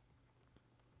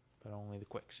 But only the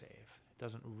quick save. It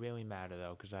doesn't really matter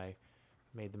though, because I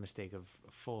made the mistake of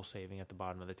full saving at the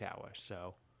bottom of the tower,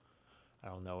 so I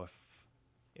don't know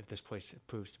if this place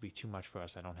proves to be too much for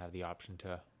us. I don't have the option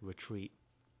to retreat.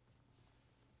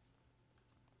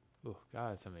 Oh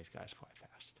god, some of these guys fly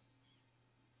fast.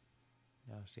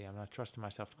 No, see, I'm not trusting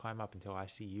myself to climb up until I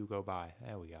see you go by.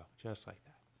 There we go, just like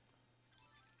that.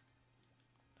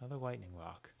 Another lightning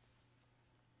rock.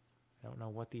 I don't know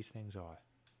what these things are.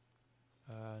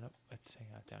 Nope, let's hang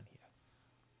out down here.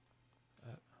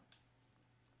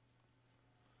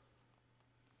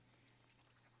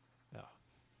 No,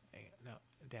 hang on, no,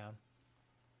 down.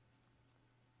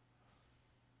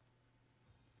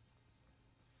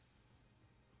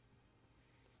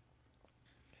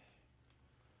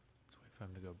 Let's wait for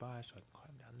him to go by so I can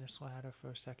climb down this ladder for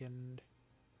a second.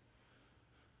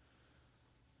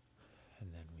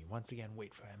 And then we once again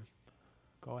wait for him.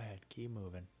 Go ahead, keep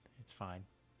moving. It's fine.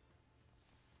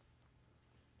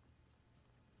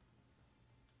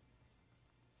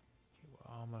 Okay,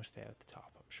 we're almost there at the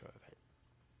top, I'm sure of it.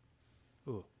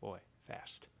 Ooh, boy,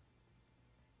 fast.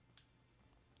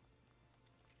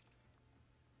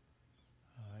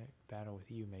 Alright, battle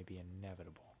with you may be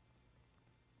inevitable.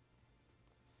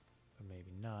 But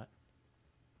maybe not.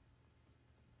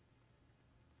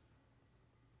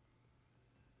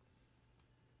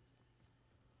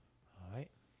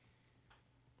 Alright.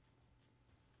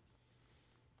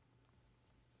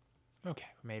 Okay,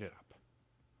 we made it up.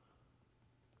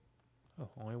 Oh,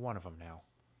 only one of them now.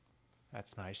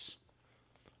 That's nice.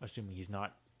 Assuming he's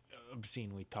not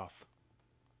obscenely tough.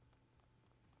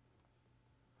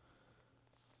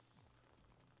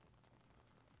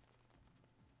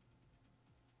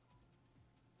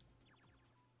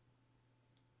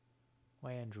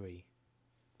 Landry.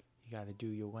 You gotta do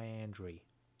your Landry.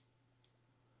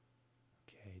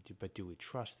 Okay, but do we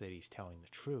trust that he's telling the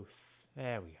truth?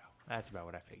 There we go. That's about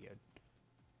what I figured.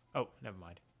 Oh, never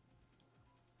mind.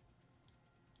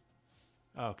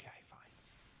 Okay, fine.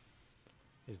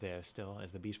 Is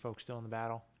the beast folk still in the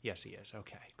battle? Yes, he is.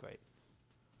 Okay, great.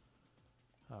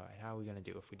 Alright, how are we gonna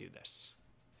do if we do this?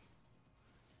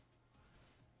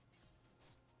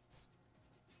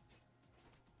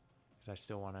 Because I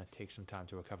still want to take some time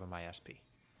to recover my SP.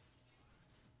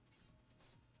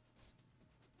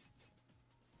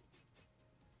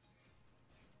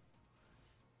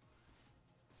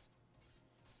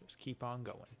 Just keep on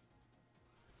going.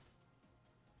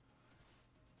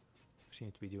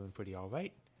 Seems to be doing pretty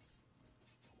alright.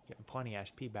 Getting plenty of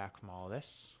SP back from all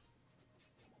this.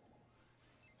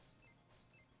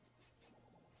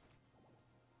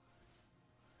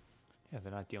 Yeah,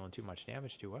 they're not dealing too much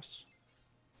damage to us.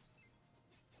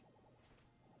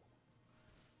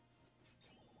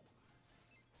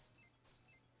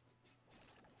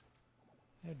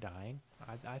 They're dying.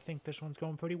 I think this one's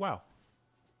going pretty well.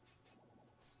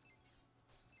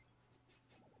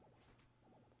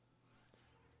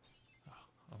 Oh,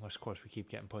 unless, of course, we keep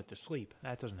getting put to sleep.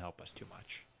 That doesn't help us too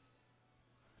much.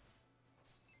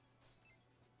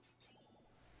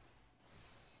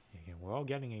 Again, we're all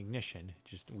getting ignition,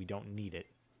 just we don't need it.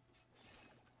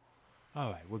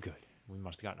 Alright, we're good. We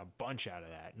must have gotten a bunch out of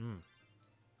that.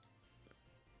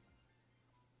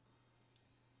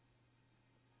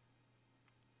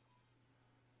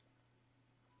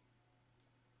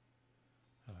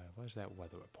 Alright, what is that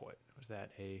weather report? Was that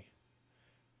a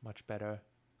much better?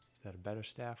 Is that a better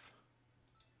staff?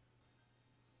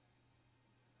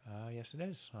 Yes it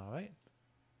is. Alright.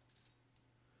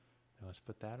 Let's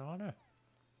put that on her.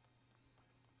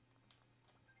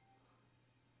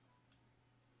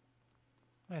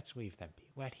 Let's leave them be.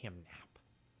 Let him nap.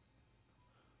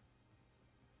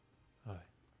 Alright.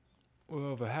 We're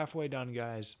over halfway done,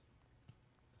 guys.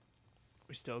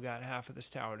 We still got half of this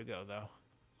tower to go, though.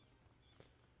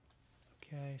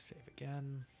 Okay, save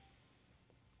again.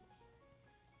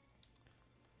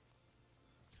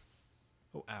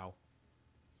 Oh, ow.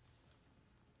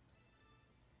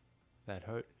 That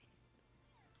hurt?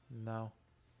 No.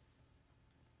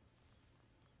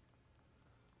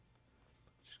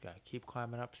 Just gotta keep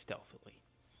climbing up stealthily.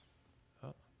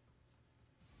 Oh.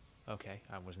 Okay,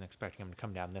 I wasn't expecting him to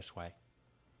come down this way.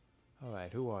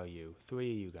 Alright, who are you?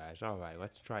 3 of you guys. Alright,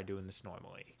 let's try doing this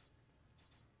normally.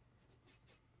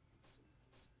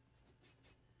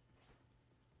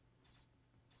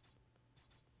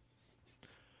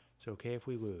 It's okay if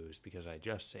we lose, because I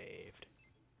just saved.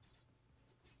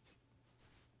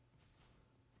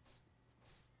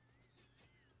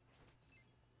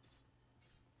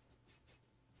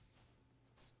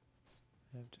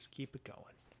 And just keep it going.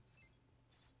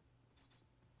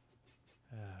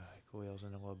 Goyle's in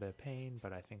a little bit of pain,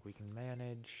 but I think we can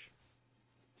manage.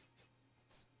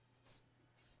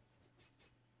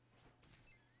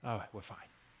 Alright, we're fine.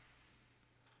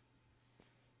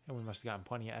 And we must have gotten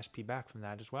plenty of SP back from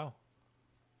that as well.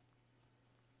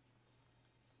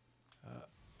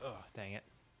 Oh, dang it.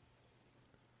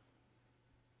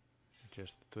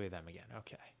 Just the 3 of them again.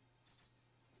 Okay.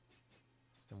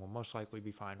 Then we'll most likely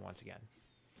be fine once again.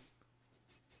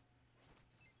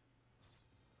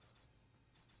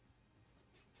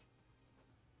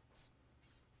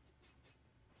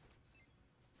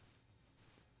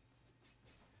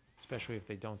 Especially if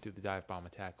they don't do the dive bomb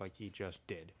attack like he just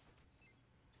did.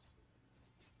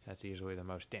 That's easily the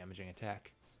most damaging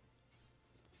attack.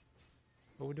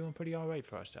 But we're doing pretty alright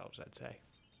for ourselves, I'd say.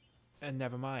 And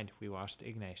never mind, we lost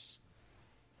Ignace.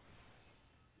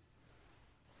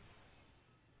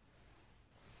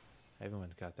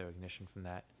 Everyone's got their ignition from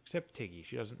that. Except Tiggy,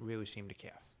 she doesn't really seem to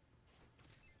care.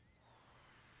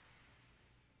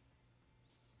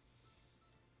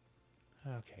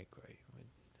 Okay, great.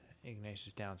 Ignace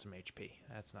is down some HP.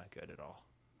 That's not good at all.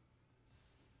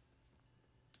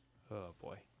 Oh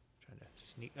boy. Trying to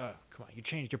sneak. Oh, come on. You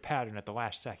changed your pattern at the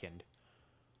last second.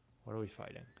 What are we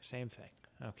fighting? Same thing.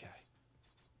 Okay.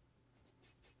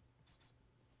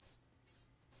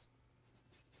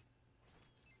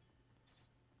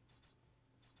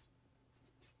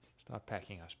 Stop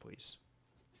packing us, please.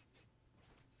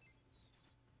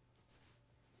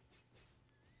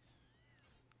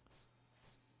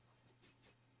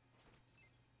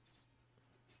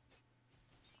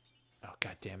 Oh,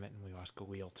 god damn it. And we lost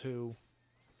Galil too.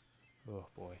 Oh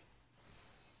boy.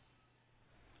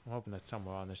 I'm hoping that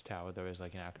somewhere on this tower there is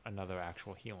like another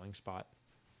actual healing spot.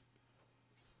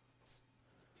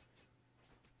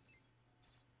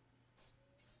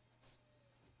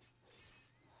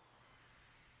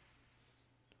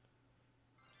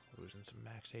 Losing some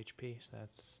max HP, so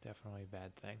that's definitely a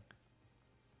bad thing.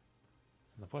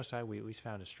 On the plus side, we at least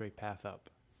found a straight path up.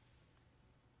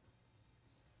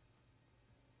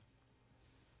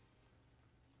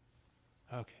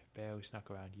 Okay, barely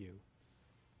snuck around you.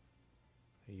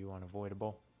 Are you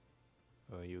unavoidable?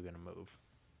 Or are you gonna move?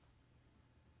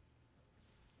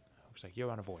 Looks like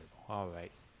you're unavoidable.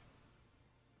 Alright.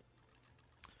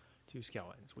 2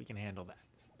 skeletons. We can handle that.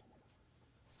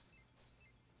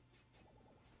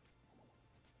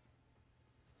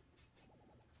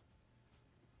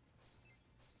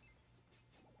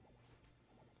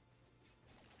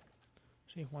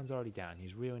 See, one's already down.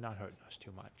 He's really not hurting us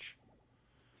too much.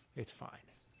 It's fine.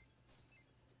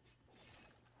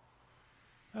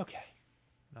 Okay.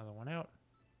 Another one out.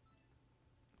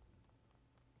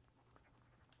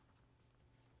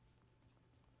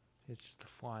 It's just the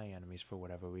flying enemies for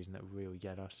whatever reason that really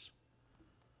get us.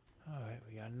 Alright,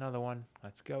 we got another one.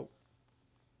 Let's go.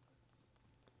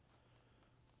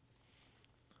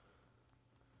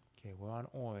 Okay, we're on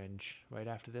orange. Right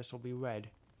after this will be red.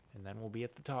 And then we'll be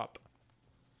at the top.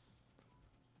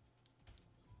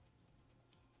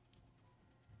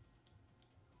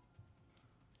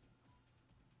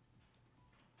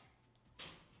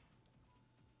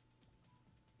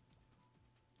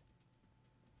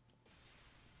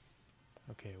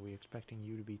 Okay, are we expecting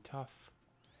you to be tough?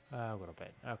 A little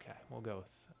bit. Okay, we'll go with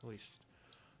at least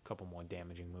a couple more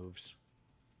damaging moves.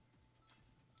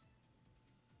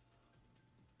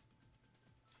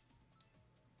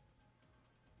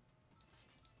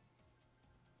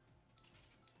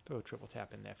 Throw a triple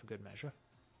tap in there for good measure.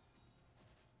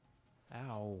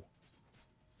 Ow.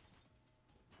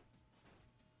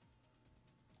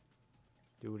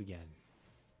 Do it again.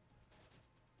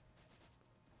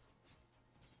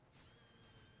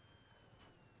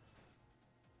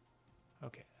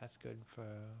 Okay, that's good for...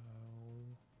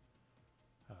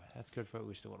 Alright, that's good for at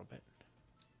least a little bit.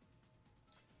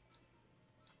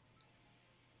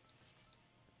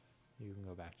 You can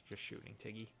go back to just shooting,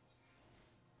 Tiggy.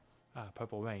 Ah,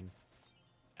 Purple Rain.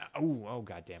 Oh,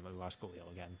 goddamn it, we lost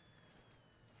Galil again.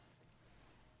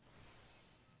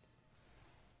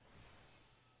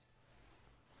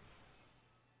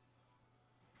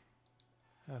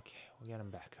 Okay, we'll get him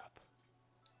back up.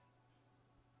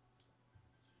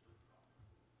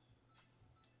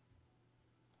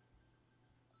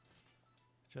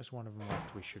 Just one of them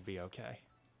left, we should be okay.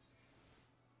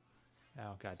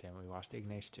 Oh, goddamn, we lost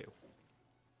Ignace too.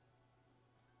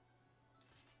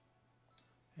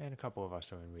 And a couple of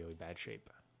us are in really bad shape.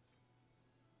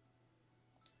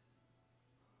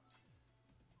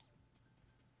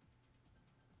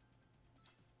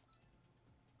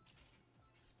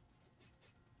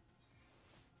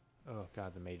 Oh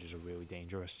god, the mages are really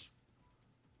dangerous.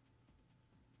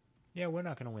 Yeah, we're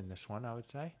not going to win this one, I would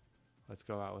say. Let's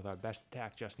go out with our best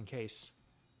attack just in case.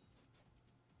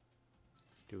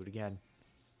 Do it again.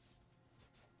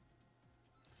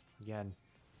 Again.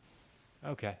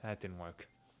 Okay, that didn't work.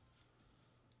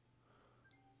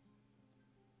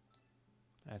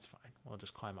 That's fine. We'll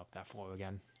just climb up that floor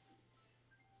again.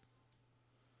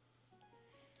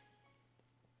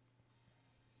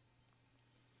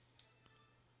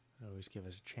 Always give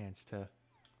us a chance to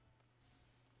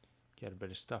get a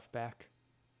bit of stuff back.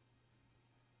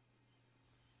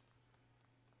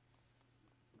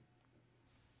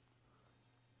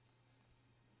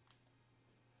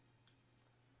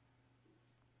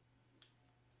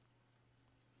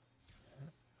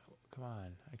 Come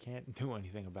on, I can't do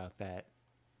anything about that.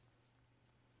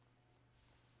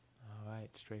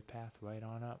 Alright, straight path right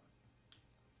on up.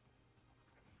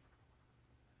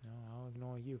 No, I'll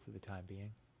ignore you for the time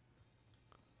being.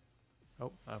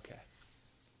 Oh, okay.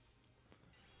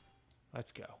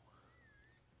 Let's go.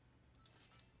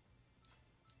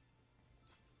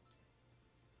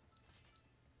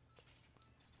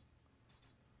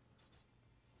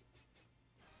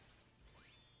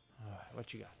 Alright,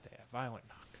 what you got there? Violent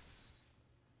knock.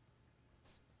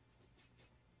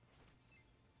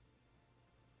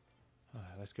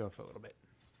 Alright, let's go for a little bit.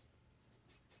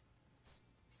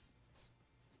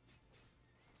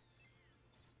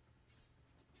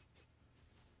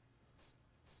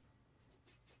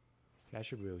 I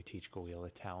should really teach Galil a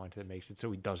talent that makes it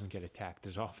so he doesn't get attacked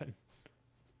as often.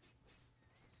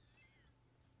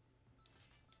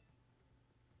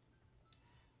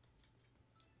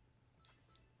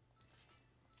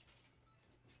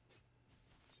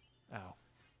 Ow.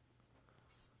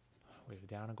 We were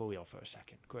down a Galil for a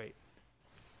second. Great.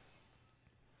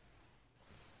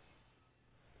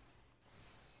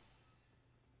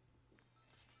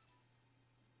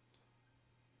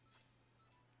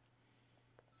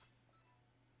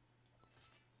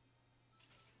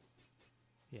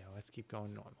 Yeah, let's keep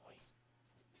going normally.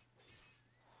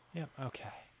 Yep, okay.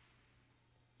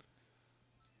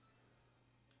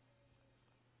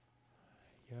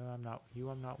 I'm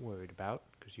not worried about,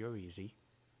 because you're easy.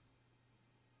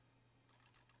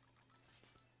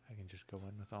 I can just go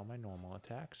in with all my normal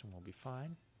attacks and we'll be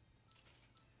fine.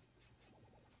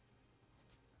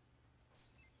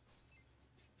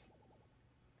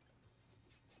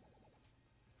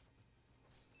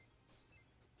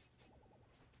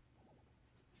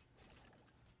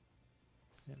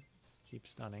 Yep, keep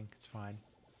stunning, it's fine.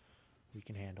 We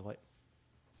can handle it.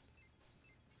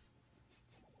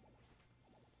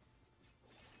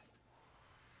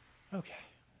 Okay,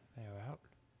 they're out.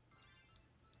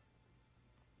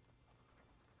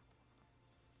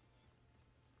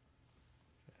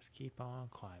 Just keep on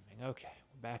climbing. Okay,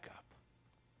 we're back up.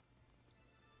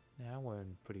 Now we're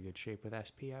in pretty good shape with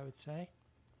SP, I would say.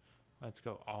 Let's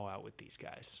go all out with these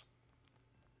guys.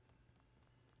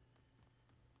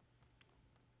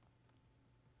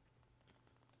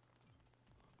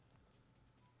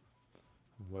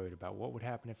 I'm worried about what would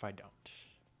happen if I don't.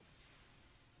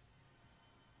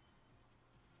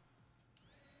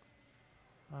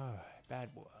 Alright,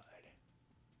 bad blood.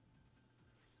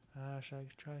 Should I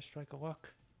try to strike a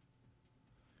luck?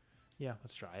 Yeah,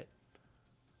 let's try it.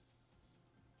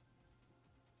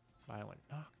 Violent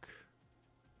knock.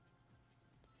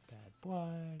 Bad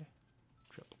blood.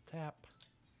 Triple tap.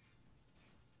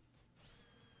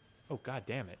 Oh, god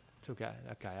damn it. Took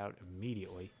that guy out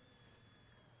immediately.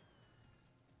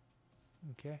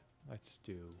 Okay, let's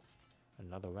do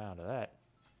another round of that.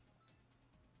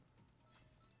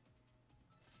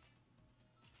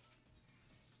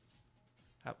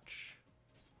 Ouch.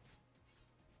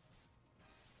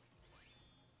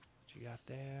 What you got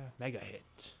there? Mega hit.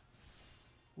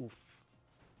 Oof.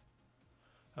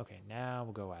 Okay, now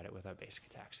we'll go at it with our basic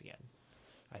attacks again.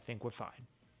 I think we're fine.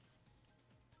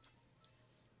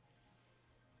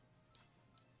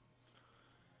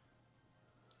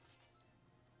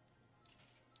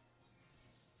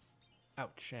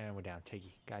 Ouch, and we're down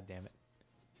Tiggy. God damn it.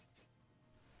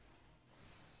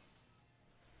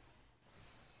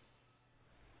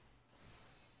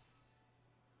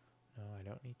 No, I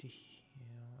don't need to heal.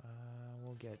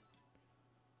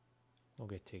 We'll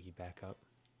get Tiggy back up.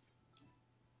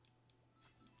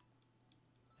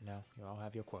 Now, you all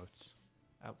have your quotes.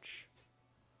 Ouch.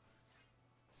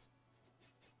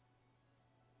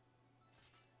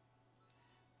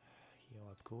 Heal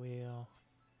up Guil.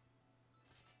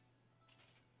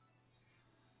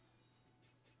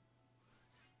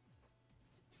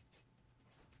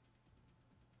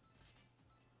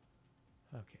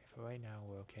 Okay, for right now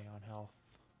we're okay on health.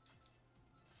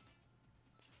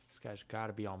 This guy's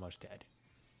gotta be almost dead.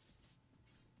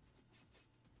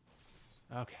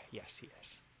 Okay, yes he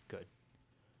is. Good.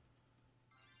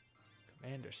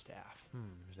 Commander staff.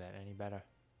 Is that any better?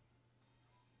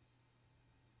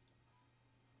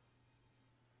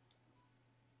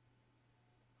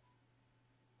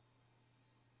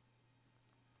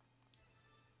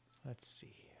 Let's see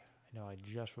here. I know I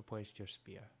just replaced your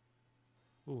spear.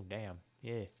 Ooh, damn.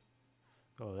 Yeah.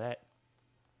 Go with that.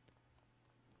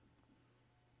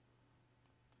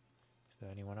 Is there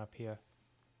anyone up here?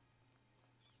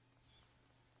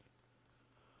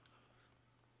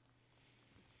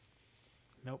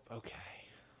 Nope. Okay.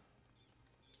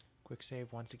 Quick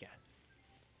save once again.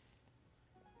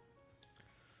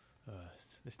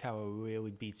 This tower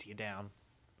really beats you down.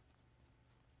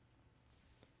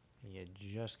 And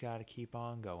you just gotta keep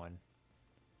on going.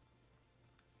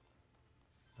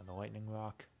 On the lightning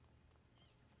rock.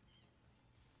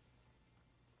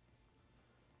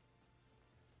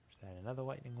 Is that another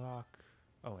lightning rock?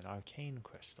 Oh, an arcane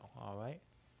crystal. Alright.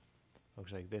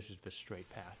 Looks like this is the straight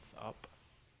path up.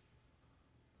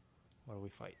 What are we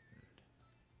fighting?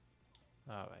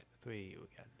 Alright, 3 of you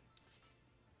again.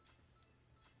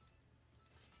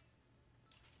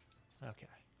 Okay.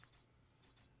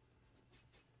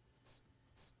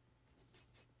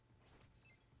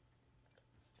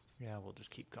 Yeah, we'll just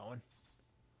keep going.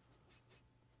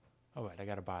 Alright, I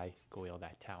gotta buy Goyle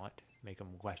that talent. Make him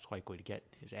less likely to get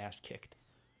his ass kicked.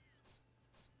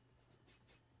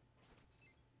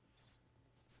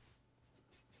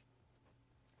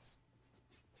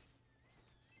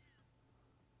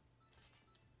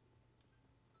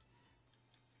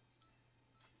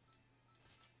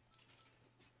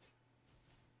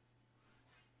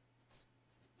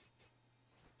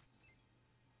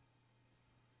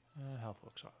 Health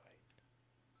looks alright.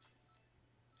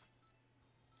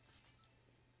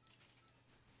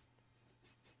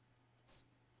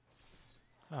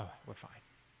 Oh, we're fine.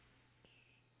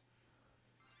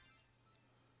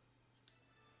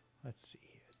 Let's see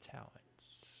here.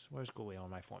 Talents. Where's Goyle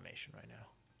in my formation right now?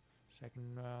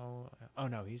 Second row. Oh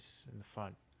no, he's in the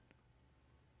front.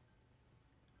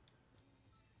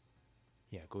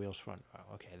 Yeah, Goyle's front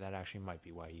row. Okay, that actually might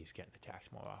be why he's getting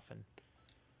attacked more often.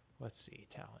 Let's see.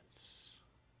 Talents.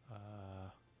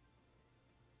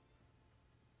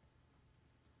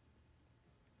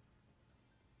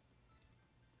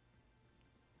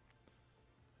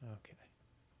 Okay.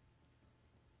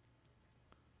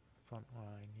 Front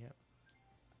line, yep.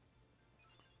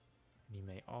 And he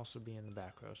may also be in the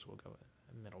back row, so we'll go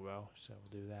in the middle row. So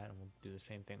we'll do that, and we'll do the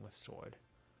same thing with sword.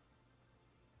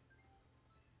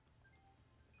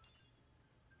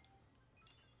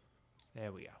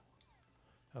 There we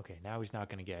go. Okay, now he's not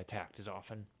going to get attacked as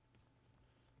often.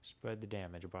 Spread the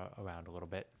damage around a little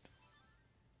bit.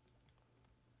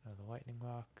 Another lightning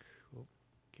rock. Oop,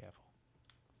 careful.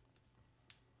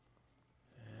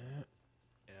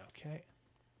 Okay.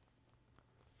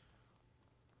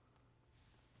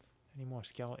 Any more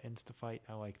skeletons to fight?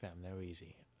 I like them. They're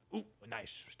easy. Ooh,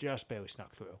 nice. Just barely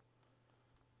snuck through.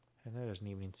 And there doesn't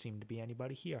even seem to be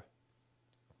anybody here.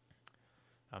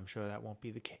 I'm sure that won't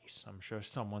be the case. I'm sure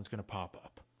someone's going to pop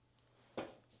up.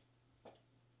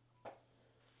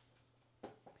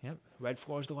 Yep, red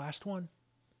floor is the last one.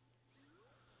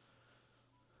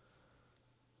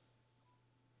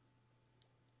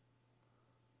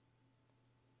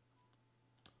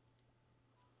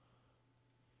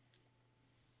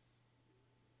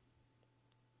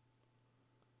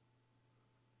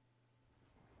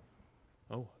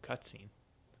 Oh, cutscene.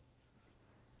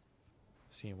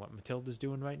 Seeing what Matilda's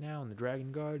doing right now in the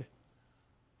Dragon Guard.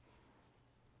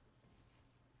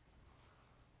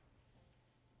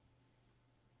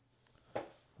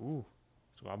 Ooh,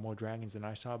 there's a lot more dragons than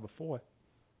I saw before.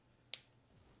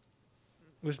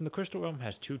 Listen, the Crystal Realm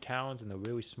has 2 towns and they're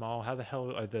really small. How the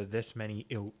hell are there this many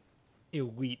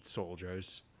elite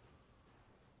soldiers?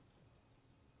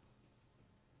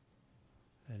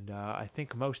 And I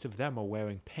think most of them are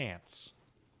wearing pants.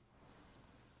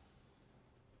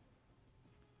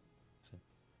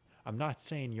 I'm not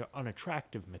saying you're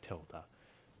unattractive, Matilda.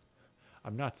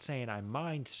 I'm not saying I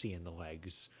mind seeing the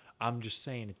legs. I'm just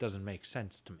saying it doesn't make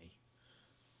sense to me.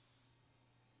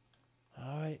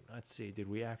 Alright, let's see.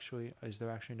 Is there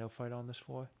actually no fight on this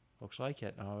floor? Looks like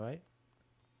it, alright.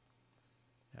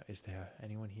 Now, is there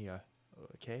anyone here?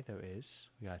 Okay, there is.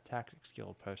 We got a tactics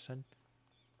skilled person.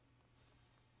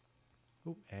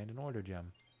 Oop, and an order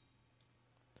gem.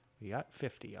 We got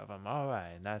 50 of them.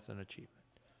 Alright, and that's an achievement.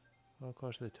 Well,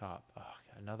 close to the top. Oh,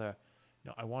 another.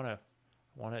 No, I want a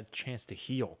chance to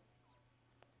heal.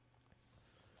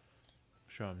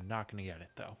 Sure, I'm not going to get it,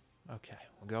 though. Okay,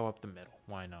 we'll go up the middle.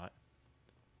 Why not?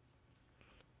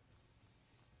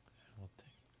 It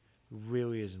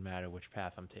really doesn't matter which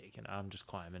path I'm taking. I'm just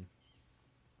climbing.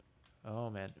 Oh,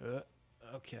 man.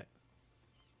 Okay.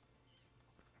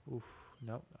 Oof.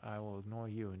 Nope. I will ignore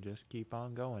you and just keep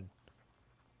on going.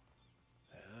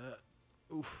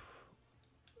 Oof.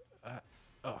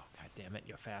 Oh, god damn it.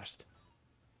 You're fast.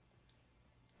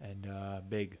 And,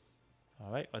 big.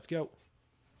 Alright, let's go.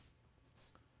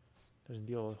 Doesn't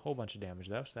deal a whole bunch of damage,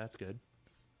 though, so that's good.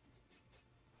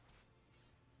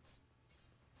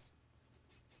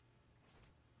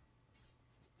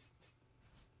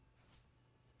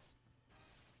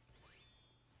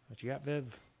 What you got, Viv?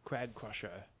 Crag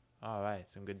Crusher.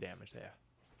 Alright, some good damage there.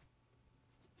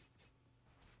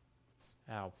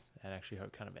 Ow, that actually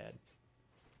hurt kind of bad.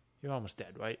 You're almost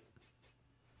dead, right?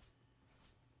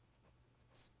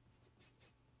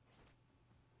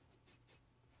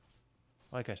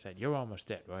 Like I said, you're almost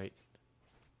dead, right?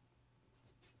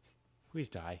 Please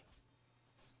die.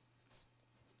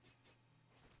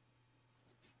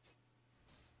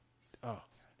 Oh,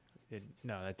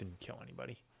 no, that didn't kill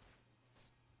anybody.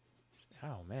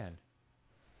 Oh, man.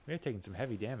 We're taking some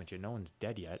heavy damage here. No one's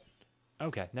dead yet.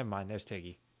 Okay, never mind. There's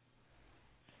Tiggy.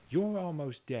 You're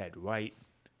almost dead, right?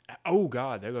 Oh,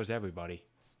 God. There goes everybody.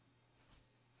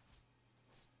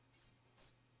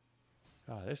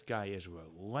 Oh, this guy is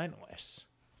relentless.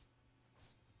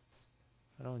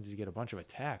 Not only does he get a bunch of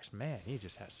attacks, man, he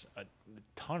just has a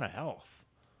ton of health.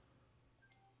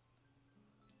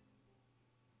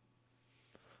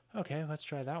 Okay, let's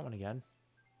try that one again.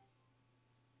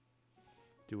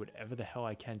 Do whatever the hell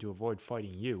I can to avoid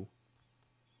fighting you.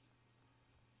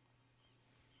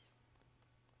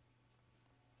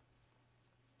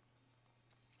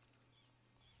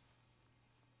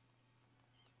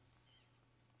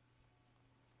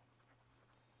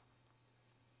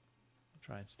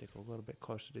 Try and stick a little bit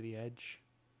closer to the edge.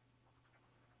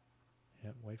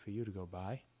 Yep, wait for you to go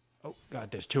by. Oh,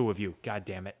 God, there's 2 of you. God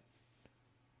damn it.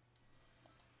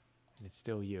 And it's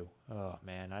still you. Oh,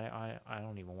 man, I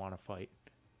don't even want to fight.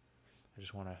 I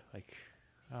just want to, like,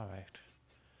 alright.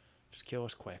 Just kill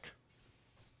us quick.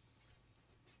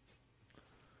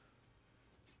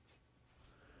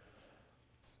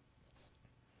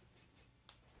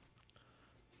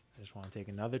 I just want to take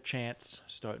another chance,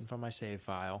 starting from my save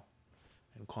file,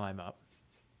 and climb up.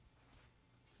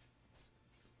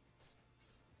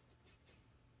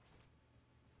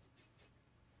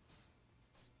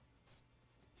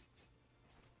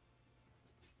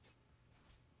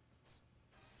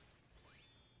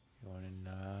 Going in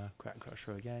Crack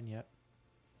Crusher again, yep.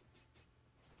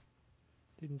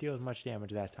 Didn't deal as much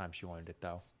damage that time she wanted it,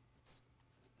 though.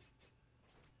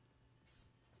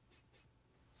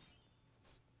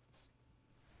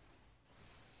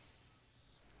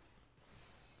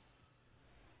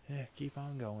 Yeah, keep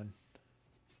on going.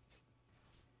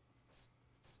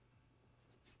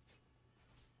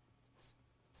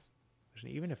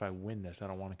 Even if I win this, I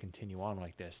don't want to continue on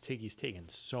like this. Tiggy's taking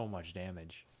so much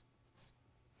damage.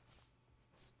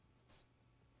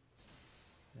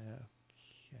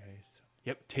 Okay. So,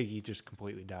 yep, Tiggy just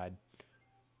completely died.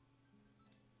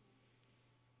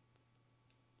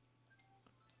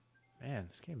 Man,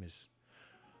 this game is...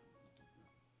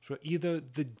 So either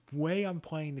the way I'm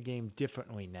playing the game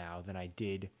differently now than I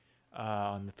did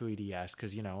on the 3DS,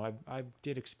 because, you know, I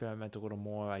did experiment a little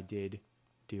more. I did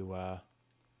do...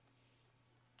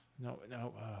 No,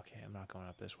 okay, I'm not going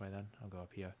up this way then. I'll go up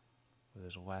here where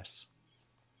there's less.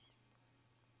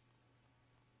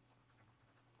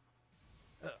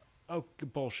 Oh,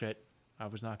 bullshit. I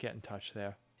was not getting touched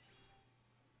there.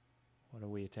 What are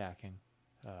we attacking?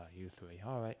 You three.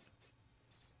 Alright.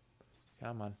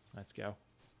 Come on, let's go.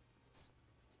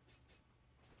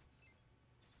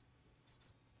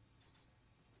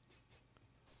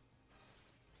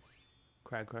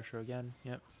 Crag Crusher again,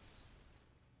 yep.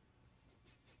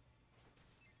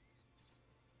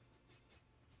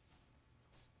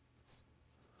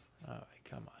 Alright,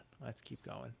 come on. Let's keep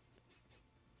going.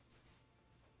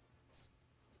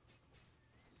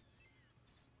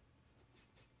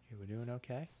 Okay, we're doing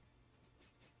okay.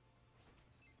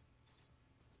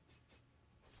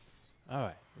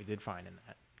 Alright, we did fine in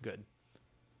that. Good.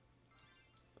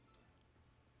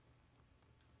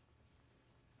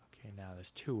 Okay, now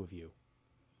there's two of you.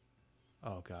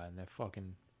 Oh god, and they're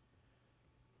fucking...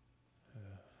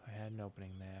 I had an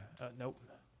opening there. Nope.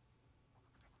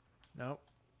 Nope.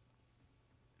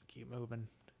 Keep moving.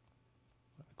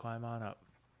 Climb on up.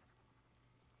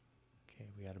 Okay,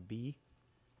 we got a B.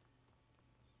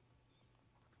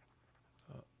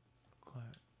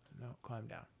 Climb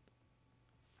down.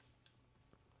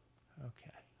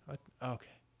 Okay. What?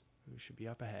 Okay. We should be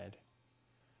up ahead.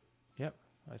 Yep.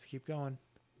 Let's keep going.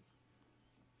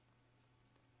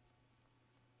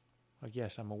 Like,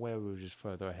 yes, I'm aware Rouge is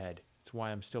further ahead. It's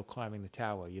why I'm still climbing the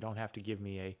tower. You don't have to give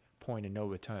me a point of no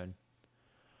return.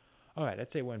 Alright,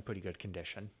 I'd say we're in pretty good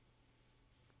condition.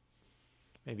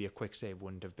 Maybe a quick save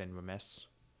wouldn't have been remiss.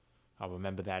 I'll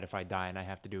remember that if I die and I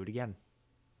have to do it again.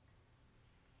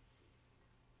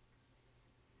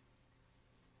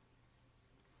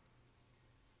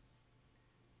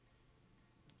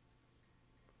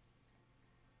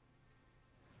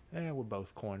 We're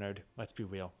both cornered. Let's be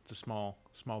real. It's a small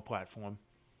platform.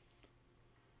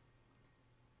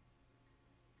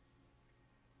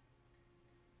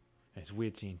 And it's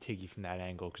weird seeing Tiggy from that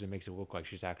angle because it makes it look like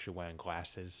she's actually wearing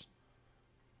glasses.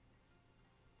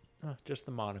 Just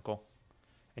the monocle.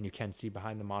 And you can see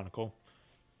behind the monocle.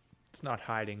 It's not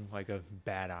hiding like a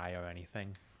bad eye or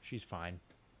anything. She's fine.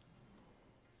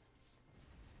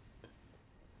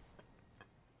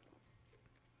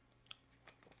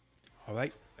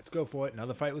 Alright, let's go for it.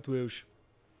 Another fight with Rouge.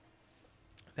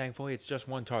 Thankfully, it's just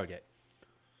one target.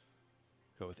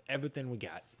 Go with everything we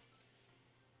got.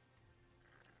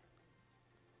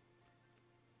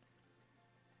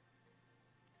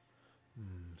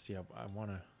 See, I want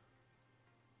to...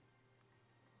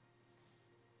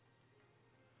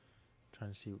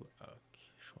 Trying to see...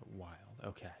 short wild.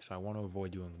 Okay, so I want to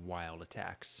avoid doing wild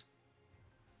attacks.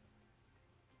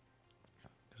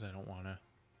 Because I don't want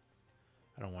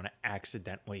to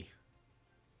accidentally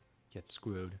get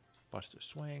screwed. Buster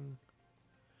Swing.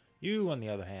 You, on the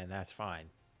other hand, that's fine.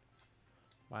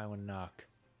 Violent Knock.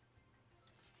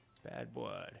 Bad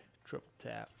Blood. Triple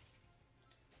Tap.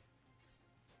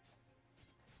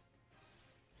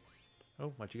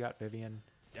 Oh, what you got, Vivian?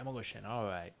 Demolition.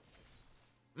 Alright.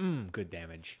 Good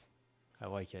damage. I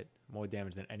like it. More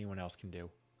damage than anyone else can do.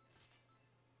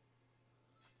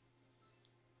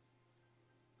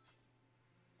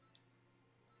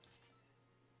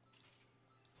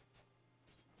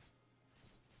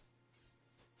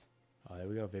 Oh, there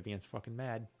we go. Vivian's fucking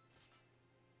mad.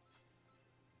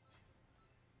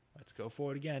 Let's go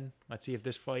for it again. Let's see if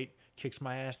this fight kicks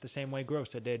my ass the same way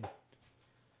Grossa did.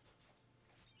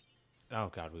 Oh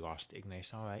god, we lost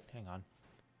Ignace. Alright, hang on.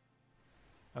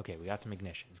 Okay, we got some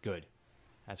ignitions. Good.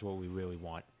 That's what we really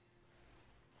want.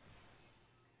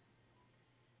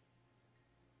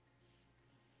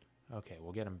 Okay,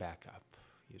 we'll get him back up.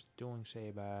 Use the Dueling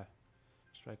Saber.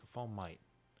 Strike a Full Might.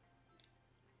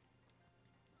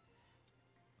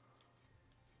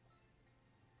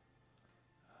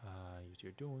 Use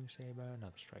your Dueling Saber.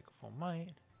 Another Strike a Full Might.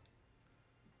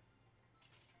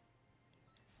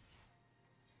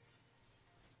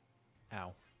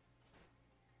 Ow.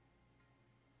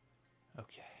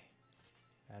 Okay.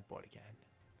 Bad board again.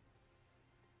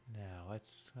 Now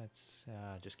let's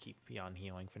just keep beyond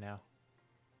healing for now.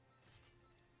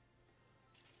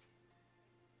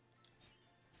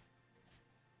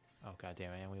 Oh,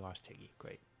 goddamn it, and we lost Tiggy.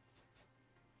 Great.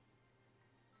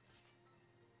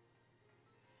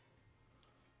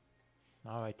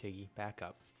 Alright, Tiggy, back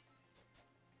up.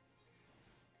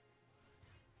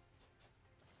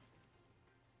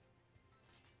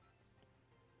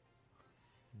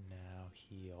 Now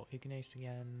heal Ignace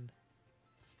again.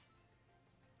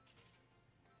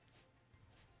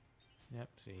 Yep,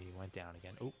 see, he went down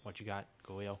again. Oh, what you got,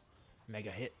 Galil?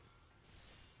 Mega hit.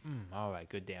 Alright,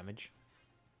 good damage.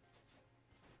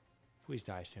 Please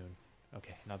die soon.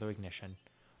 Okay, another ignition.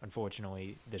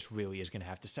 Unfortunately, this really is going to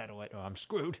have to settle it or I'm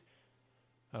screwed.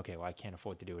 Okay, well, I can't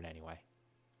afford to do it anyway.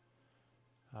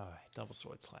 Alright, double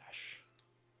sword slash.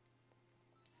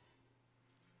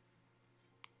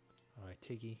 Alright,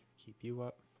 Tiggy, keep you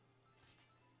up.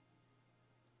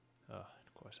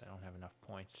 Of course, I don't have enough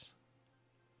points.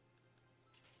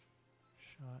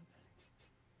 Shot.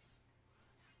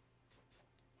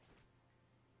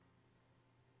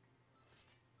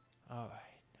 Alright,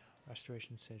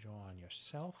 restoration sigil on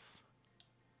yourself.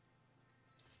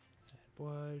 Add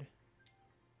blood.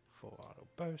 Full auto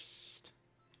burst.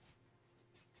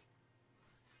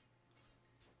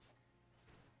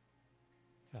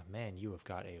 Oh man, you have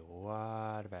got a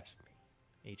lot of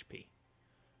HP.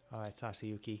 Alright,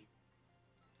 Sasayuki.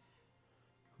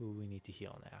 Who we need to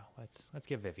heal now? Let's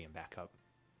get Vivian back up.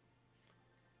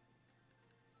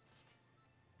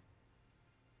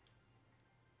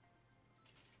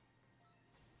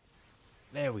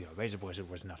 There we go. Razor Blizzard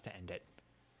was enough to end it.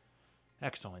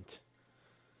 Excellent.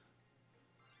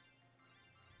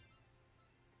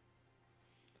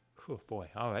 Oh boy.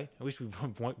 All right. At least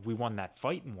we won that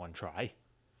fight in one try.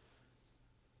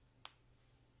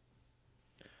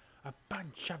 A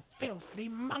bunch of filthy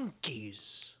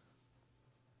monkeys.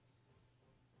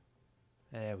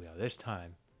 There we go. This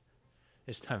time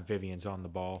Vivian's on the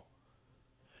ball.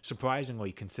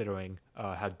 Surprisingly, considering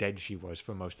how dead she was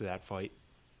for most of that fight.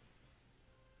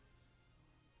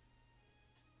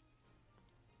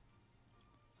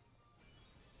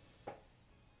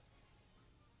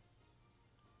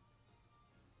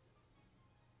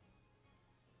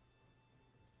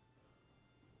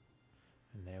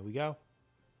 And there we go.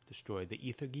 Destroyed the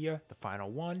ether gear, the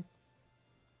final one.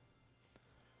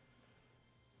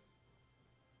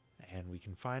 And we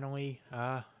can finally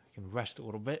can rest a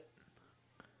little bit.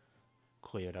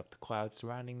 Cleared up the clouds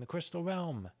surrounding the crystal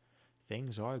realm.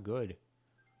 Things are good.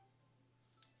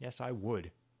 Yes, I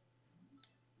would.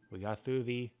 We got through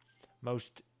the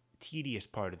most tedious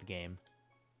part of the game.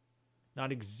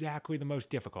 Not exactly the most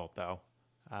difficult though.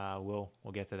 We'll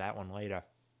get to that one later.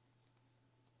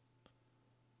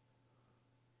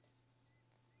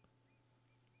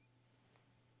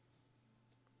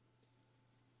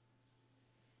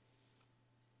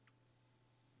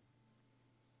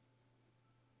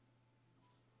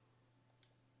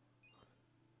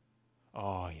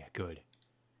 Oh, yeah, good.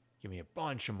 Give me a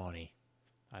bunch of money.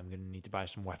 I'm going to need to buy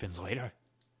some weapons later.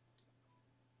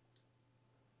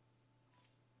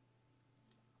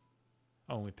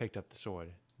 Oh, and we picked up the sword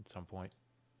at some point.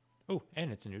 Oh,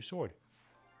 and it's a new sword.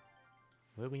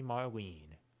 Lily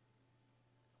Marlene.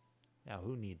 Now,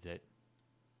 who needs it?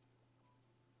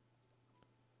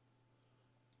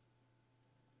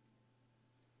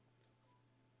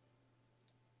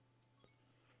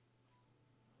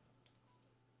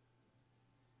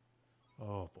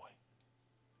 Oh, boy.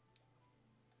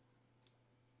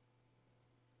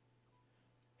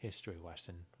 History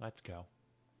lesson. Let's go.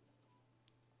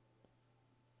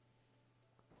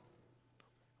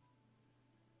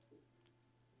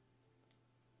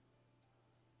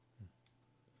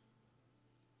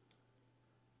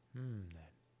 Then. Yeah.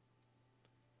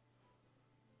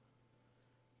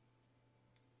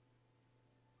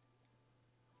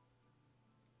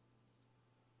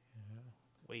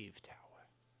 Wave tower.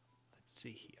 Let's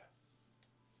see here.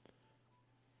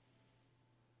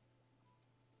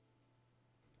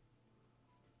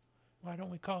 Why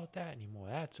don't we call it that anymore?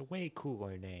 That's a way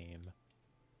cooler name.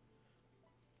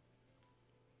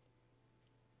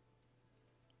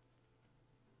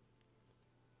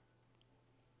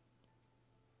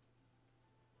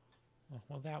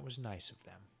 Well, that was nice of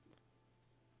them.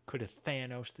 Could have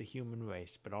Thanos the human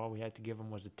race, but all we had to give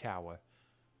him was a tower.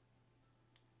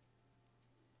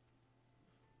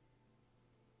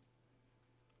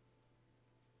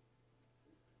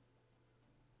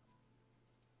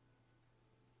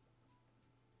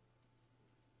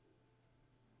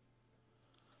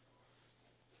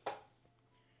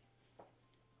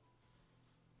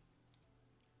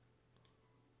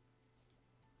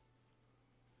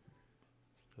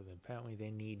 So then apparently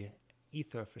they need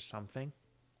ether for something.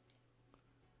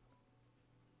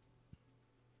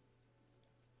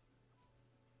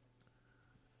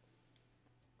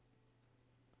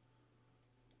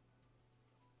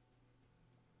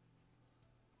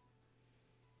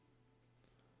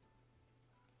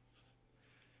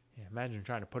 Imagine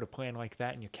trying to put a plan like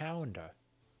that in your calendar.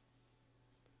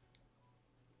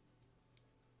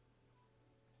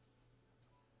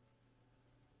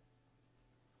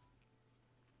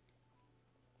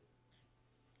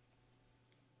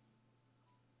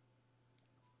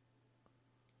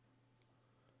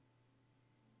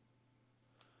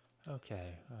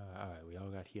 Okay, alright, we all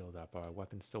got healed up. Are our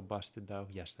weapons still busted, though?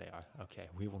 Yes, they are. Okay,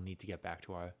 we will need to get back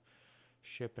to our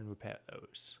ship and repair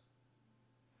those.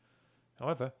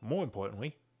 However, more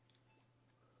importantly...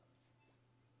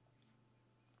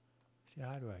 Say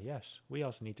hi to her, yes. We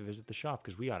also need to visit the shop,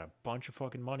 because we got a bunch of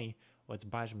fucking money. Let's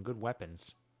buy some good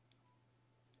weapons.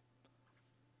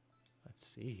 Let's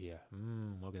see here.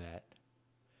 Look at that.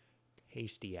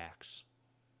 Hasty axe.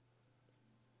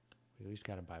 We at least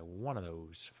gotta buy one of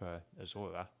those for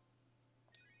Azora.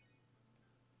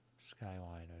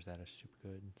 Skyliner, is that a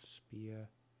super good spear?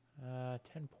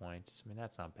 10 points. I mean,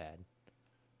 that's not bad.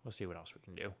 We'll see what else we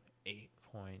can do. 8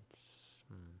 points.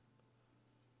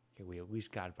 Okay, we at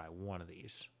least gotta buy one of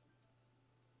these.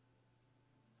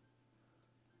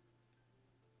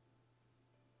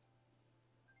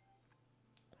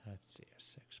 Let's see,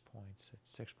 6 points.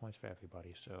 It's 6 points for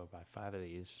everybody, so buy 5 of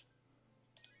these.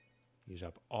 Use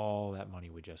up all that money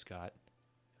we just got.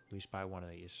 At least buy one of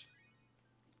these.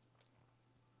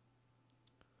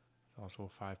 It's also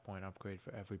a 5-point upgrade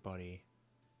for everybody.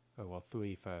 Oh, well,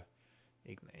 3 for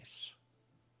Ignace.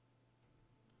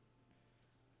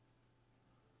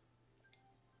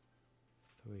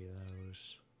 Three of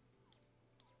those.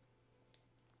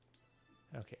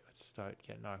 Okay, let's start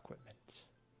getting our equipment.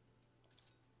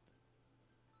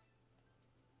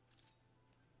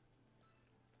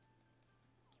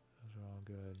 Those are all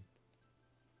good.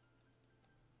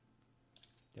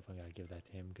 Definitely gotta give that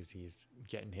to him because he's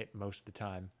getting hit most of the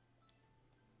time.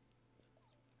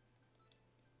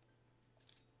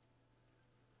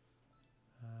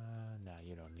 Nah,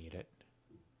 you don't need it.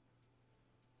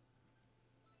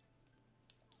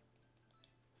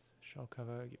 Shell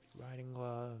cover, give you riding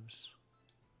gloves.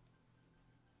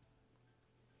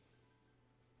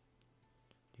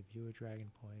 Give you a dragon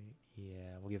point.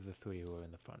 Yeah, we'll give the 3 who are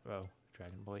in the front row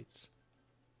dragon plates.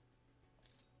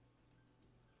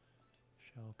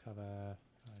 Shell cover,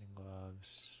 riding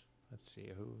gloves. Let's see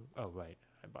who. Oh, right.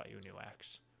 I bought you a new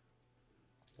axe.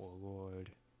 Warlord.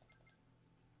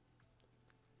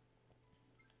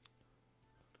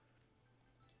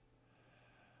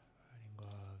 Riding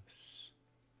gloves.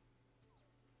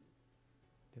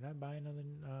 Did I buy another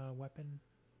weapon?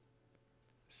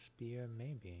 Spear,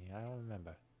 maybe. I don't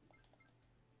remember.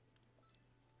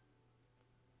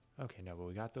 Okay, no, but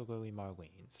we got the Lily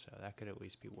Marlene, so that could at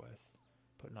least be worth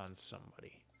putting on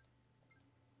somebody.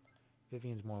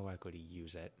 Vivian's more likely to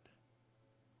use it.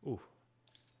 Ooh,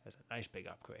 that's a nice big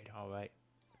upgrade. All right.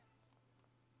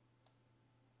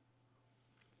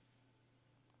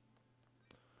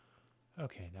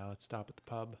 Okay, now let's stop at the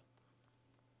pub.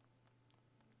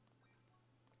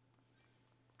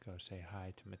 Go say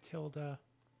hi to Matilda.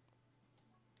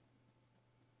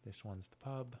 This one's the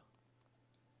pub.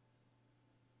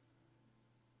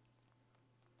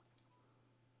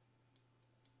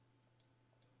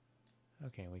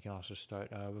 Okay, we can also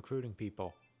start recruiting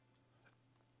people.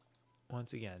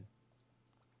 Once again.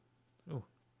 Ooh.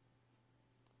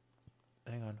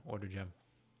 Hang on, order gem.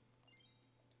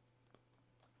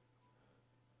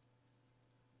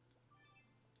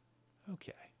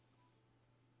 Okay.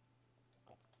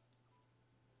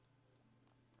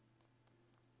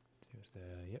 Here's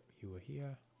the, yep, you were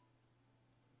here.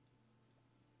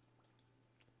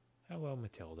 Hello,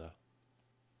 Matilda.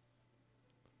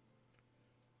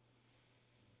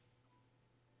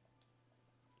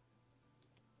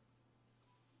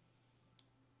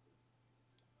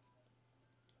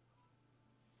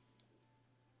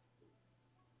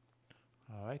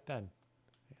 All right then.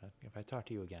 Yeah, if I talk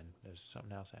to you again, there's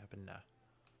something else happened now.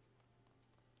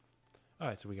 All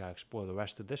right, so we gotta explore the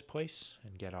rest of this place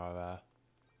and get our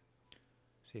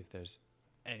see if there's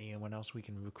anyone else we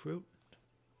can recruit.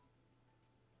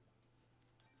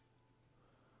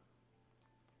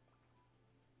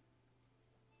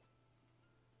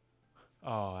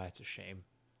 Oh, that's a shame.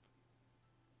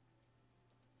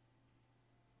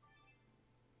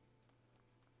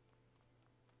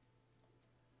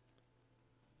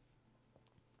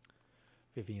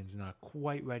 Vivian's not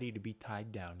quite ready to be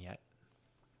tied down yet.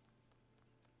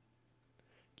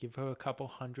 Give her a couple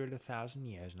 100, 1,000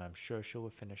 years, and I'm sure she'll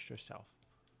have finished herself.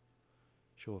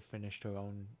 She'll have finished her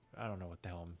own... I don't know what the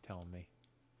hell I'm telling me.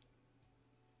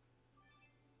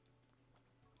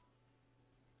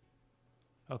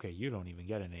 Okay, you don't even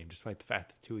get a name, despite the fact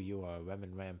that 2 of you are a Rem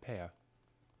and Ram pair.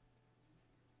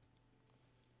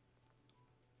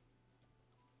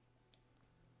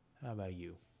 How about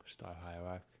you, Star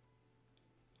Hierarch?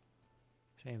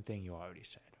 Same thing you already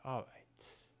said. Alright.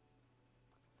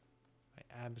 I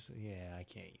absolutely, yeah, I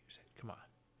can't use it. Come on.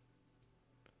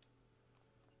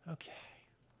 Okay.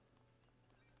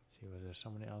 See, was there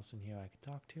someone else in here I could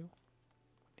talk to?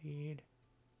 Indeed.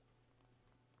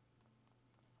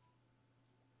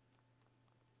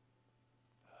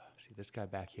 See, this guy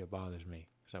back here bothers me,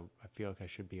 because I feel like I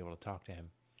should be able to talk to him.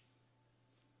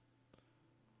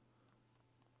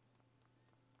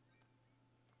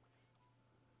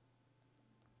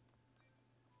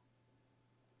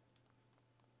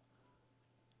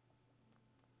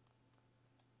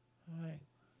 Alright.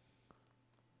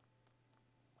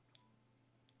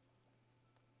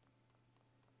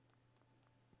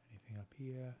 Anything up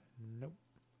here? Nope.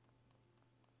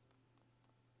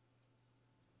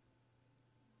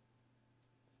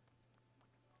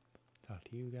 Talk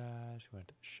to you guys. We went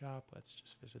to the shop. Let's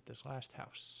just visit this last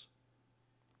house.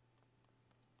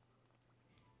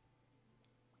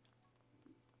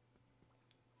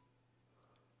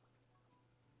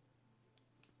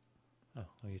 Oh,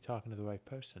 well, you're talking to the right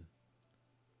person.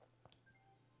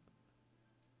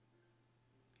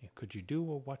 Yeah, could you do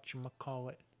a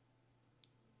whatchamacallit?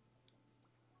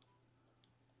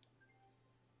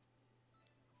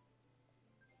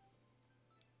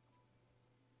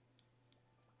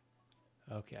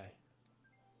 Okay.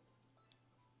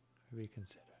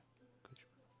 Reconsider.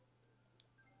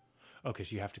 Okay,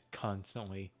 so you have to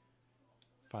constantly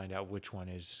find out which one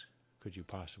is could you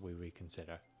possibly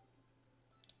reconsider.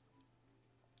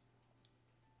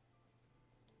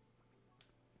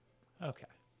 Okay.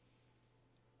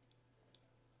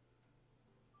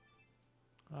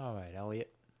 All right,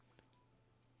 Elliot.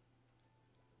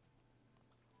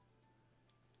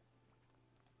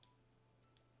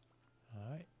 All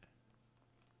right.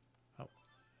 Oh.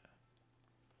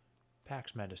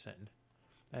 PAX medicine.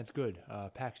 That's good.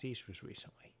 PAX East was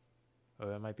recently. Or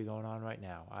that might be going on right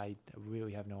now. I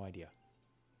really have no idea.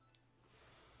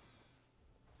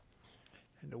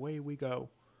 And away we go.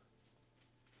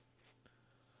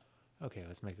 Okay,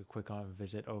 let's make a quick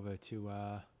visit over to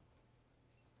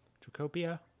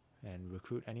Tricopia and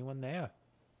recruit anyone there.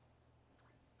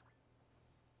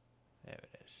 There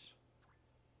it is.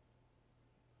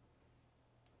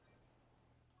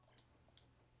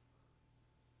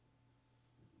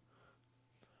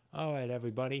 Alright,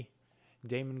 everybody.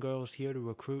 Damon Girl's here to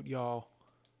recruit y'all.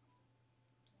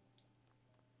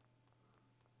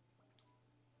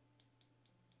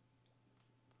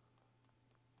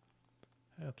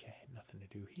 Okay, nothing to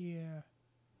do here.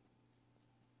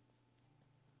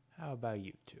 How about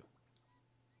you two?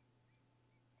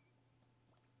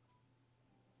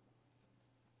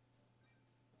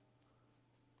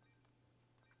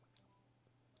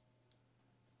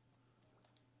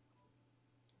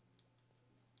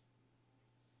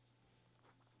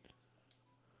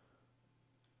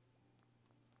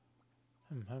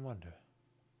 I wonder.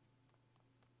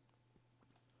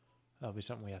 That'll be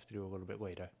something we have to do a little bit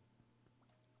later.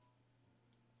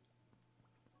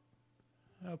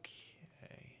 Okay.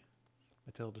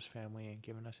 Matilda's family ain't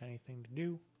giving us anything to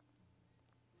do.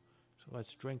 So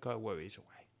let's drink our worries away.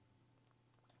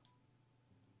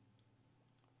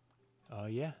 Oh,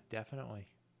 yeah, definitely.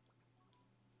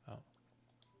 Oh.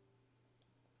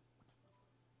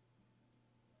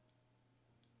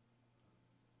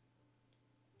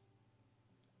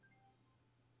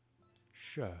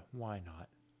 Sure, why not?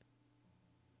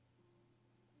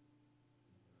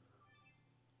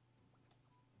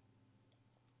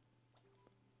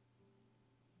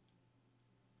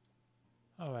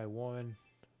 Alright, Warren.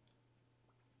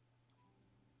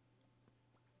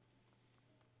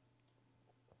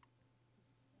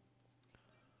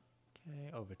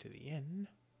 Okay, over to the inn.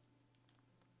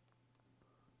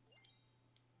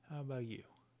 How about you?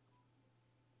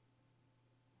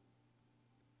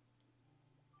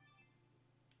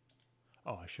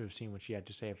 Oh, I should have seen what she had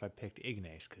to say if I picked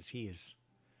Ignace, because he's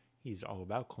all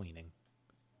about cleaning.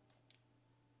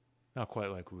 Not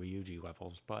quite like Ryuji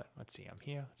levels, but let's see, I'm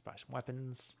here. Let's buy some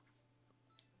weapons.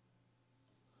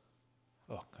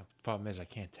 Oh, the problem is I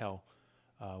can't tell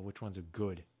which ones are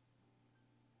good.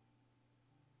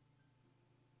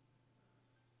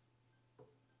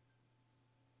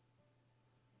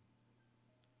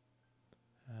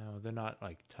 They're not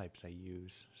like types I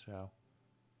use, so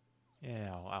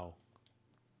yeah, I'll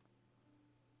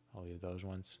leave those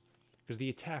ones. Because the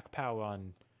attack power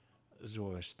on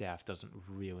Zora's staff doesn't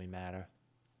really matter,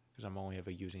 because I'm only ever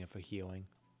using it for healing.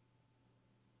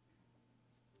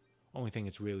 Only thing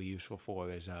it's really useful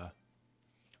for is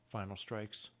final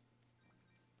strikes.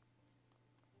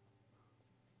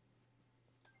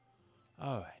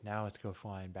 Alright, now let's go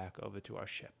flying back over to our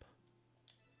ship.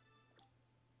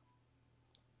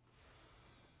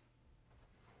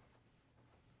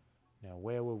 Now,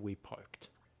 where were we parked?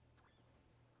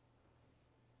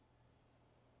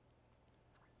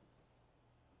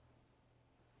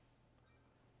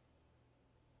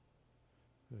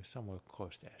 We were somewhere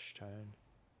close to Ashturn.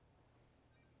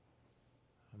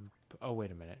 Oh,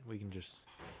 wait a minute. We can just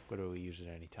literally use it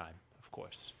any time, of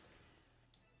course.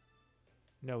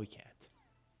 No, we can't.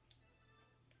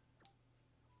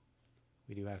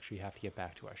 We do actually have to get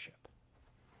back to our ship.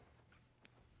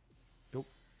 Nope.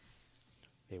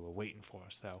 They were waiting for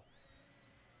us, though.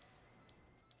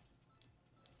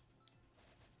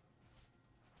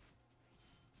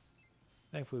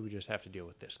 Thankfully, we just have to deal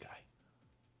with this guy.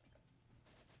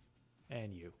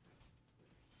 And you.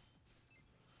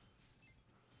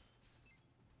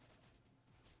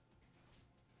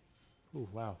 Ooh,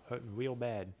 wow, hurting real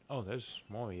bad. Oh, there's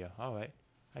more of you. Alright.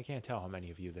 I can't tell how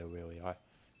many of you there really are,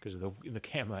 because of the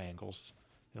camera angles.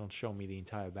 They don't show me the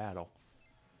entire battle.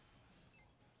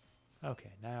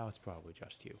 Okay, now it's probably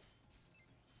just you.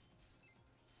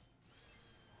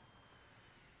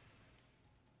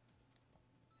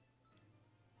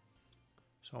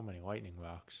 So many lightning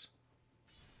rocks.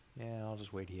 Yeah, I'll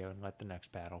just wait here and let the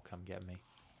next battle come get me.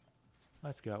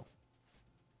 Let's go.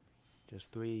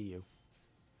 Just 3 of you.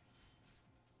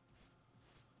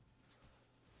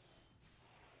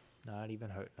 Not even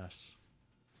hurting us.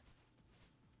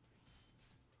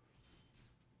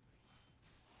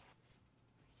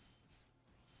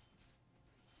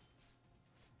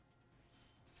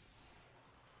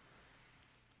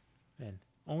 And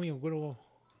only a little...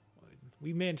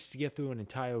 We managed to get through an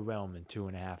entire realm in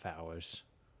 2.5 hours.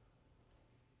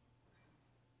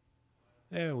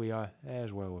 There we are.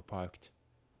 There's where we're parked.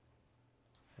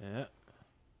 Yeah.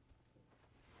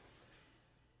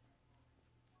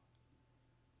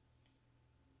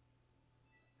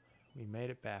 We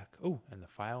made it back. Oh, and the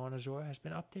file on Azor has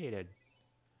been updated.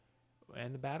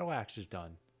 And the battle axe is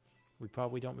done. We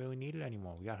probably don't really need it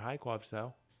anymore. We got high gloves,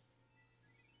 though.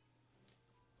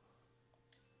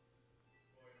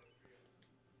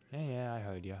 Yeah, I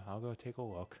heard you. I'll go take a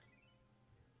look.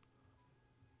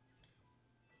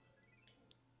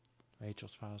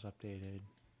 Rachel's file's updated.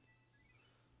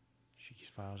 Shiki's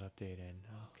file's updated.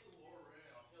 Okay.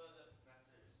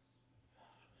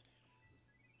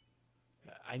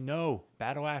 I know.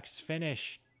 Battle axe is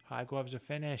finished. High gloves are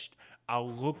finished. I'll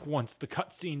look once the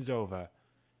cutscene's over.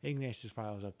 Ignatius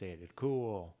file is updated.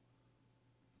 Cool.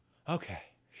 Okay.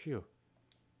 Phew.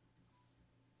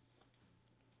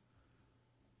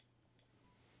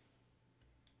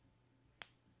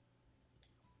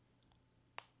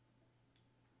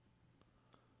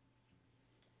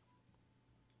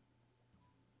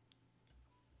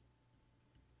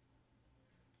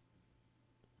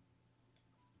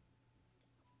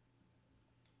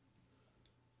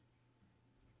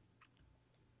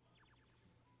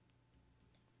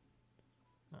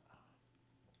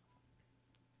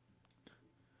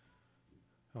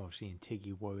 Oh, seeing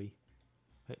Tiggy worry.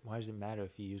 Wait, why does it matter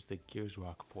if you use the Gears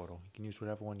Rock portal? You can use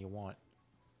whatever one you want.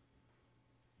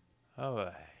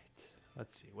 Alright.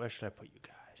 Let's see. Where should I put you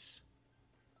guys?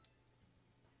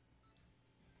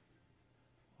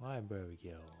 Library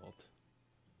Guild.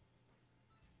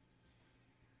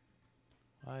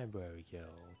 Library Guild.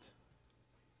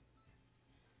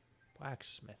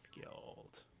 Blacksmith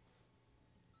Guild.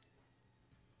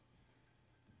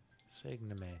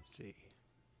 Signomancy.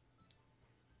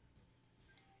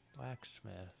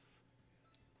 Blacksmith.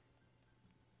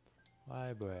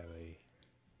 Library.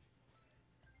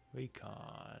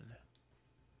 Recon.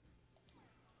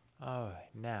 Alright,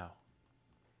 now.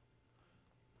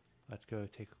 Let's go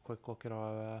take a quick look at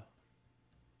our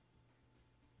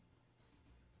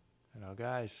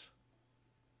guys.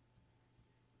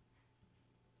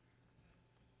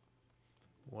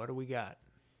 What do we got?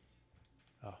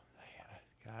 Oh,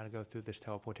 I gotta go through this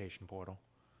teleportation portal.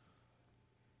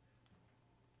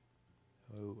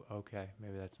 Oh, okay.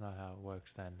 Maybe that's not how it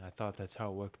works then. I thought that's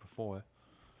how it worked before.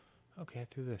 Okay,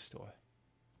 through this door.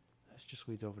 This just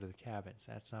leads over to the cabins.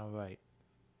 That's not right.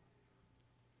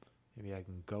 Maybe I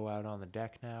can go out on the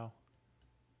deck now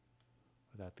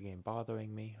without the game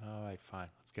bothering me. Alright, fine.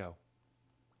 Let's go.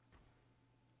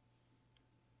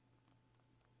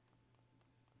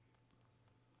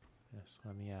 Yes,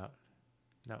 let me out.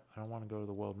 No, I don't want to go to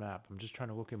the world map. I'm just trying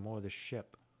to look at more of this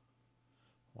ship.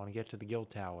 I want to get to the guild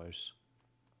towers.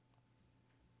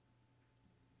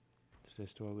 Does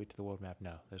this door lead to the world map?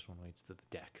 No, this one leads to the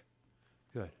deck.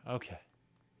 Good, okay.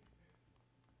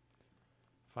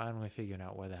 Finally figuring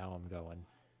out where the hell I'm going.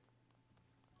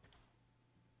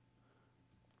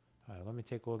 let me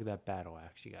take a look at that battle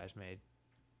axe you guys made.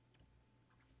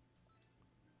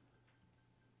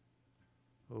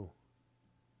 Oh.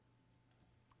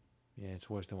 Yeah, it's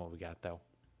worse than what we got, though.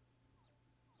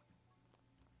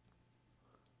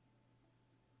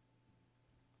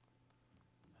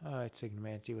 Alright,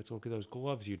 Signamancy, let's look at those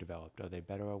gloves you developed. Are they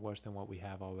better or worse than what we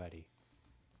have already?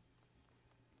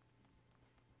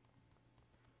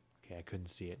 Okay, I couldn't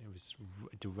see it. It was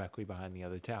directly behind the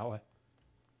other tower.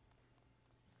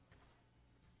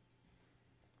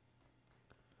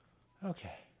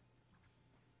 Okay.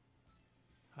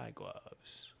 High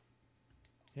gloves.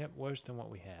 Yep, worse than what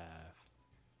we have.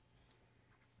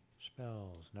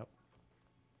 Spells, nope.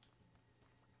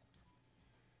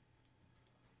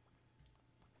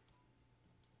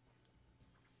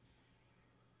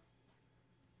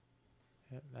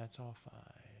 Yep, that's all fine.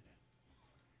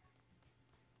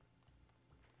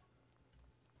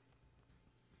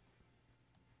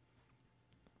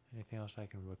 Anything else I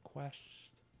can request?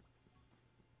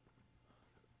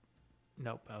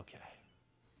 Nope, okay.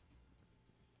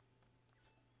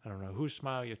 I don't know whose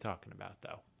smile you're talking about,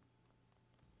 though.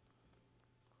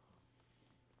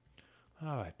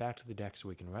 Alright, back to the deck so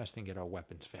we can rest and get our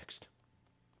weapons fixed.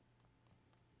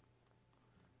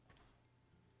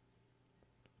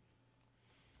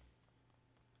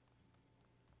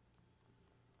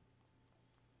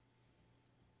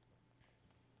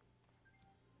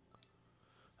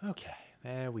 Okay,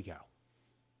 there we go.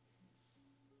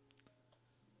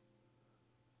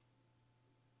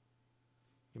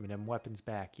 Give me them weapons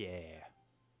back, yeah.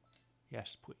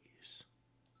 Yes, please.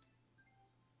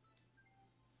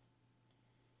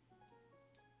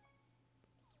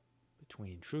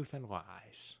 Between truth and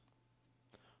lies.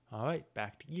 Alright,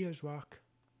 back to Gears Rock.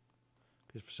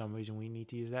 Because for some reason we need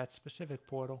to use that specific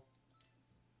portal.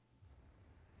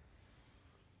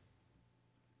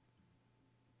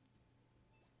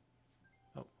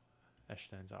 Oh,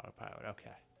 Eshton's autopilot,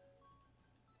 okay.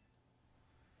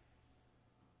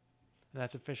 And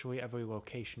that's officially every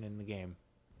location in the game.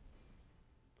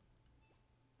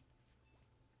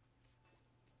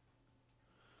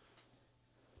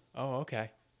 Oh,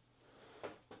 okay.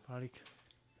 Body.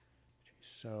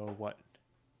 So what?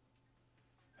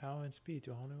 Power and speed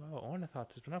to a whole new level.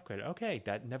 Ornithopsis has been upgraded. Okay,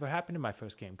 that never happened in my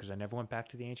first game because I never went back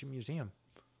to the ancient museum.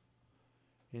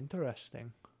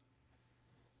 Interesting.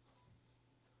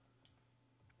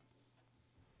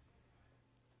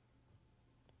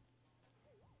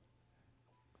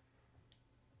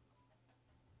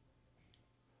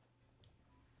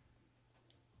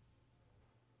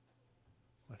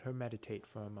 Let her meditate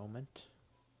for a moment.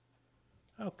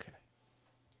 Okay.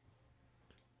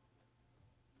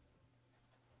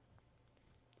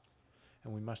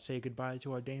 And we must say goodbye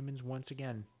to our daemons once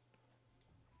again.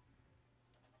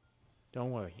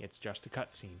 Don't worry, it's just a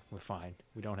cutscene. We're fine.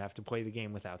 We don't have to play the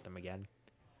game without them again.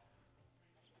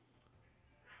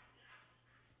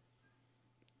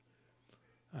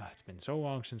 It's been so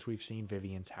long since we've seen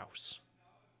Vivian's house.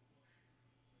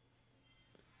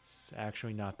 It's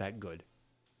actually not that good.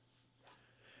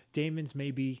 Daemons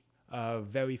may be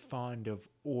very fond of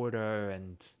order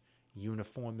and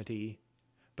uniformity,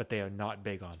 but they are not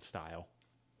big on style.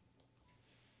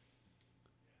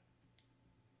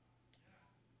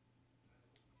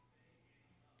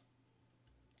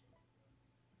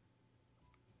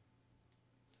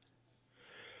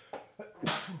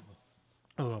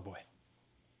 Oh boy.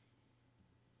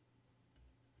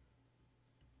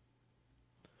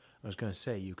 I was going to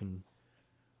say,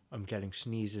 I'm getting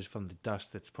sneezes from the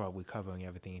dust that's probably covering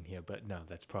everything in here, but no,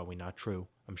 that's probably not true.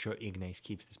 I'm sure Ignace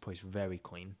keeps this place very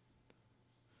clean.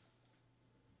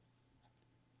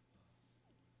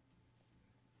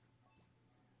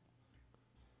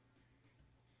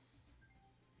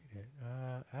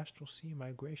 Astral Sea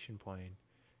migration plane.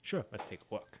 Sure, let's take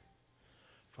a look.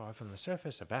 Far from the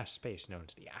surface, a vast space known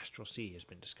as the Astral Sea has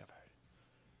been discovered.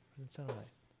 What's that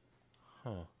like?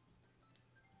 Huh.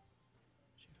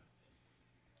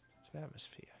 It's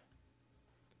atmosphere.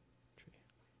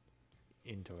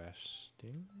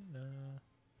 Interesting.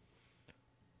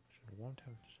 Should warm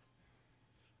temperature.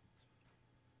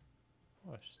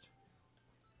 Forest.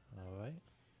 Alright.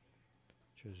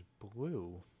 Choose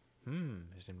blue.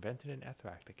 Is invented an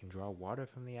Ethrac that can draw water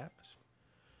from the atmosphere.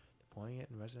 Deploying it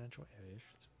in residential areas.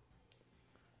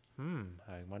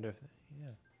 I wonder if,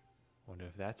 wonder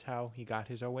if that's how he got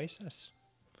his oasis.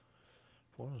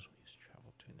 Portals we used to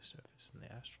travel between the surface and the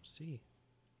astral sea.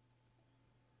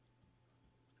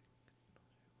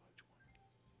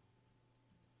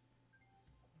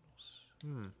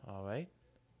 Alright.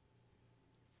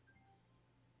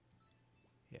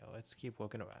 Yeah, let's keep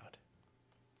looking around.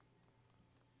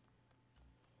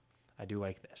 I do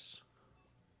like this.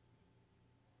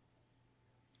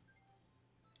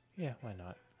 Yeah, why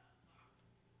not?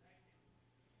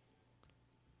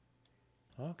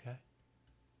 Okay.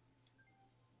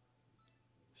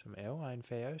 Some airline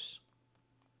fares.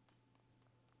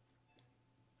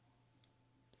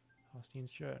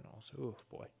 Holstein's journals. Ooh,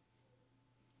 boy.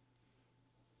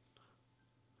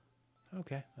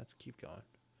 Okay, let's keep going.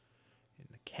 In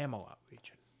the Camelot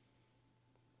region.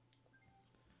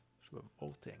 It's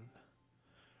revolting.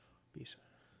 Beast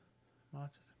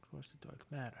monsters across the dark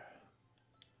matter.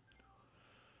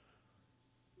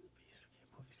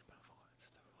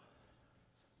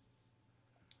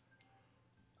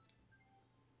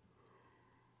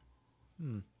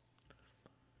 One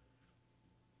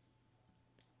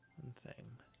thing.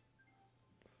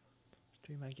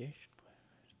 Stream migration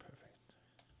is perfect.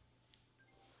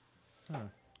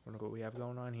 Wonder what we have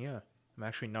going on here. I'm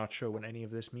actually not sure what any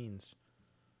of this means.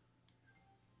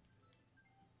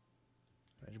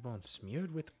 Edgebone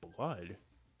smeared with blood.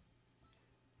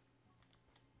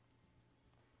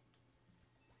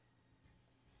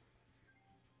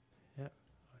 Yep,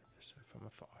 artificer from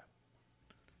afar.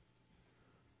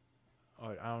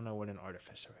 I don't know what an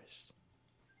artificer is.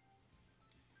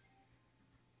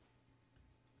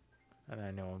 And I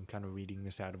know I'm kind of reading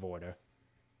this out of order.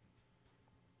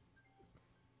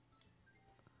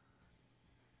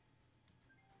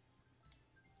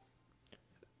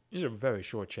 These are very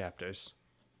short chapters.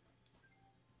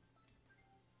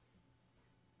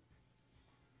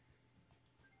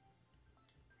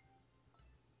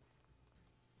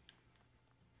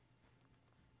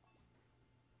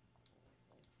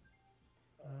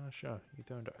 Sure.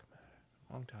 Ether and dark matter.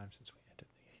 Long time since we entered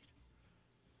the age.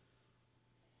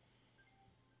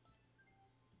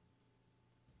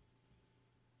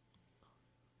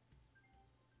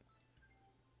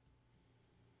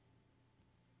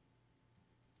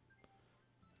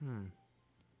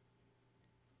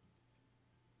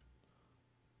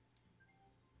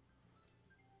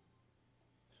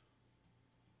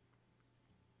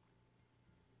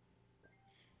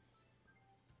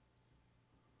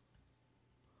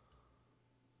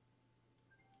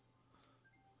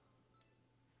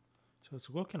 So it's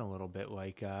looking a little bit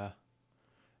like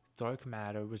dark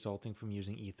matter resulting from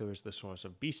using ether as the source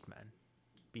of beastmen,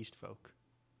 beast folk.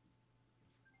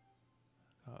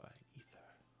 Alright, ether.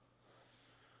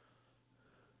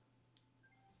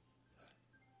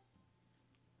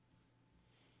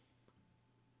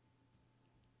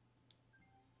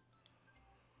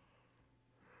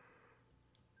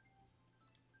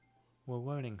 We're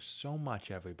learning so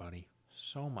much, everybody.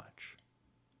 So much.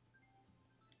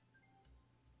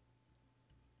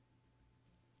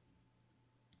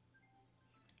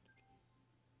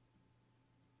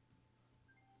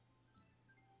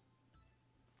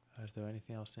 Is there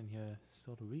anything else in here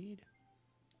still to read?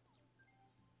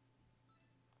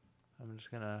 I'm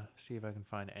just gonna see if I can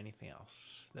find anything else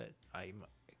that I'm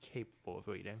capable of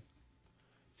reading.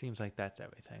 Seems like that's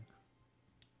everything.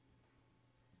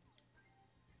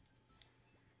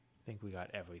 I think we got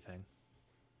everything.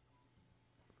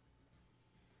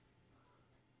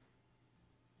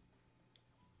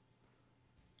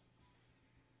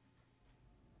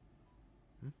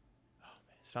 Oh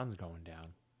man, sun's going down.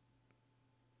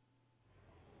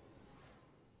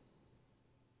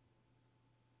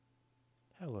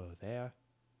 Hello there.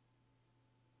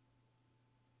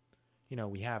 You know,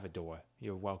 we have a door.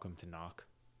 You're welcome to knock.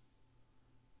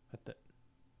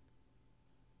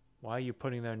 Why are you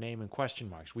putting their name in question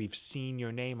marks? We've seen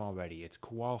your name already. It's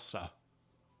Kowalsa.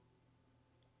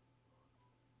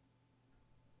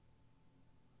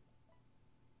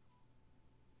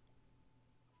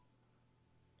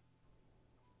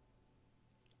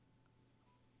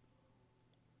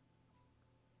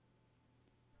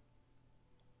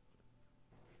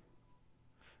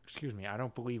 Excuse me, I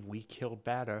don't believe we killed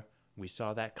Batter. We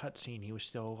saw that cutscene. He was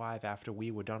still alive after we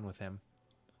were done with him.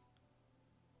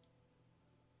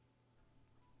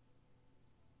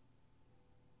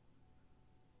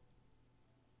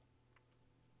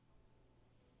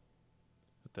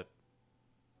 It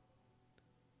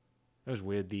was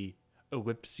weird. The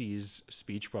ellipses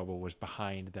speech bubble was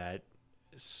behind that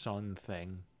sun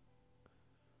thing.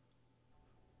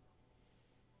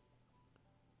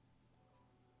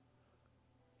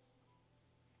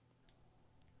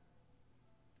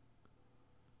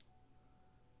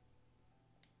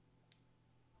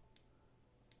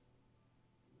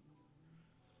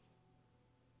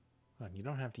 You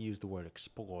don't have to use the word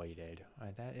exploited.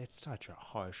 It's such a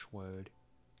harsh word.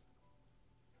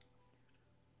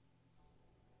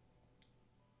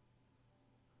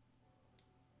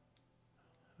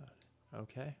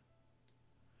 Okay.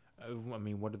 I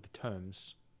mean, what are the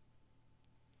terms?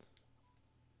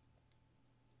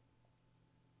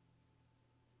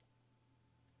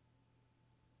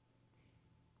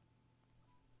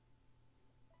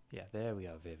 Yeah, there we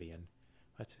go, Vivian.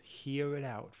 Let's hear it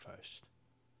out first.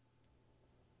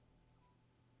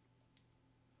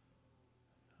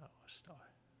 Oh, star.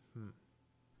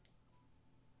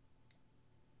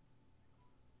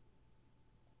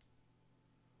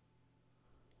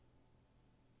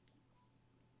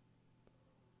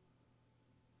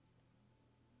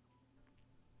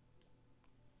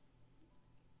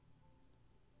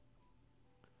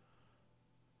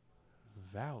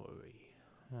 Valerie.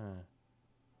 Huh.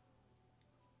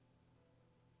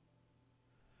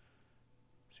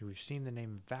 So we've seen the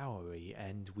name Valerie,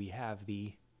 and we have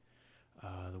the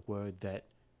word that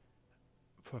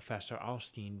Professor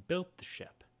Alstein built the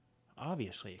ship.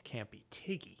 Obviously, it can't be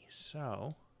Tiggy,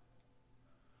 so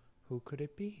who could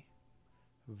it be?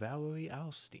 Valerie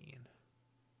Alstein.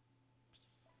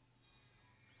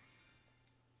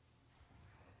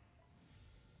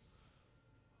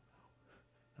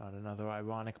 Not another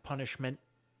ironic punishment.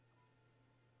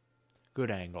 Good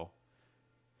angle.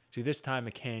 See, this time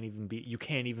it can't even be. You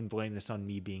can't even blame this on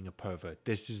me being a pervert.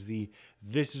 This is the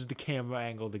camera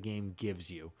angle the game gives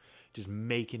you. Just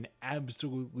making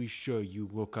absolutely sure you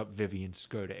look up Vivian's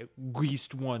skirt at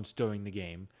least once during the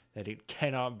game, that it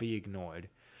cannot be ignored.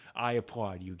 I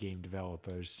applaud you, game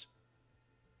developers.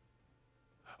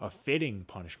 A fitting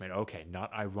punishment. Okay,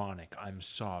 not ironic. I'm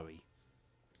sorry.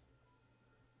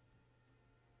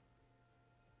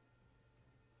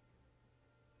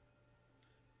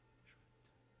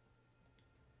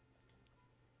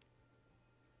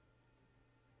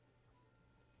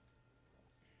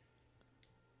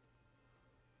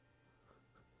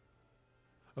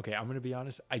 Okay, I'm gonna be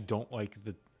honest. I don't like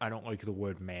the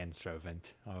word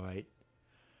manservant. All right.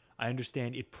 I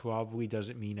understand it probably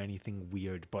doesn't mean anything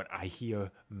weird, but I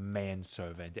hear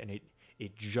manservant, and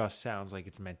it just sounds like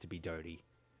it's meant to be dirty.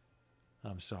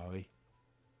 I'm sorry.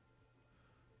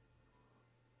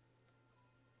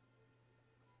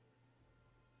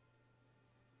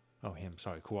 Oh, him.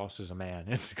 Sorry. Who else is a man?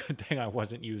 It's a good thing I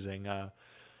wasn't using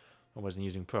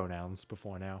pronouns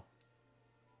before now.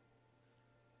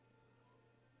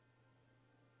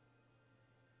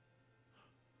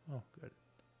 Oh, good.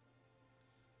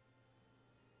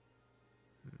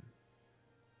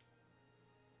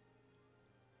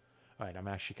 All right, I'm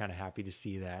actually kind of happy to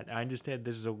see that. I understand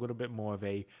this is a little bit more of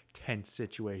a tense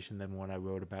situation than one I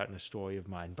wrote about in a story of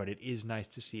mine, but it is nice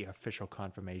to see official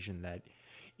confirmation that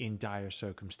in dire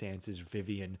circumstances,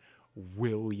 Vivian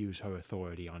will use her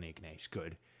authority on Ignace.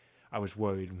 Good. I was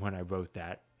worried when I wrote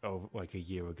that, like a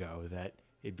year ago, that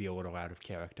it'd be a little out of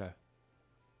character.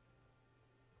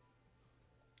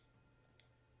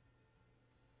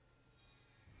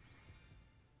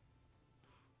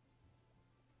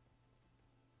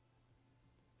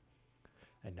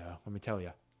 And let me tell you,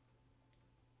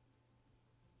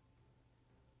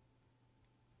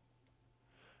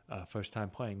 first time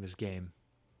playing this game,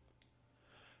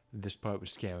 this part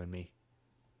was scaring me.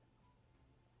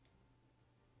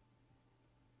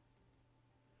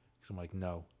 Because I'm like,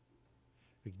 no.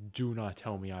 Do not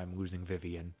tell me I'm losing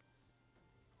Vivian.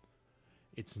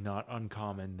 It's not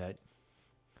uncommon that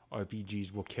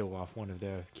RPGs will kill off one of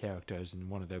their characters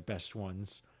and one of their best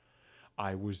ones.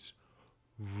 I was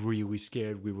really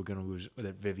scared we were going to lose,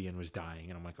 that Vivian was dying,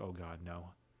 and I'm like, oh god, no.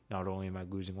 Not only am I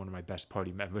losing one of my best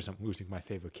party members, I'm losing my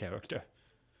favorite character.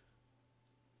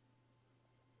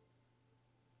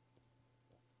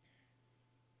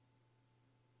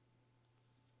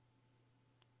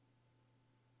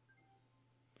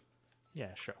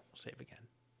 Yeah, sure, we'll save again.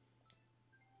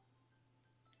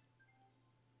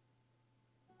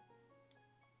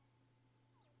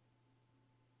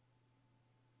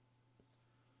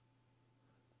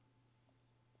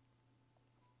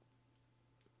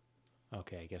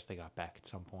 Okay, I guess they got back at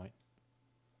some point.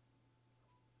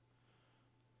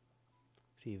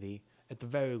 See, at the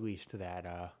very least, that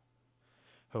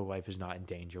her life is not in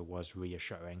danger was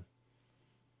reassuring.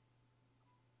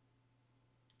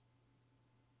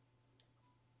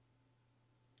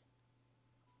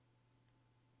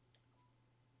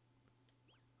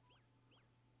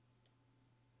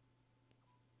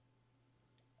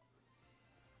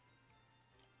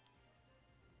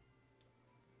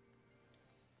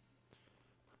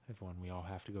 Everyone, we all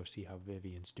have to go see how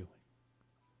Vivian's doing.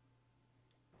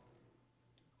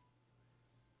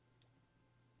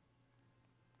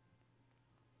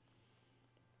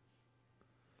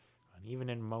 And even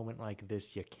in a moment like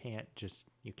this, you can't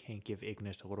give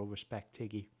Ignis a little respect,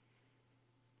 Tiggy.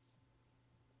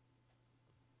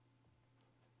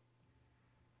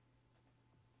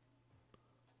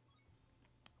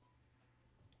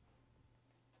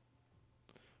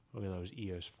 Look at those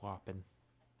ears flopping.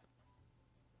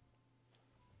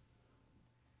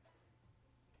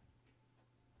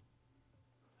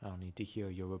 I don't need to hear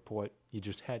your report. You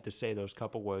just had to say those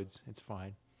couple words. It's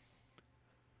fine.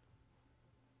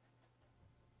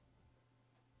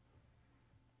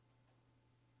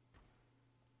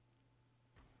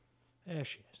 There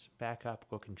she is. Back up,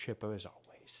 looking chipper as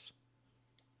always.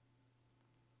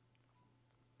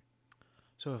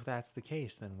 So if that's the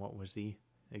case, then what was the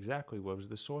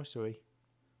sorcery?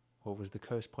 What was the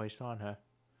curse placed on her?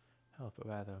 Hell, but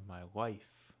rather my life.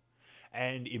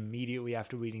 And immediately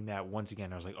after reading that, once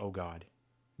again, I was like, oh God,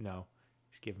 no,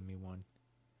 he's giving me one.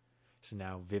 So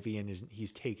now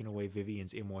he's taken away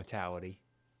Vivian's immortality.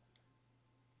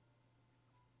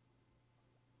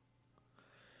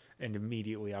 And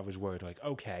immediately I was worried, like,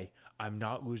 okay, I'm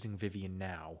not losing Vivian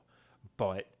now,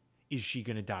 but is she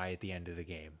going to die at the end of the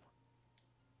game?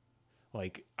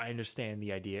 Like, I understand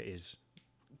the idea is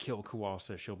kill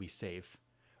Kowalsa, she'll be safe,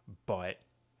 but,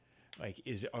 like,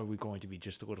 are we going to be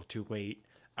just a little too late?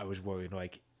 I was worried,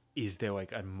 like, is there,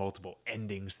 like, a multiple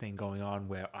endings thing going on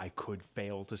where I could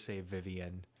fail to save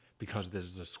Vivian because this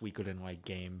is a Suikoden-like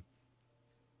game?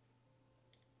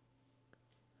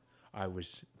 I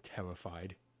was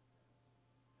terrified.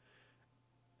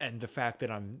 And the fact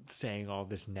that I'm saying all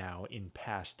this now in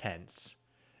past tense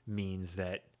means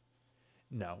that,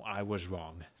 no, I was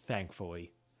wrong,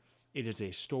 thankfully. It is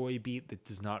a story beat that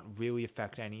does not really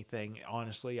affect anything.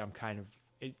 Honestly,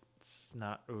 it's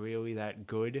not really that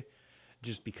good,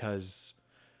 just because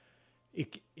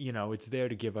it's there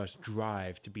to give us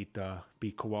drive to beat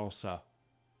Kowalsa.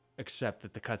 Except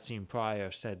that the cutscene prior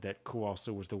said that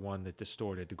Kowalsa was the one that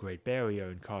distorted the Great Barrier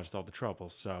and caused all the trouble,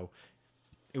 so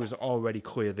it was already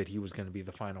clear that he was going to be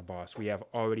the final boss. We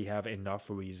already have enough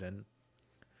reason.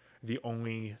 The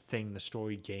only thing the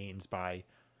story gains by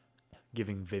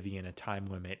giving Vivian a time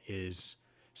limit is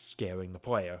scaring the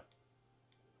player.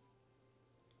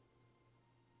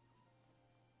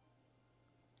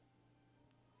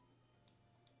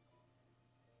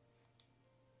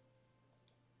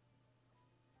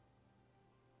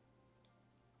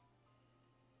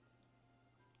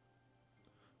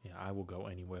 Yeah, I will go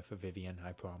anywhere for Vivian,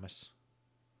 I promise.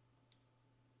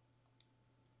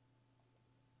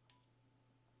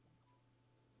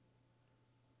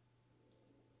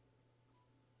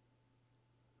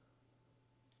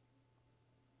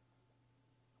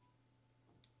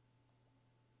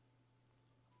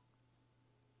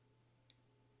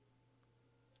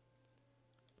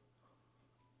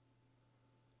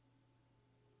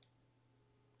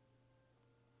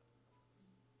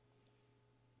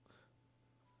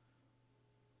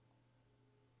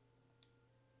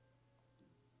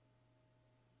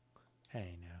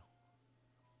 Hey, now.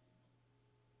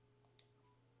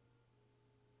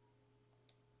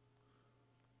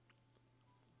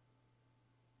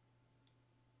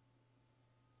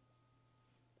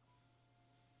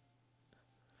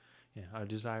 Yeah, our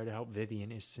desire to help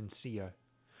Vivian is sincere.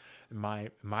 My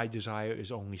desire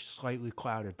is only slightly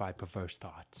clouded by perverse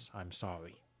thoughts. I'm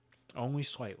sorry. Only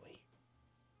slightly.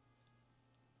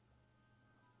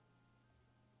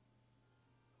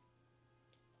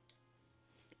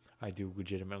 I do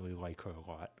legitimately like her a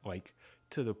lot. Like,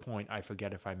 to the point, I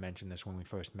forget if I mentioned this when we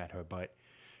first met her, but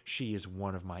she is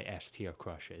one of my S tier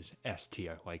crushes. S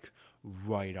tier, like,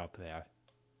 right up there.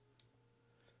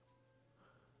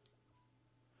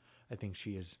 I think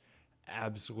she is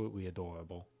absolutely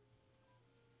adorable.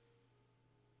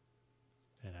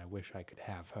 And I wish I could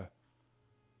have her.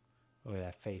 Look at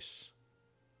that face.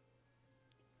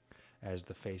 As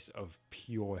the face of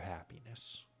pure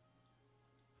happiness.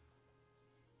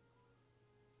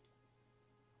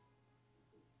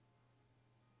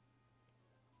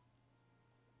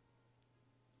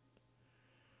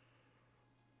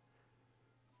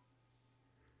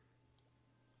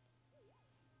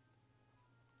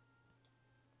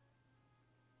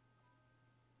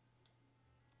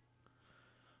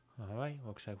 Alright,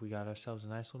 looks like we got ourselves a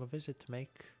nice little visit to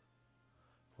make.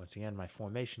 Once again, my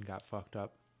formation got fucked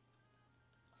up.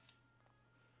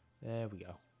 There we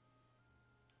go.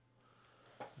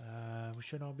 We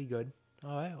should all be good.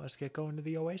 Alright, let's get going to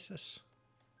the Oasis.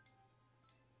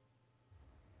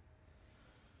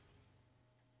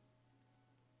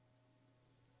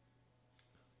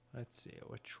 Let's see,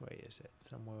 which way is it?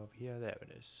 Somewhere over here? There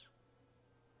it is.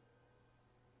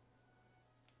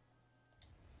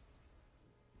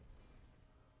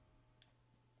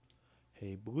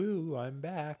 Hey, Blue, I'm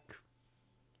back.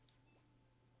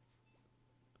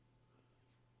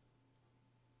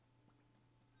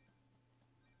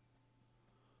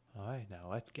 Alright, now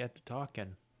let's get to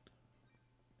talking.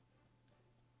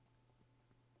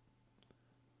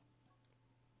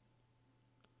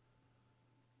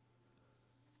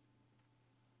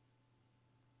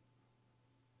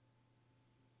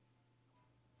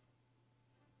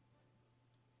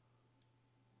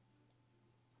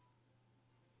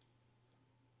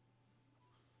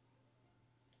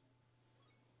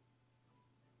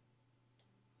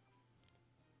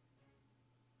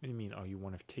 What do you mean, are you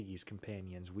one of Tiggy's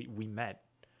companions? We met.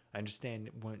 I understand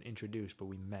it weren't introduced, but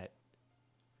we met.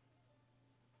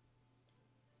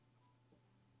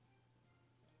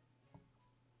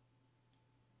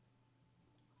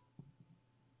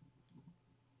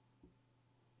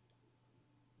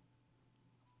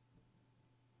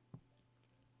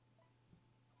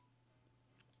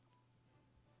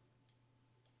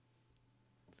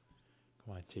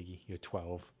 Come on, Tiggy, you're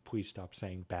 12. Please stop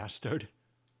saying bastard.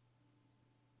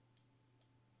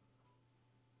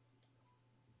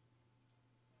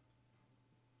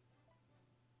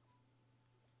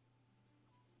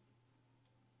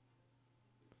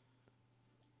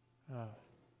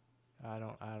 I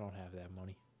don't have that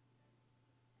money.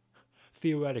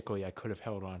 Theoretically, I could have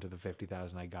held on to the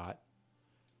 50,000 I got.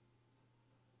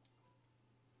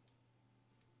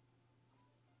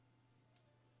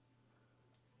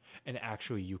 And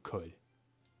actually, you could.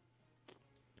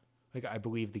 Like, I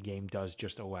believe the game does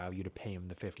just allow you to pay him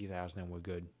the 50,000 and we're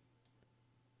good.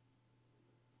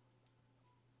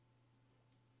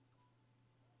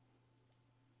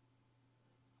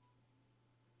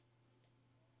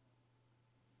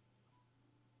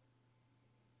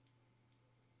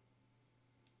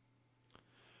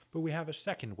 But we have a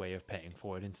second way of paying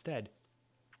for it instead.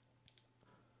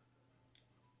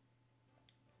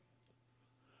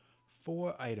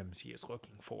 Four items he is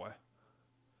looking for.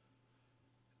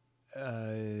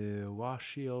 Lost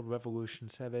Shield, Revolution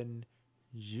 7,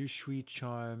 Jushui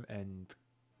Charm, and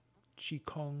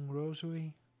Qigong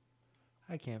Rosary.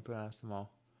 I can't pronounce them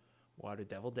all. Water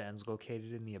Devil Den's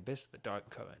located in the abyss of the Dark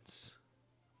Currents.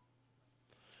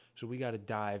 So we gotta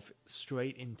dive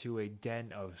straight into a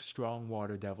den of strong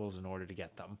water devils in order to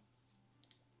get them.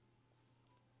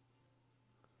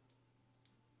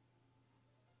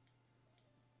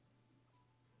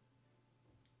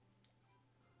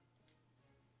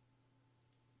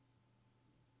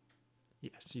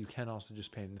 Yes, you can also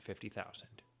just pay them the 50,000.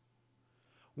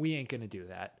 We ain't gonna do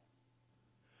that.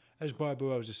 As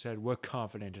Barbarossa said, we're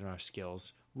confident in our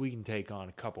skills. We can take on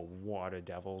a couple water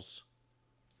devils.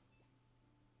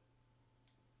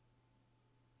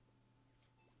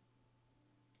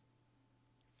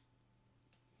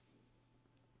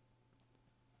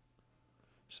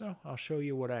 So, I'll show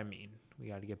you what I mean. We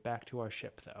gotta get back to our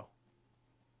ship, though.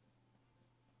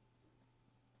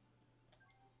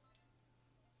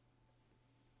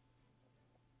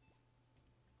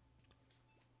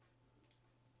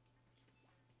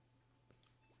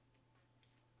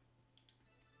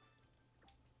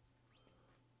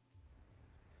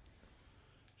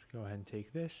 Go ahead and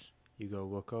take this. You go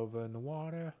look over in the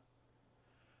water.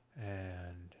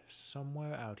 And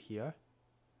somewhere out here,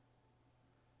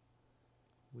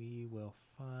 we will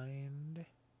find...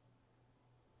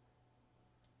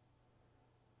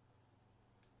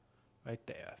 right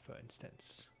there, for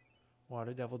instance.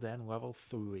 Water Devil Den, level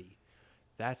 3.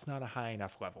 That's not a high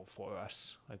enough level for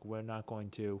us. Like, we're not going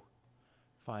to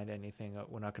find anything...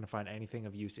 we're not going to find anything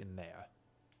of use in there.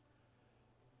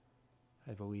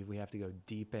 I believe we have to go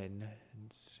deep in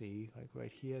and see, like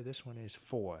right here, this one is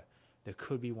 4. There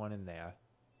could be one in there.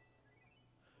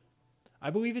 I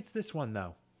believe it's this one,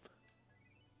 though.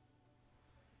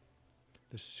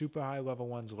 The super high level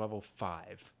one's level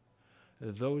 5.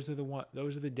 Those are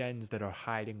the dens that are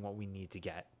hiding what we need to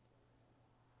get.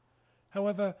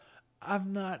 However,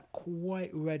 I'm not quite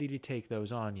ready to take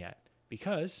those on yet,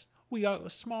 because we got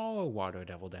smaller water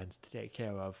devil dens to take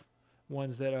care of.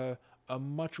 Ones that are a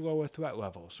much lower threat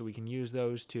level, so we can use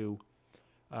those to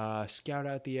scout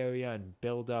out the area and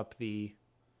build up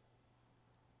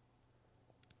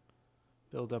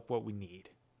what we need.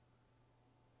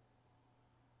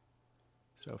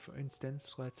 So for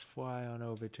instance, let's fly on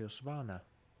over to Savannah.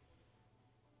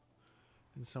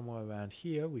 And somewhere around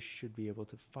here we should be able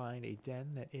to find a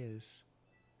den that is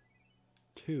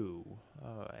 2.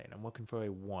 Alright, I'm looking for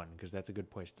a 1 because that's a good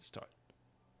place to start.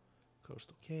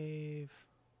 Coastal Cave.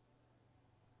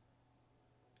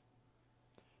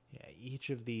 Yeah, each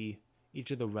of the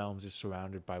realms is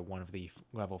surrounded by one of the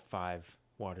level 5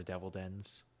 water devil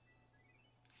dens.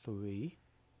 3.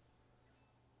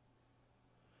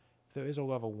 If there is a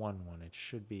level 1 one, it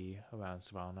should be around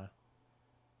Savannah.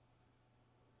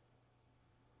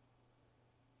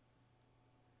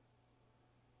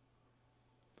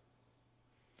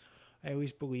 I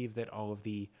always believe that all of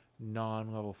the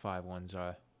non-level 5 ones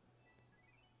are...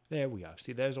 There we go.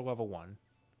 See, there's a level 1.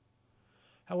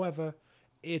 However,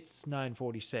 it's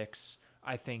 9:46.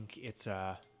 I think it's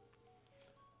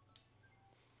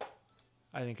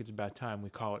about time we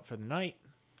call it for the night.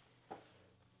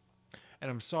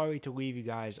 And I'm sorry to leave you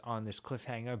guys on this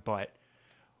cliffhanger, but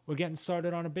we're getting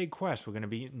started on a big quest. We're going to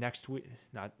be next week,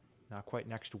 not not quite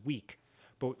next week.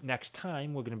 But next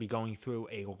time, we're going to be going through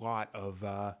a lot of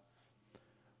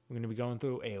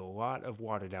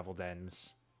Water Devil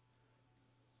dens.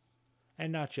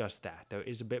 And not just that, there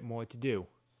is a bit more to do.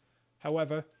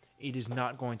 However, it is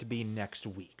not going to be next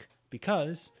week,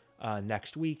 because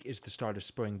next week is the start of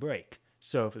spring break.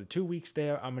 So for the 2 weeks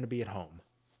there, I'm going to be at home.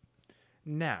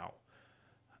 Now,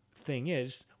 thing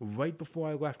is, right before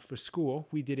I left for school,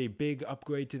 we did a big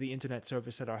upgrade to the internet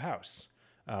service at our house.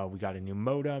 We got a new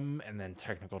modem, and then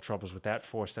technical troubles with that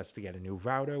forced us to get a new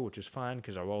router, which is fine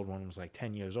because our old one was like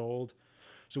 10 years old.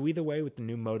 So either way, with the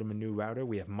new modem and new router,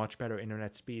 we have much better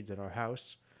internet speeds at our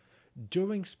house.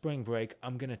 During spring break,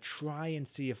 I'm going to try and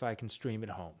see if I can stream at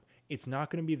home. It's not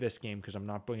going to be this game because I'm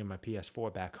not bringing my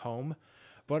PS4 back home,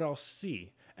 but I'll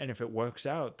see. And if it works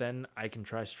out, then I can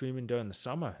try streaming during the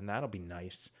summer, and that'll be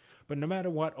nice. But no matter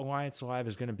what, Alliance Live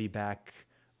is going to be back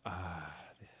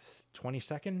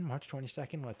March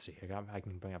 22nd? Let's see. I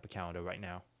can bring up a calendar right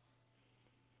now.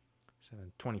 So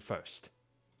 21st.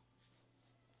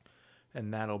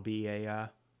 And that'll be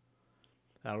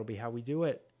how we do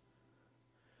it.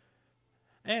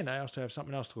 And I also have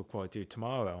something else to look forward to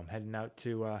tomorrow. I'm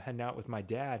heading out with my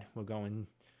dad. We're going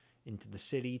into the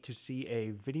city to see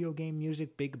a video game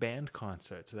music big band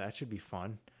concert. So that should be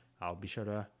fun. I'll be sure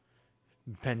to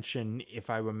mention, if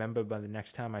I remember by the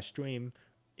next time I stream,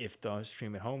 if the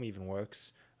stream at home even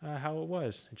works, how it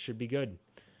was. It should be good.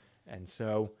 And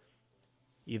so,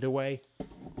 either way,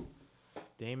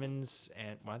 Damon's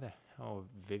and why the hell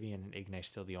are Vivian and Ignay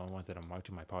still the only ones that are marked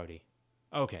to my party?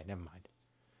 Okay, never mind.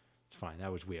 It's fine.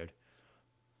 That was weird.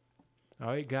 All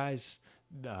right, guys.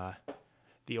 The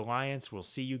Alliance will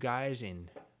see you guys in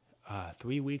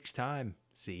 3 weeks' time.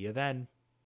 See you then.